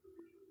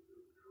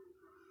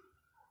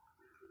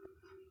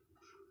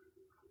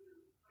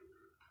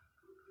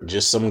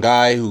 Just some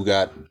guy who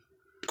got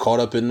caught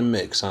up in the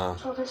mix, huh?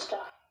 all this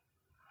stuff?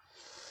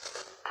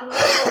 I don't know.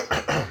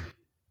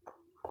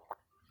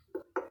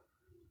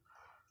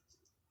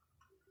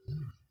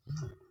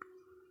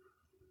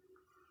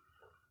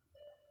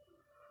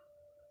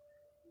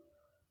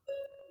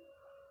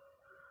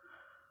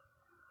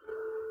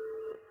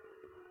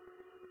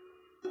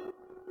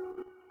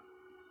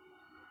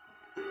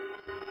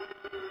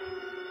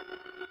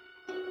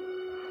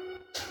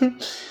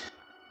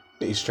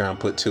 He's trying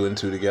to put two and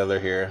two together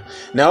here.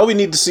 Now all we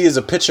need to see is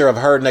a picture of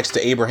her next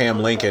to Abraham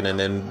Lincoln, and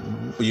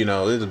then, you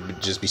know, it'll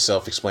just be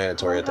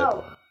self-explanatory at that No.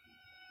 point.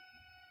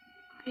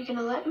 Are you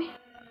gonna let me?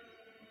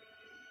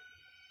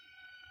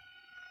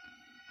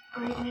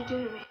 What are you gonna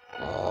do to me?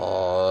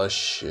 Oh,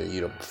 shit.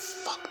 You done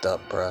fucked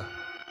up, bruh.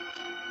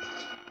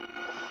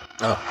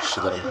 Oh, she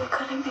let We him.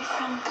 couldn't be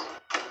friends.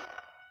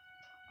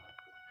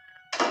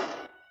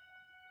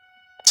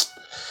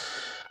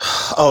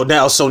 Oh,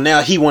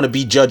 now he want to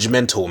be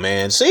judgmental,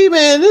 man. See,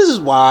 man, this is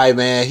why,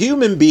 man.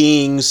 Human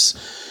beings,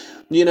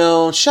 you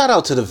know, shout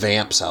out to the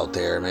vamps out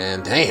there,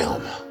 man.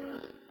 Damn.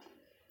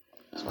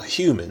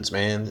 Humans,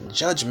 man.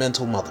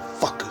 Judgmental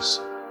motherfuckers.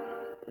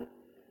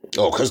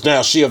 Oh, because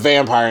now she a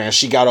vampire and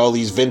she got all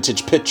these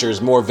vintage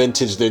pictures, more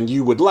vintage than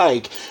you would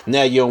like.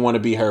 Now you don't want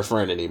to be her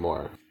friend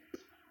anymore.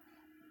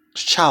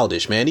 It's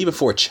childish, man. Even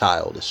for a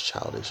child, it's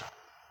childish.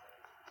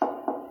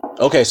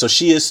 Okay, so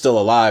she is still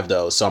alive,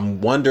 though. So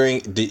I'm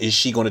wondering, is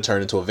she going to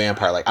turn into a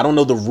vampire? Like, I don't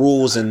know the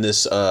rules in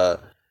this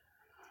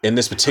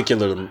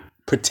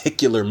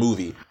particular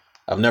movie.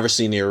 I've never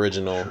seen the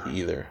original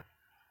either.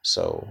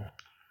 So...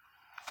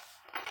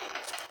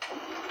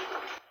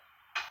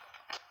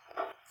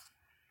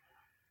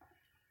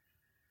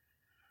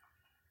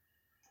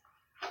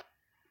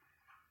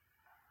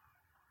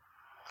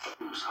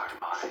 I'm sorry to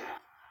bother you.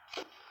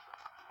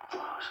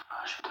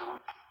 How's you doing?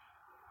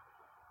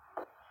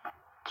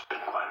 It's been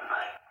quite a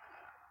night.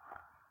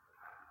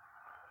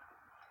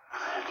 I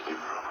had to give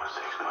her almost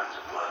 6 pints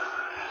of blood,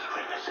 as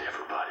witness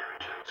everybody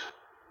rejects.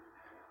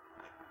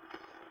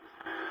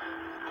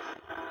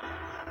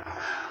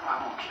 I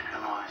won't keep you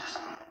long.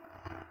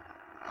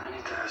 I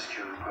need to ask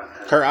you about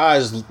that. Her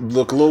eyes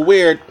look a little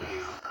weird.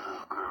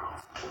 Girl.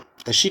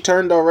 Has she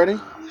turned already? You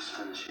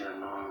said she had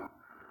long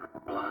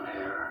blonde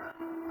hair.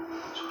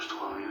 She was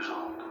 12 years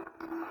old.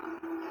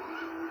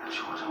 And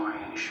she wasn't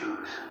wearing any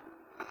shoes.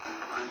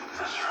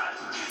 That's right.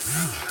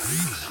 Have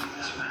you seen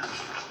this man?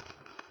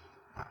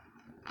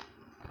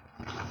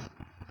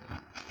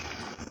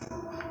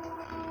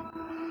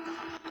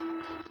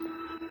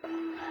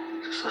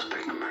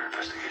 Suspect in a murder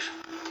investigation.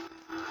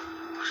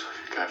 Looks like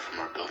a guy from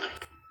our building.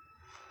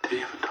 Did he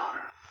have a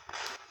daughter?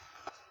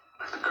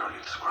 Like the girl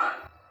you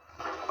described?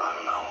 I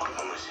don't know. I've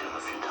only seen him a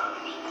few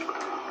times.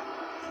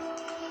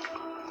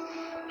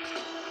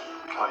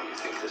 Why do you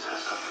think this has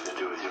something to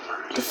do with your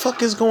murder? What the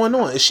fuck is going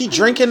on? Is she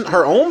drinking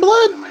her own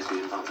blood? It might be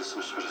involved in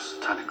some sort of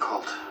satanic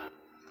cult.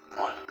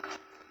 What?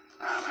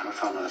 I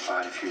found another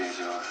body a few days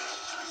ago.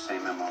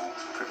 Same MO.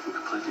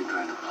 Completely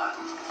drained of blood.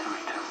 There were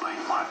 2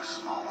 bite marks,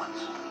 small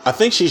ones. I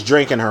think she's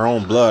drinking her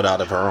own blood out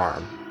of her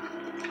arm.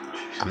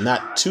 I'm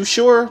not too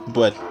sure,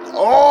 but...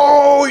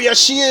 Oh, yes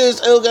she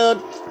is! Oh,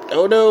 God.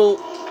 Oh, no.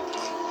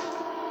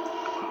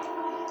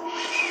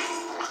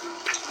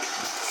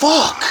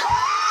 Fuck!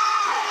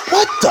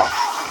 What the...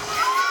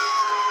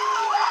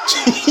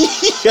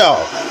 Yo!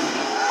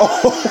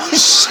 Oh,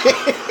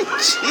 shit!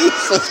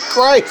 Jesus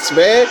Christ,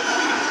 man!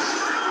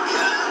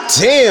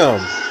 Damn!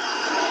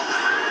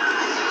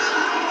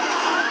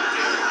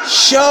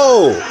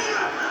 Show!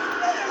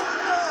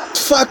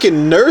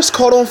 Fucking nurse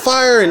caught on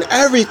fire and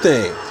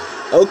everything.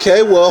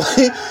 Okay, well,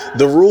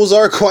 the rules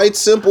are quite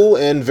simple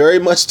and very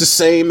much the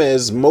same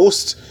as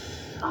most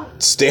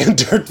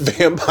standard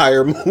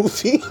vampire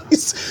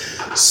movies.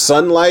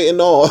 Sunlight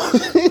and all.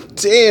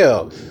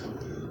 Damn.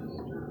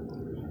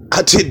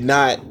 I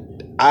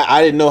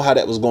didn't know how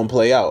that was going to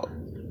play out.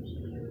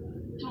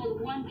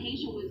 Told one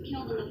patient was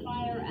killed in the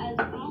fire as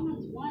well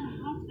as one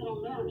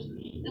hospital nurse.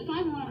 The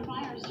fire-alarm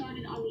fire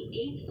started on the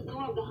 8th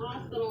floor of the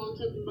hospital and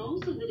took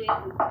most of the day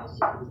for crews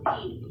to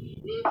proceed.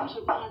 The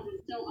official cause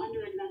is still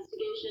under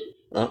investigation.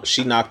 Oh,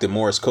 she knocked in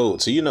Morse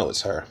code, so you know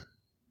it's her.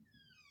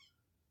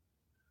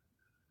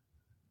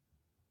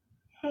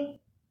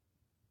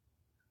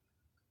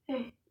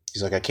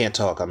 She's like, I can't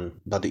talk. I'm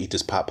about to eat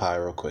this pot pie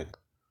real quick.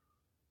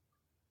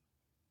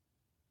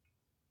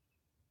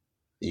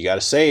 You gotta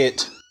say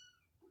it.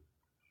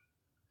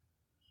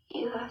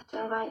 You have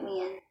to invite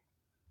me in.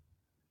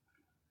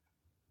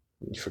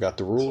 You forgot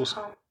the rules?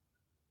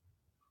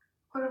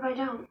 What if I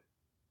don't?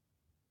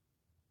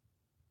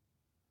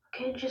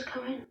 Can't you just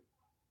come in? Is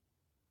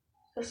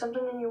there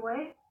something in your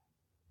way?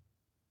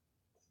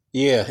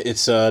 Yeah,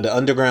 it's the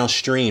underground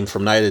stream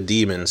from Night of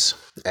Demons,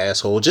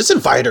 asshole. Just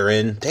invite her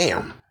in.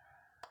 Damn.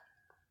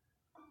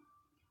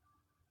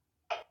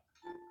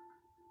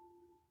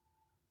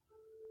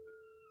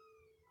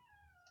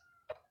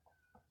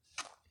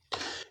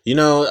 You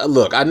know,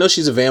 look, I know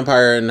she's a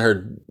vampire and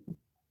her,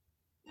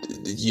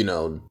 you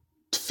know,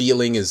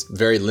 feeling is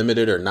very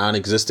limited or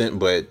non-existent,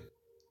 but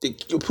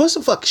put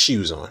some fucking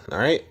shoes on, all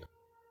right?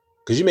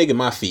 Because you're making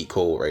my feet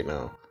cold right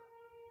now.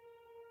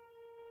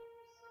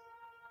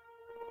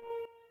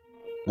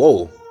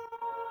 Whoa.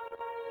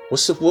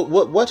 What's the,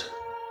 what?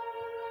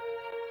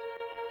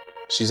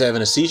 She's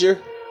having a seizure?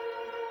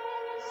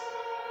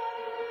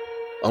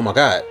 Oh my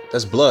God,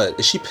 that's blood.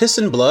 Is she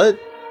pissing blood?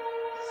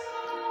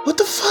 What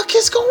the fuck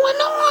is going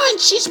on?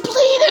 She's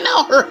bleeding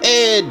out her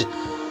head.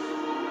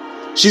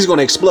 She's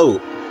gonna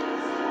explode.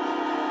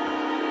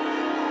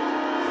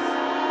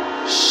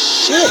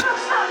 Shit. Stop.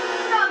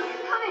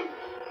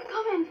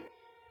 Come in.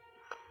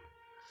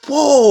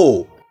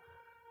 Whoa.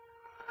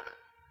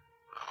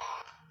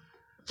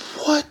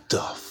 What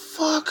the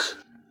fuck?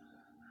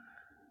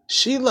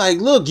 She like,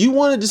 look, you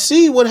wanted to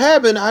see what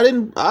happened. I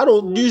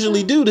don't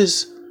usually do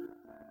this.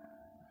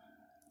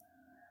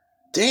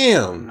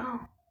 Damn. No.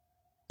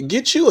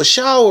 Get you a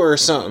shower or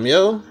something,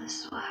 yo.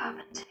 This is what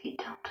happens if you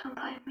don't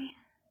invite me.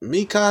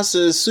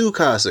 Mikasa is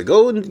Sukasa.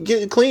 Go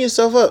and clean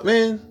yourself up,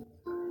 man.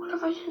 What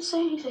if I didn't say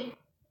anything?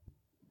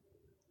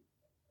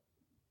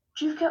 Would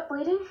you have kept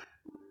bleeding?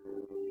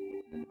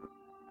 Would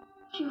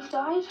you have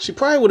died? She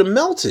probably would have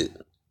melted.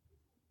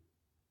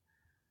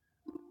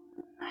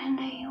 I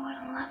knew you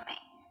wouldn't let me.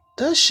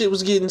 That shit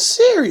was getting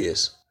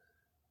serious.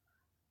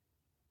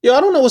 Yo, I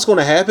don't know what's going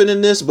to happen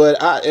in this,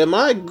 but am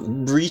I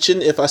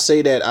reaching if I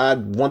say that I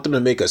want them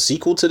to make a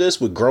sequel to this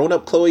with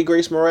grown-up Chloe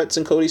Grace Moretz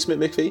and Cody Smith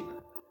McPhee?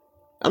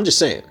 I'm just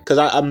saying, because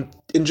I'm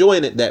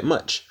enjoying it that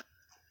much.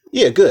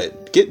 Yeah,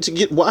 good.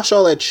 Wash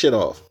all that shit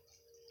off.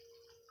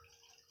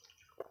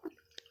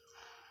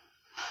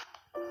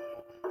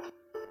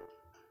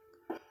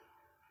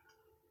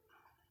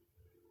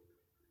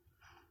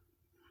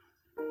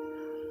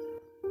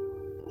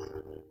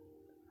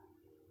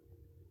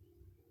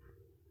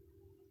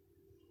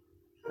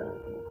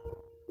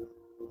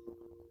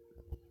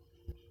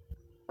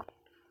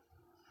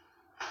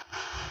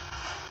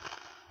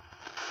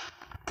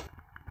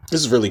 This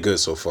is really good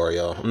so far,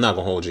 y'all. I'm not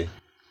gonna hold you.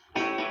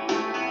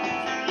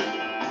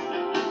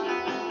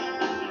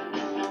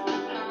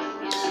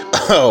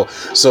 Oh,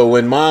 so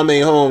when mom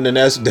ain't home, then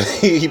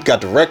he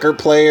got the record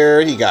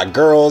player, he got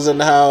girls in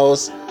the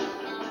house,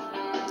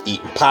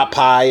 eating pot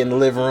pie in the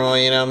living room,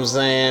 you know what I'm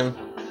saying?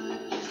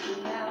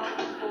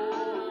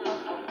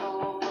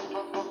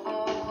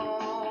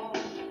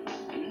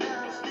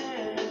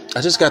 I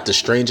just got the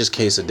strangest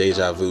case of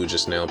deja vu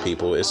just now,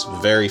 people. It's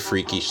very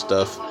freaky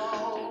stuff.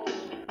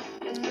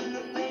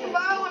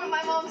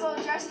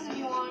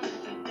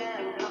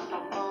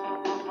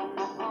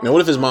 Now, what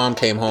if his mom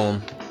came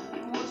home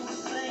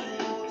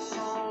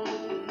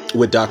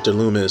with Dr.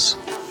 Loomis?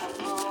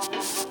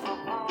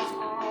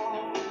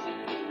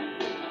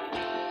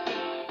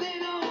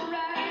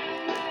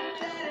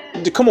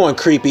 Come on,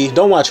 creepy.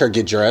 Don't watch her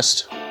get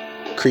dressed.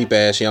 Creep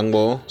ass young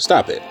boy.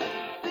 Stop it.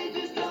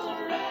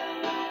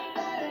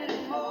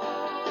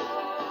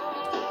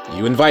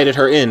 You invited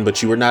her in,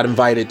 but you were not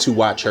invited to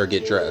watch her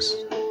get dressed.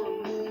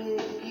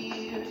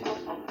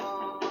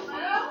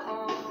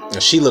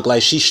 She looked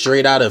like she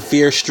straight out of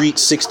Fear Street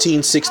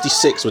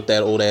 1666 with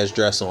that old ass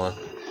dress on.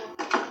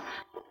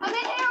 I'm in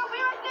here, I'll be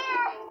right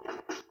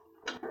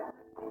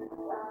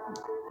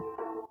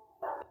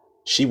there.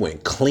 She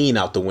went clean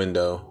out the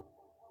window.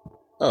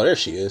 Oh, there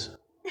she is.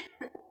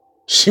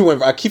 She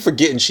went. I keep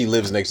forgetting she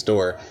lives next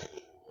door.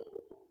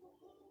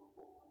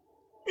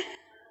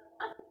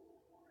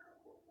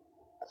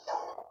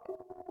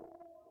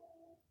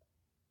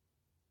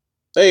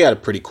 They got a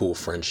pretty cool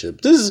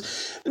friendship.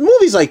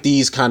 Movies like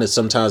these kind of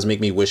sometimes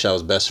make me wish I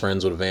was best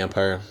friends with a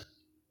vampire.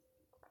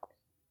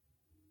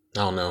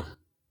 I don't know.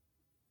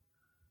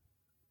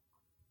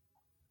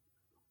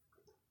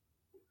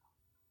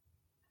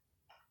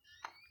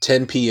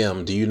 "10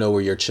 p.m. Do you know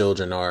where your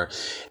children are?"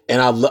 And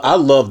I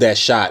love that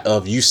shot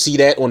of you see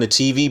that on the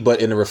TV,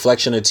 but in the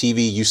reflection of the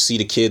TV, you see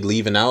the kid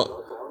leaving out.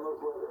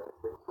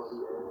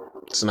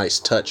 It's a nice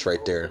touch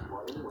right there.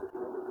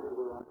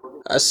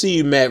 I see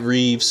you, Matt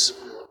Reeves.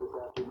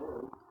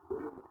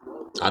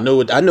 I know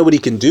what he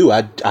can do.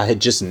 I had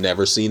just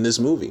never seen this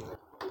movie.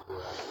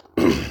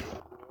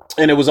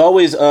 And it was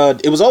always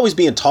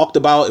being talked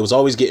about. It was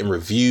always getting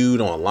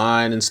reviewed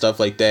online and stuff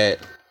like that.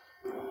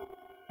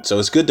 So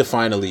it's good to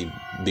finally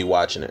be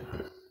watching it.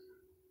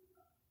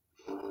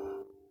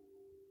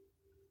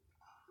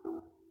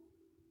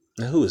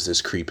 Now, who is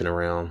this creeping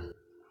around?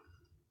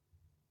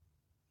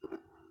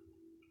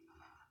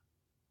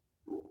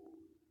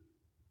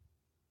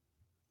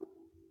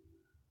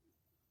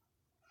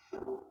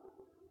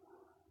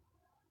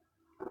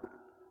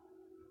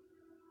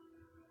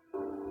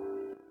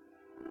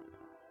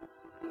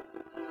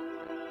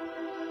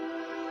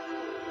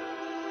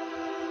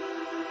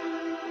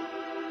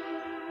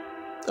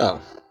 Oh,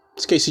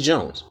 it's Casey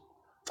Jones.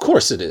 Of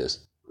course it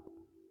is.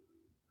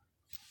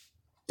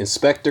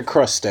 Inspector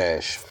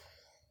Crustache.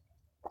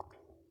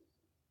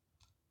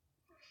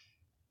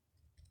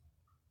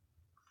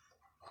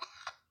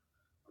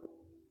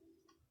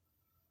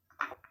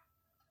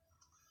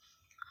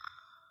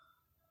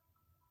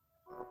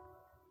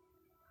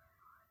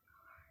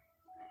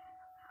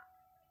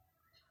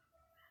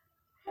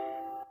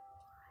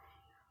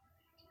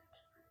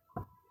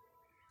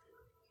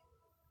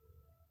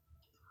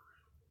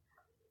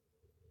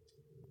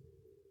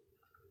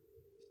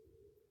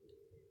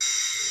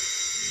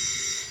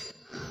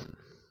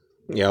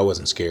 Yeah, I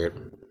wasn't scared.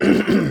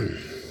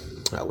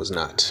 I was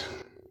not.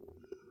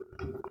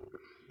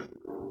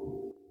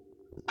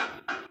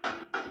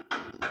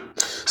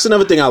 That's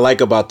another thing I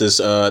like about this.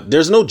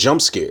 There's no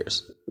jump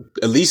scares.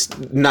 At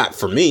least not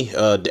for me.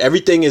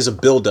 Everything is a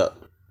build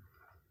up.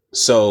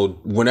 So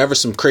whenever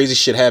some crazy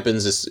shit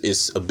happens,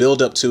 it's a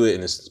build up to it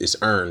and it's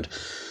earned.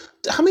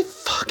 How many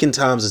fucking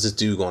times is this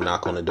dude gonna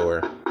knock on the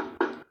door?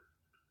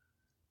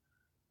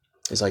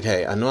 It's like,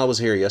 hey, I know I was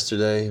here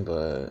yesterday,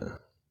 but...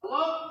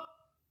 Hello?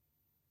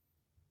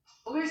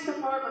 Police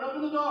department,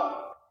 open the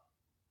door.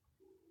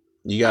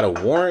 You got a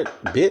warrant,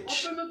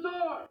 bitch? Open the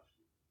door.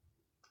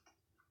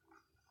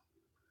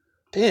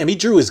 Damn, he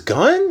drew his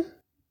gun?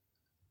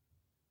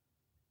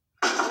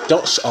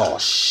 Don't... Oh,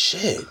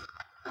 shit.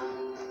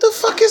 What the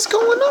fuck is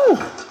going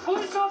on?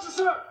 Police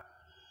officer.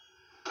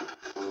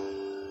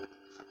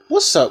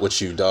 What's up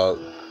with you, dog?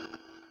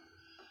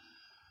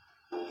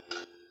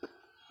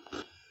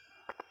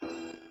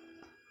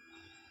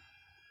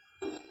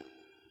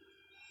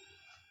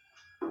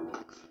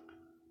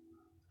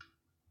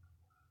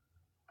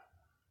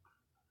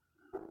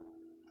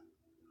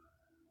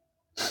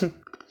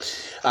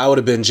 I would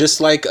have been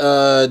just like,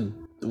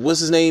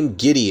 what's his name?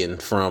 Gideon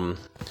from...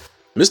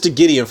 Mr.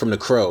 Gideon from The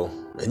Crow.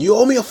 And you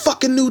owe me a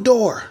fucking new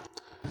door.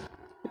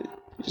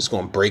 You're just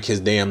gonna break his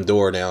damn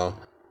door now.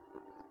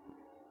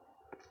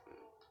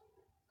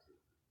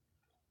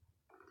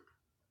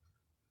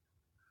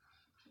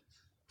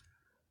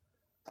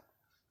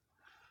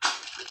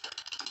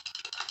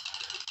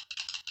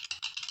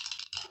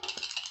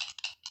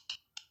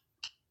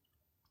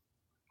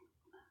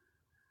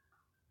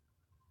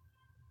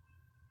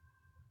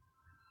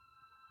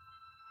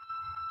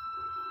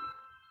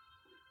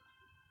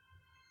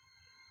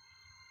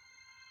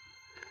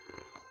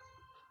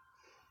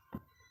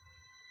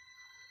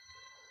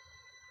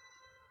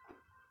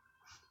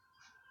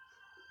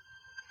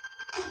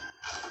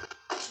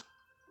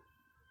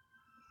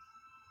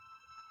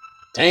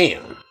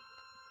 Damn.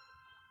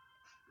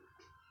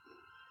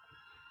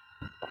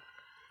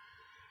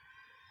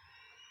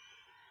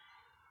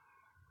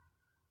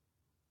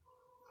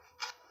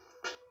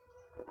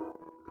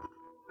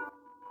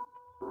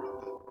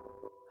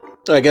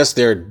 I guess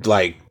there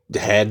like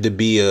had to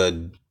be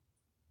a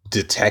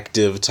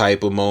detective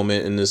type of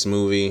moment in this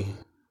movie.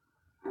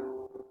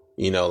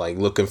 You know, like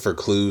looking for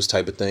clues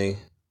type of thing.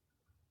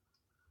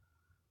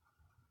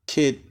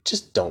 Kid,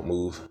 just don't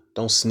move.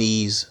 Don't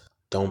sneeze.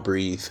 Don't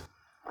breathe.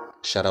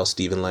 Shout out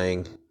Stephen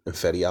Lang and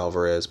Fetty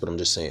Alvarez, but I'm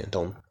just saying,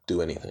 don't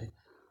do anything.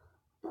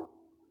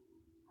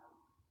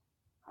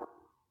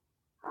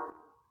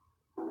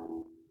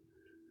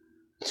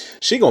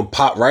 She gonna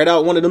pop right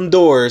out one of them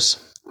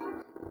doors.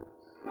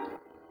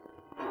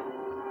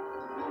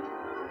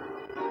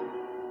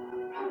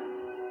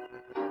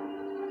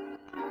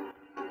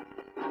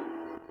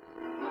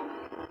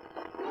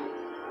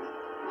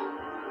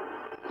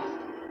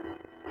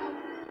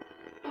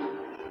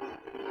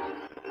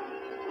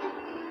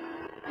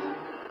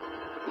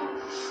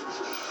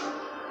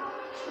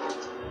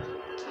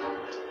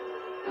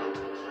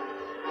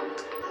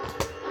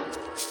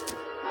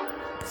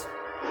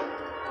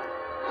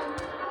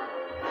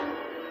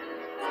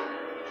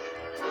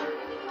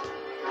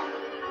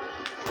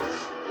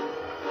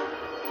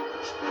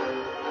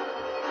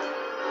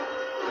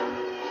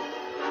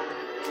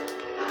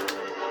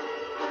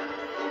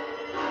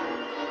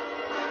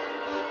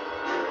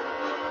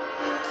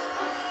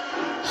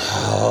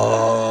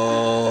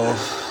 Oh.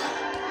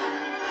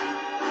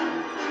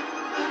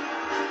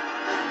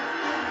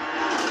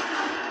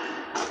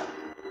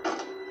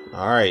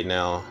 All right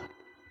now.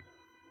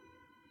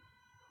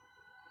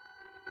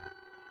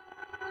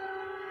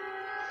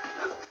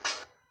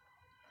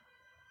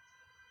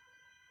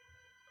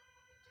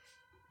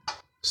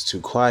 It's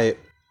too quiet.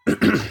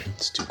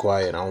 It's too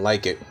quiet. I don't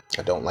like it.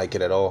 I don't like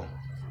it at all.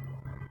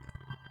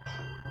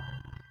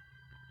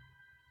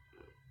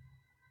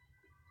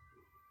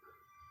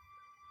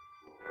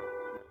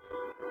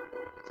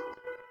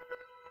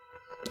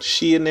 Is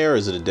she in there or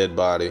is it a dead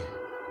body?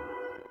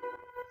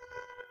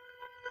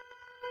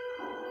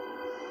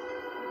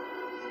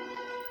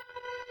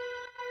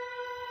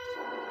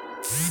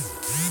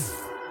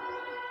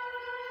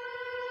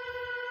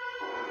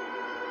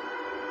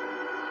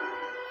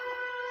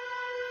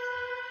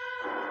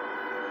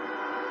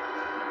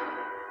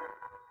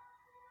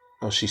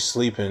 Oh, she's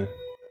sleeping.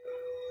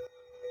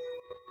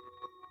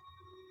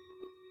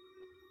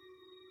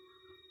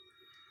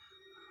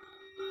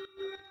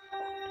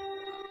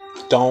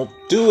 Don't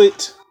do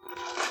it.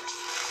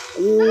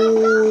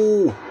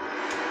 Ooh.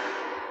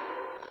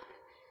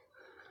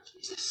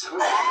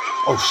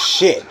 Oh,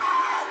 shit.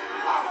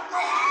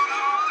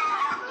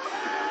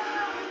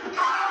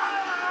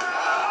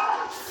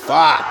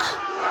 Fuck.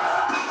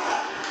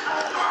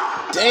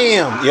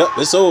 Damn. Yep,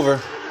 it's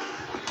over.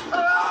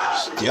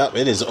 Yep,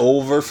 it is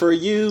over for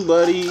you,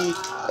 buddy.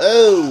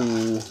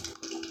 Oh.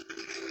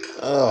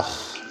 Ugh.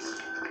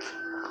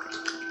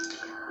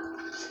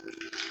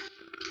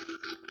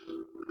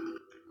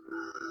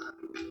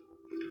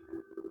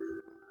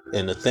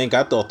 And to think,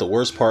 I thought the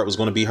worst part was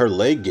going to be her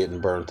leg getting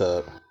burnt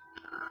up.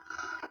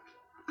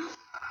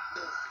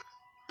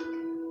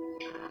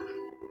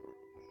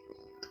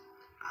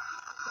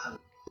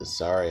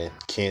 Sorry,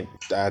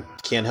 I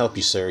can't help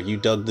you, sir. You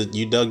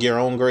dug your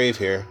own grave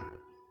here.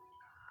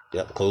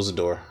 Yep, close the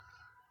door.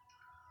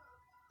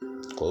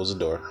 Close the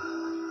door.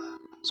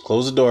 Just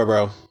close the door,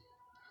 bro.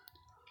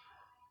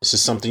 This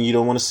is something you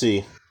don't want to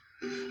see.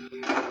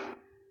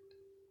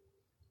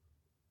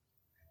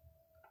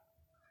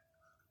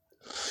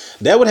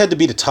 That would have to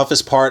be the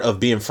toughest part of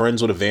being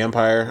friends with a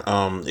vampire,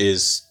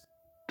 is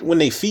when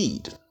they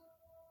feed.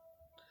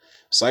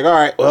 It's like, all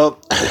right, well,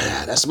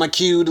 that's my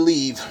cue to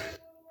leave.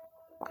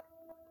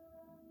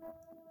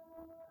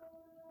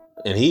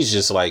 And he's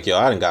just like, yo,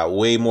 I done got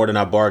way more than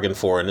I bargained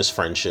for in this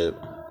friendship.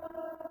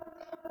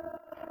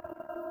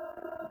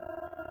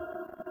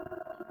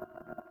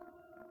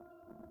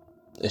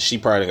 And she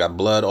probably got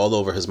blood all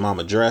over his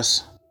mama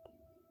dress.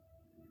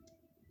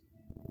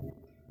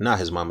 Not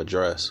his mama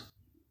dress.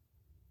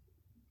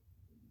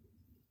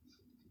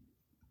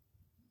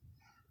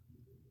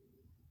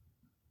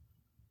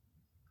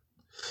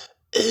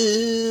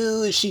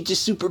 Ew, she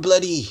just super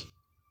bloody.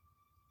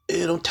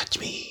 Ew, don't touch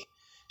me.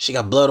 She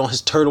got blood on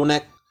his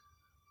turtleneck.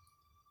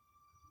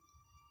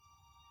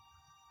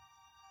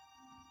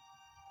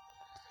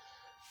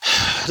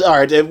 All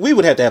right, we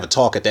would have to have a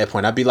talk at that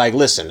point. I'd be like,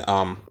 listen,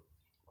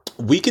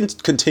 we can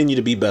continue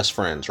to be best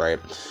friends, right?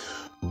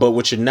 But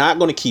what you're not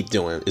going to keep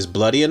doing is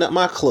bloodying up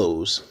my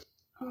clothes.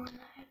 Oh, and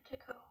I have to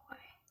go away.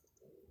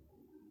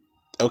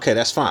 Okay,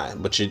 that's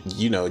fine. But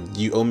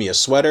you owe me a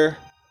sweater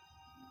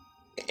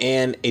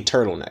and a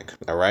turtleneck,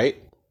 all right?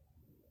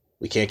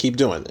 We can't keep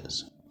doing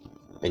this.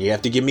 And you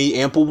have to give me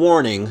ample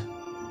warning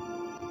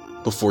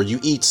before you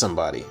eat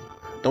somebody.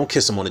 Don't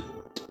kiss him on the...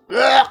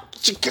 Ugh,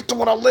 she kissed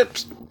him on her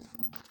lips.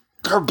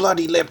 Her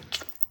bloody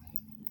lips.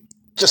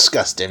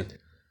 Disgusting.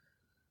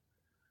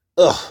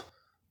 Ugh.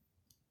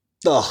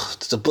 Ugh.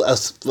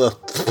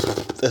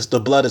 The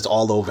blood is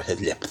all over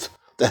his lips.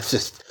 That's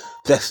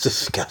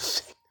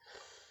disgusting.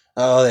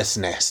 Oh, that's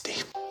nasty.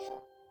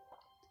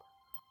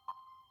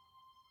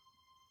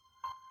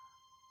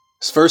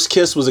 His first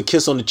kiss was a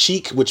kiss on the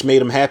cheek, which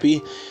made him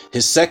happy.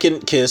 His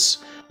second kiss,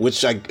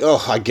 which I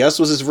guess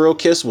was his real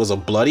kiss, was a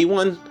bloody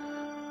one.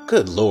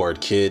 Good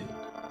Lord, kid.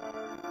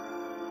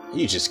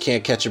 You just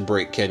can't catch a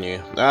break, can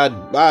you?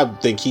 I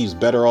think he's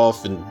better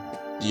off in,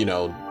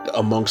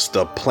 amongst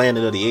the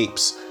Planet of the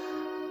Apes.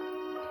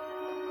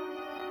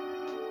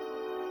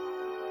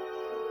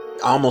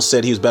 I almost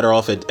said he was better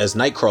off as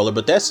Nightcrawler,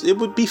 but it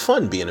would be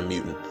fun being a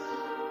mutant.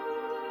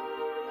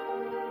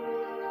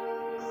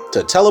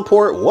 To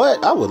teleport?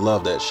 What? I would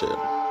love that shit.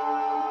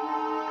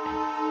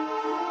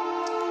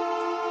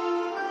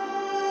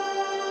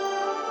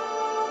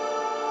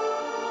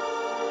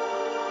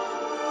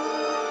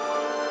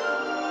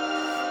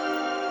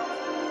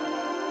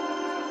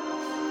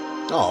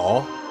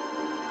 Aww.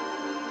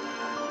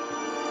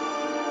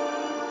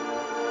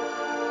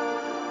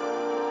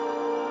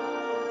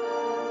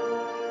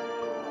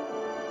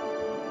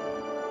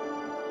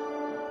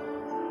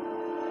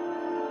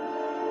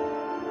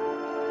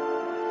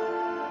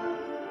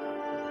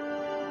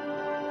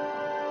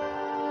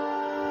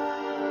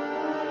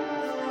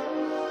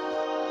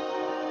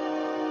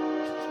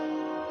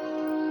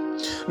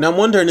 Now I'm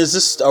wondering,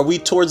 are we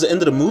towards the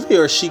end of the movie,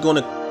 or is she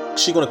gonna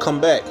come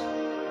back?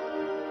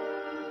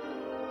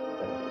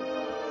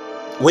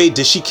 Wait,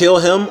 did she kill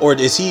him, or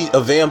is he a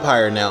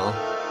vampire now?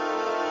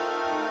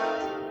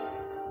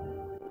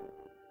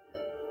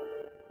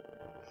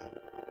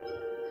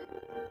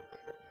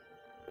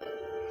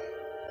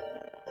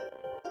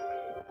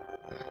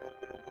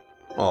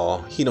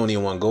 Oh, he don't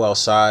even want to go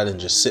outside and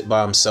just sit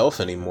by himself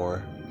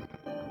anymore.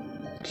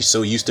 He's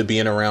so used to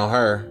being around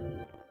her.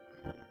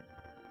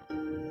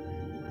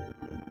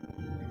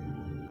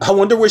 I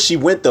wonder where she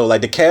went, though.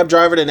 Like, the cab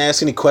driver didn't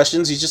ask any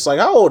questions. He's just like,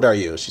 how old are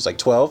you? She's like,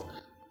 12.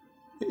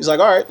 He's like,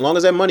 all right, as long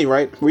as that money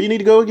right. Where you need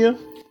to go again?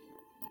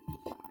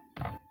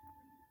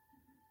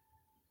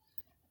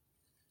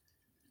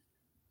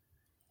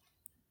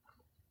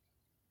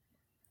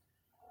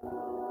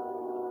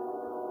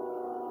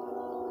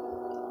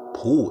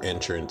 Pool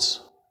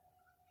entrance.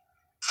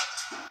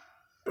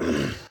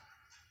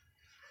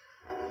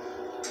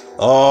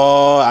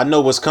 Oh, I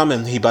know what's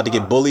coming. He about to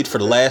get bullied for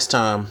the last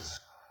time.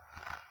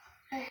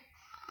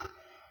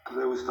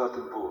 Today we start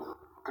the pool.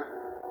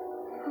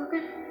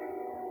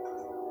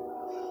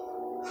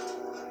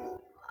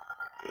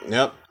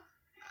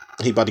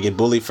 he about to get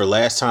bullied for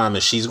last time,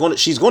 and she's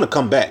gonna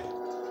come back.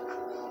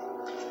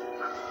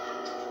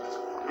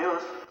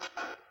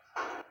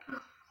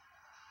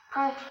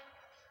 Hi.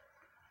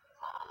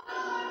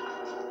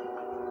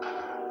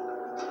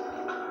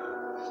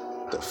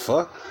 The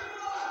fuck?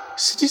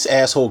 See, these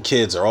asshole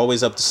kids are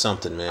always up to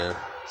something, man.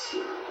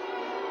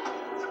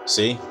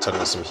 See? Talking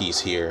about some he's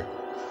here.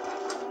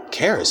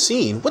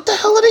 Kerosene? What the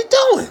hell are they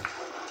doing?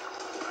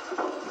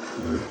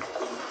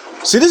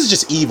 See, this is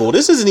just evil.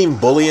 This isn't even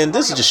bullying.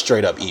 This is just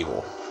straight up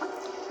evil.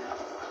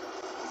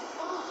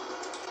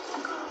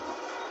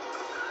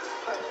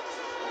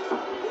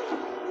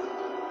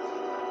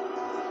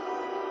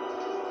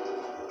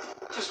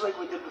 Just like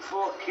we did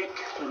before, kick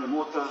to the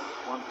motor.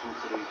 1, 2,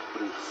 3,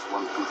 breathe.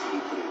 1, 2, 3,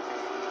 breathe.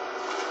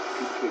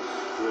 Kick,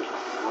 good.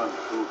 1,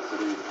 2,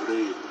 3,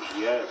 breathe.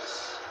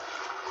 Yes.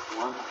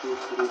 1, 2,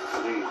 3,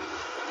 breathe.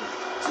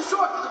 Too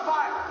short for the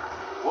fire.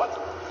 What?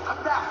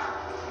 I'm back.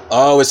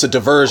 Oh, it's a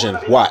diversion.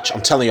 Watch,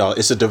 I'm telling y'all,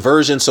 it's a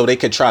diversion so they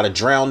could try to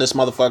drown this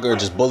motherfucker or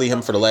just bully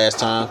him for the last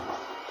time.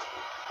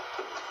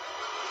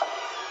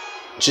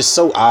 Just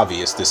so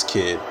obvious, this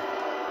kid.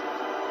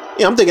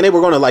 Yeah, I'm thinking they were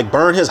going to like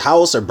burn his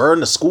house or burn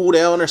the school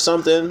down or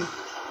something.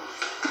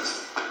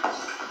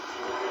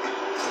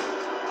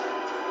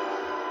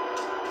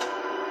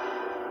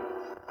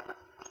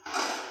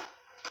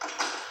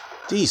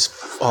 These,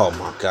 oh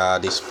my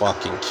God, these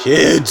fucking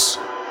kids.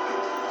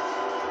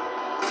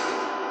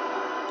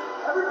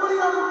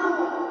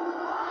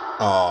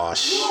 Oh,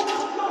 shit.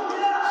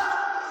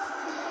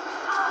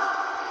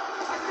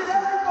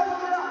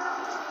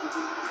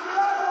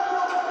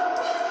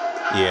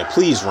 Yeah,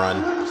 please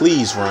run.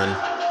 Please run.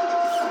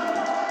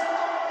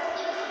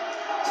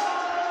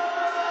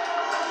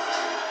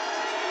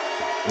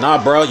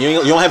 Nah, bro,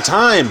 you don't have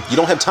time. You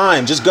don't have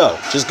time. Just go.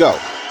 Just go.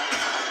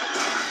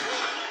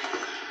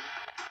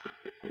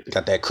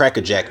 Got that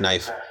crackerjack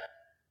knife.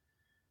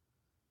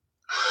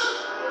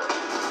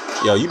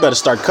 Yo, you better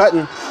start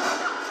cutting.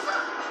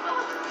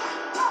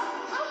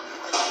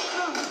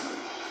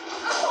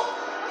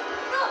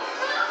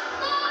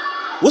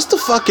 What's the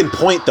fucking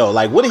point, though?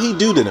 Like, what did he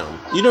do to them?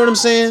 You know what I'm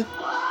saying?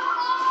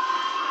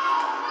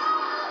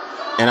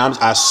 And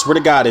I swear to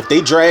God, if they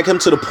drag him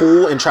to the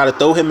pool and try to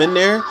throw him in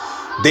there,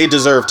 they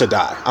deserve to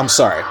die. I'm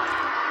sorry.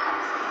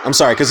 I'm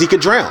sorry, because he could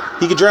drown.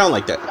 He could drown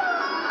like that.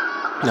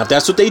 Now, if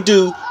that's what they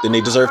do, then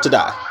they deserve to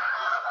die.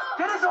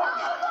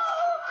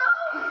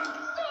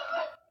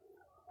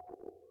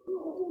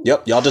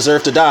 Yep, y'all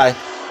deserve to die.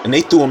 And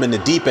they threw him in the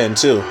deep end,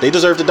 too. They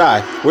deserve to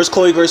die. Where's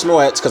Chloe Grace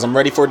Moretz? Because I'm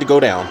ready for it to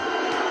go down.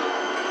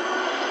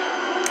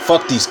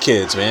 Fuck these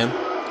kids, man.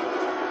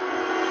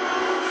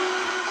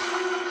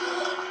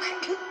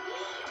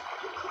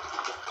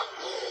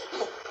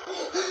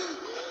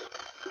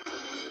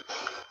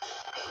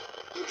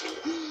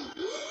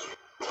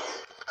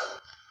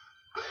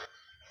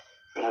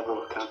 We're gonna have a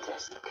little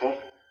contest, okay?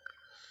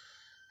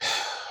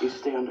 You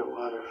stay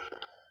underwater for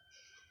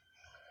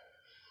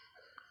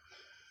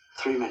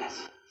 3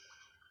 minutes.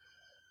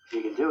 If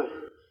you can do it,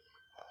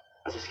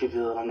 I'll just give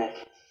you a little nick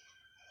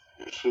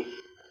in your cheek.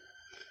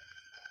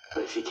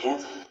 But if you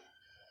can't,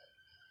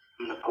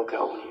 I'm gonna poke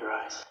out one of your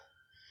eyes.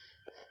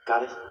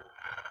 Got it?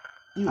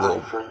 You little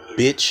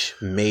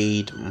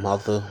bitch-made 2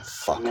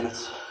 motherfucker.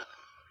 minutes.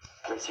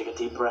 Gotta take a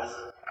deep breath.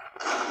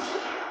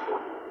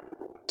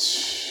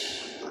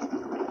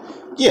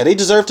 Yeah, they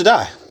deserve to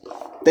die.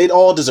 They'd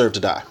all deserve to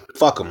die.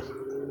 Fuck them.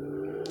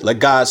 Let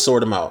God sort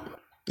them out.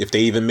 If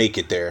they even make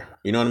it there.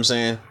 You know what I'm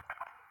saying?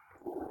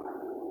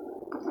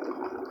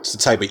 It's the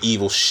type of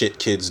evil shit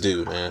kids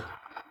do, man.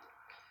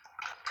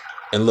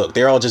 And look,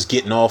 they're all just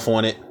getting off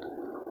on it.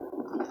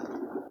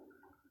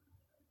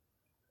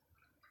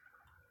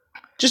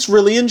 Just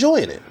really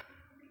enjoying it.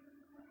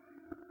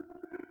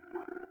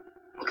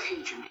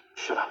 Okay, Jimmy,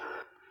 shut up.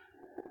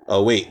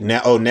 Oh, wait.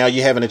 Now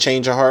you're having a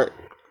change of heart?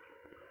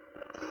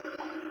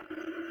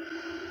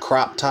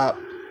 Crop top?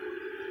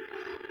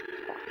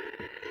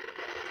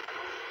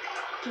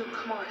 Dude,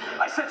 come on.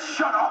 I said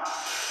shut up.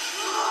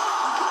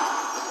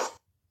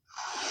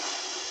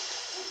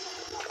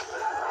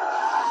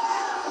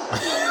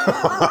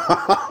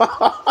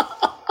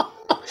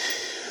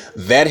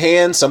 That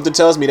hand, something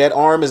tells me that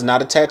arm is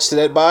not attached to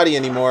that body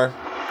anymore.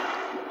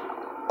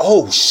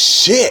 Oh,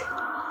 shit.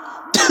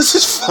 This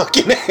is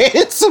fucking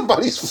hand.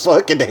 Somebody's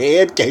fucking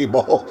hand came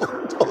off.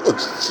 Oh,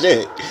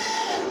 shit.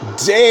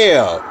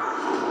 Damn.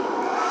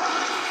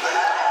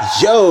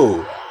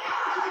 Yo.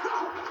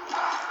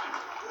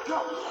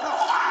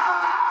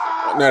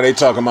 Now they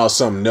talking about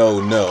some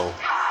no.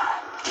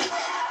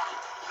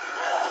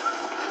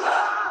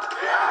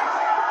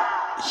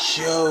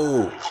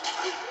 Yo.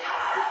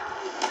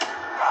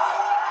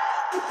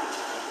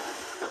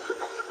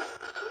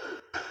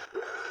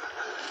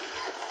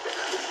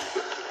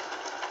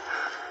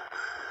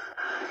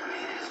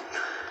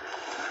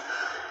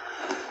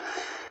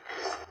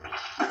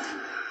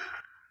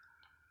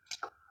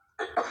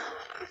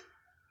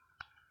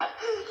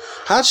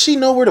 How'd she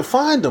know where to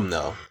find them,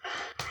 though?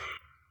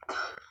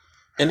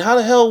 And how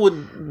the hell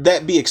would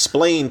that be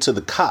explained to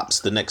the cops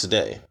the next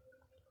day?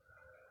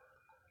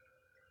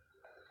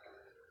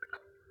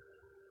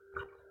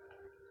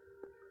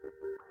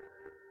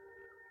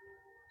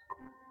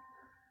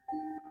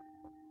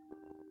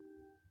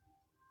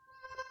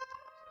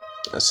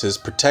 That's his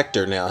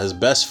protector now, his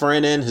best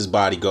friend and his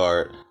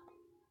bodyguard.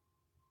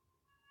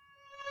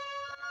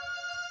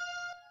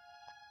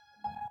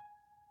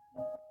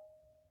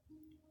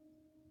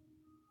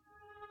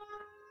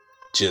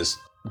 Just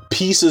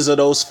pieces of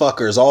those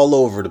fuckers all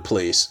over the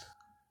place.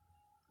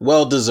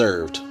 Well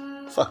deserved.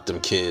 Fuck them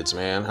kids,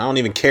 man. I don't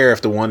even care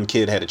if the one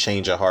kid had a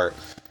change of heart.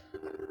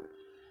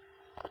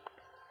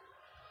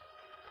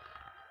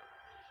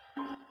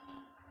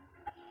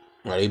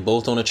 Are they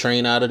both on a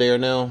train out of there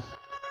now?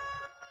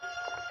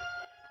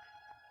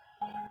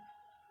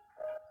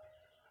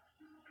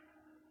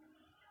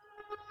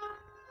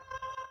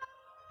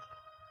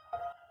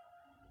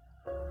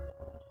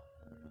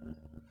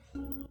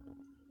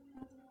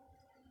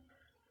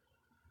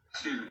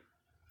 Excuse me.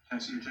 Can I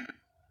see your ticket?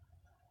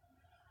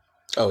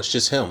 Oh, it's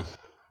just him.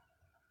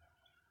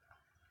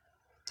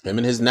 Him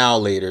and his now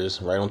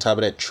laters right on top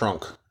of that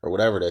trunk or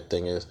whatever that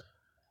thing is.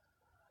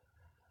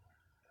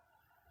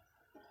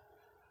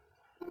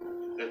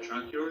 That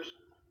trunk yours?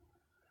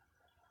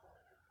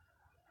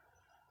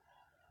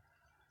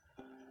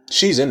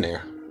 She's in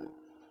there.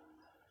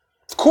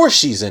 Of course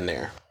she's in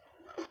there.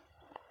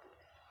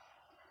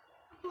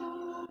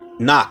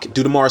 Knock.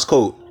 Do the Morse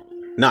code.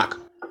 Knock.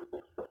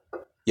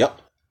 Yep.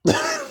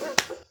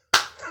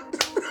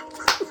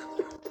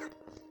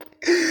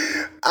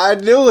 I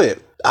knew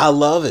it. I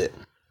love it.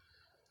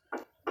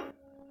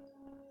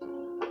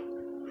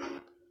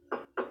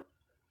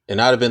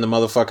 And I'd have been the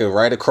motherfucker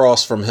right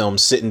across from him,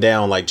 sitting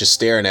down, like just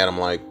staring at him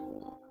like,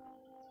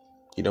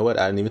 you know what?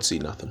 I didn't even see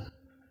nothing.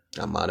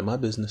 I'm minding my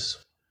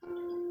business.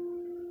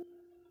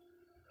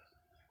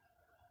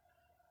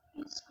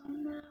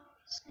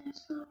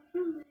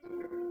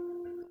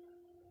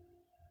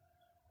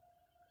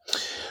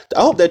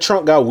 I hope that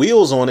trunk got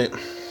wheels on it.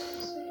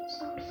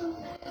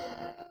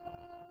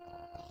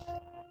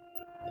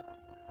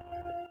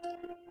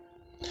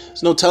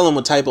 There's no telling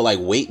what type of like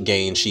weight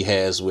gain she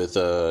has with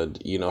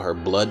you know, her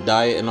blood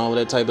diet and all of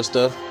that type of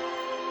stuff.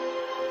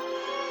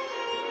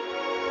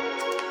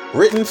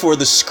 Written for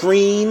the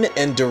screen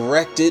and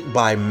directed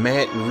by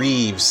Matt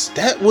Reeves.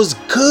 That was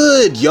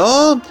good,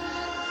 y'all.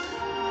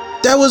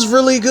 That was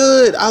really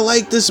good. I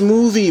like this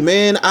movie,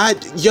 man.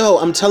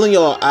 I'm telling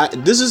y'all,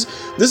 this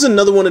is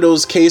another one of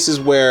those cases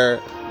where,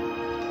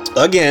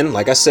 again,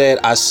 like I said,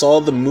 I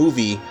saw the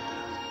movie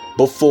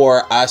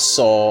before I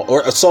saw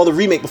the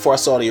remake before I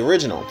saw the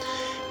original.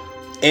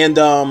 And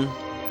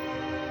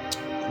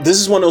this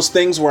is one of those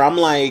things where I'm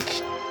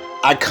like,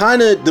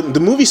 the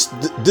movie,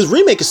 this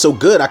remake is so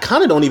good, I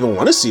kind of don't even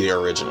want to see the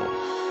original.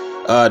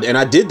 And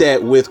I did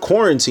that with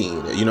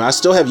Quarantine. You know, I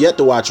still have yet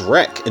to watch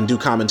Rec and do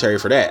commentary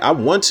for that. I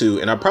want to,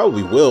 and I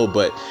probably will,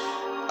 but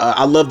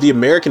I love the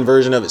American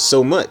version of it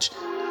so much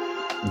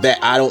that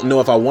I don't know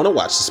if I want to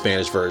watch the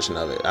Spanish version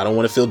of it. I don't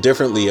want to feel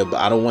differently.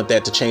 I don't want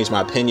that to change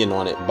my opinion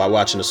on it by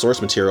watching the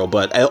source material.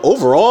 But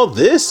overall,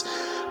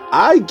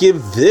 I give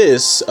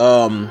this,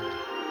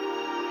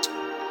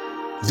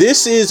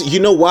 this is, you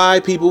know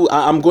why, people?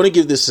 I'm going to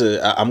give this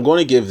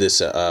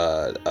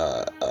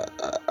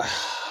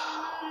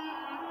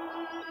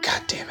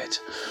God damn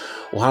it.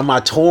 Why am I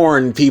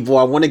torn, people?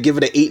 I want to give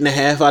it an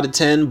 8.5 out of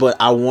 10, but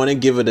I want to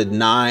give it a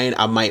 9.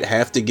 I might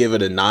have to give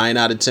it a 9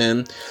 out of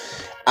 10.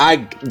 I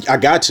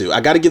got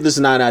to give this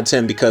a 9 out of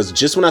 10 because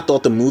just when I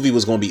thought the movie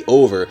was going to be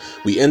over,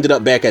 we ended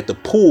up back at the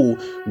pool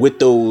with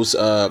those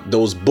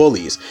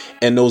bullies,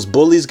 and those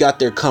bullies got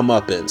their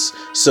comeuppance.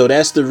 So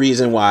that's the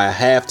reason why I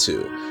have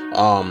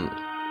to.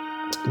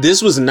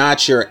 This was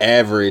not your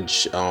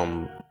average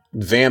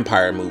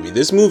vampire movie.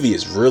 This movie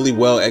is really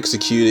well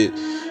executed.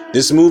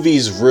 This movie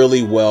is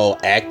really well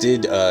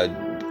acted.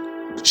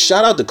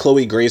 Shout out to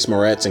Chloe Grace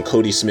Moretz and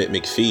Cody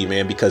Smith-McPhee,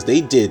 man, because they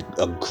did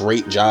a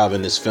great job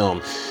in this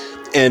film.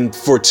 And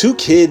for two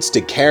kids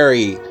to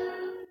carry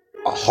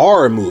a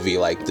horror movie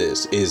like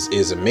this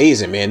is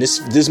amazing, man.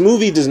 This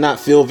movie does not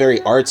feel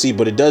very artsy,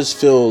 but it does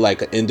feel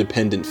like an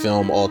independent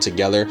film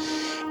altogether.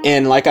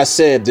 And like I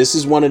said, this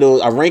is one of those,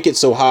 I rank it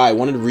so high.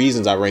 One of the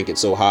reasons I rank it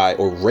so high,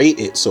 or rate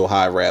it so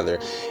high rather,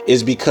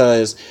 is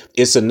because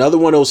it's another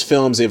one of those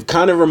films. It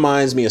kind of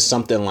reminds me of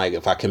something like,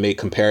 if I can make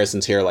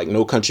comparisons here, like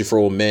No Country for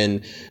Old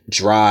Men,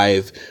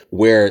 Drive,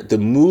 where the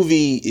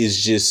movie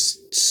is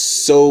just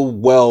so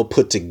well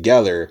put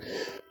together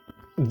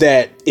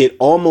that it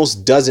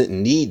almost doesn't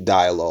need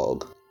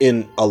dialogue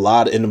in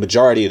the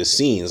majority of the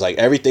scenes. Like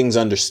everything's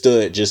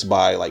understood just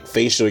by like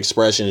facial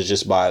expressions,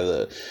 just by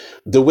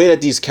the way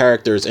that these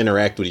characters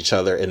interact with each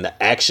other and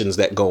the actions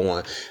that go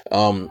on.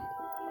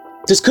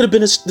 This could have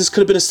been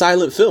a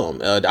silent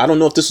film. I don't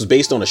know if this was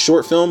based on a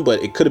short film,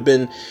 but it could have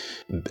been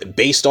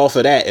based off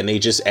of that, and they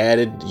just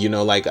added, you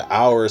know, like an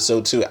hour or so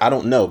to it. I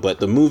don't know,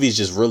 but the movie's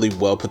just really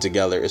well put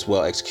together. It's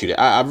well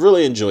executed. I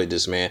really enjoyed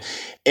this, man,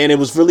 and it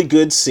was really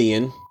good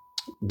seeing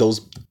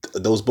those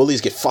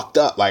bullies get fucked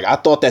up. Like I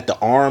thought that the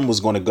arm was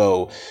going to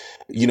go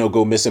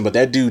missing, but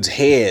that dude's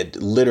head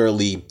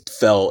literally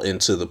fell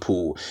into the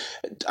pool.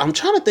 I'm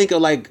trying to think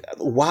of like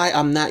why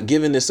I'm not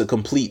giving this a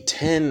complete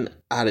 10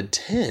 out of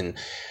 10.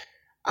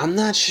 I'm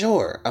not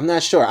sure.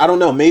 I don't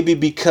know. Maybe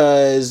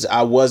because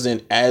I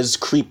wasn't as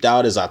creeped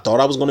out as I thought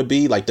I was going to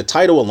be. Like, the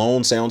title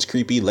alone sounds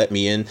creepy. Let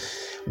me in.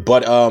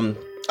 But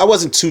I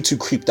wasn't too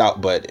creeped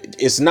out. But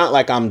it's not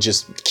like I'm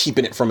just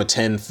keeping it from a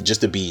 10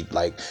 just to be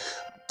like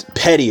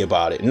petty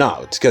about it.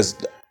 No, it's because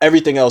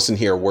everything else in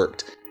here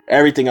worked.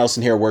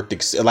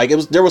 Like,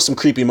 there was some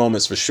creepy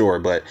moments for sure,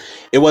 but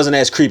it wasn't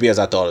as creepy as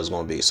I thought it was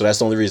going to be. So that's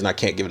the only reason I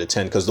can't give it a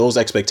 10, because those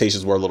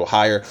expectations were a little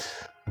higher.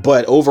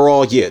 But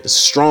overall, yeah,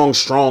 strong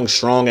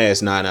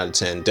ass 9 out of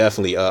 10.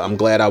 Definitely. I'm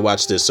glad I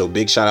watched this. So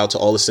big shout out to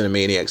all the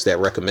Cinemaniacs that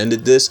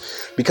recommended this,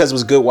 because it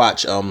was a good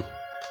watch.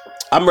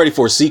 I'm ready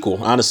for a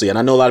sequel, honestly. And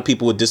I know a lot of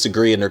people would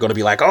disagree, and they're going to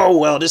be like, oh,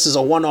 well, this is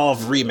a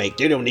one-off remake.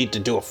 They don't need to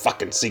do a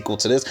fucking sequel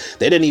to this.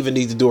 They didn't even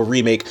need to do a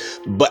remake.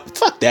 But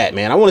fuck that,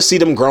 man. I want to see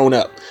them grown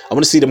up. I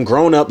want to see them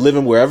grown up,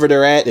 living wherever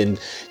they're at. And,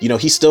 you know,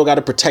 he's still got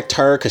to protect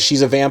her because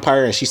she's a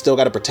vampire, and she's still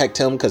got to protect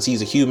him because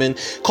he's a human.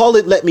 Call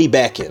it Let Me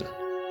Back In.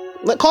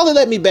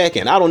 Let Me Back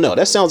In. I don't know.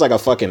 That sounds like a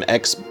fucking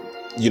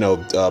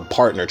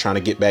partner trying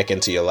to get back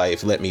into your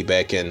life. Let me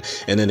back in.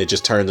 And then it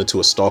just turns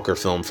into a stalker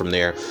film from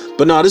there.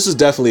 But no, this is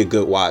definitely a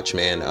good watch,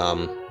 man.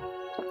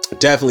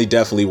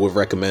 Definitely would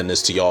recommend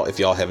this to y'all if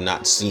y'all have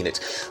not seen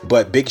it.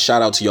 But big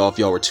shout out to y'all if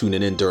y'all were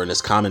tuning in during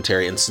this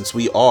commentary. And since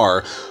we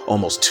are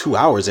almost 2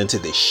 hours into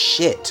this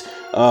shit,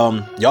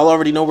 y'all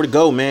already know where to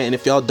go, man. And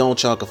if y'all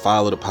don't, y'all can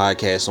follow the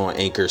podcast on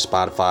Anchor,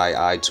 Spotify,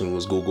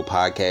 iTunes, Google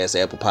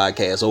Podcasts, Apple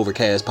Podcasts,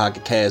 Overcast,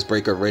 Pocket Cast,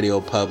 Breaker, Radio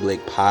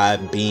Public,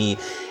 Podbean,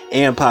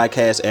 and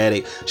Podcast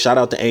Addict. Shout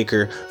out to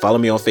Anchor. Follow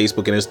me on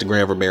Facebook and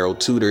Instagram, Romero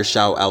Tudor.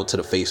 Shout out to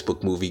the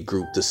Facebook movie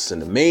group, The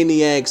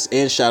Cinemaniacs,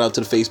 and shout out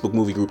to the Facebook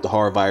movie group, The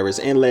Horror Virus.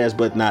 And last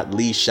but not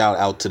least, shout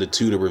out to the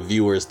Tudor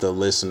reviewers, the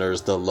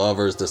listeners, the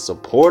lovers, the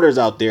supporters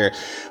out there.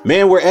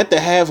 Man, we're at the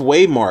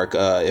halfway mark,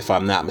 if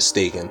I'm not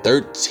mistaken.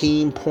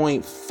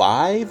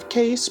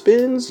 13.5k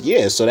spins.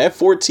 Yeah, so that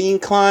 14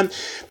 climb,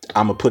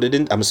 I'm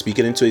gonna speak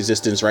it into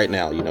existence right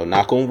now. You know,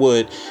 knock on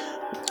wood.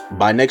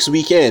 By next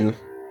weekend,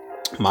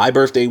 my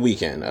birthday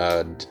weekend,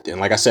 and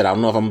like I said, I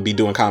don't know if I'm gonna be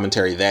doing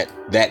commentary that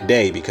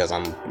day, because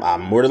I'm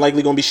more than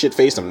likely gonna be shit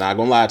faced. I'm not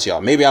gonna lie to y'all.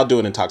 Maybe I'll do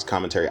it in Talks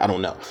commentary. I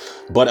don't know.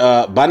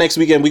 But by next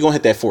weekend, we gonna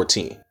hit that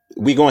 14.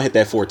 We gonna hit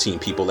that 14,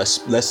 people.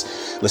 Let's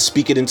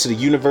speak it into the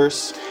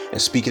universe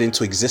and speak it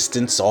into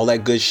existence. All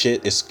that good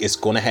shit. It's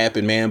gonna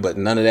happen, man. But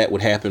none of that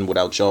would happen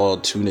without y'all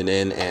tuning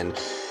in and,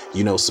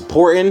 you know,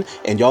 supporting.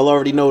 And y'all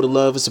already know the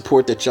love and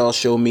support that y'all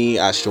show me,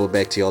 I show it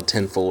back to y'all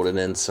tenfold and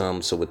then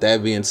some. So with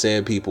that being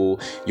said,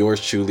 people,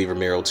 yours truly,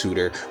 Romero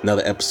Tudor.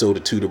 Another episode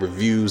of Tudor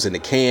Reviews in the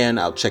can.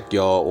 I'll check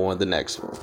y'all on the next one.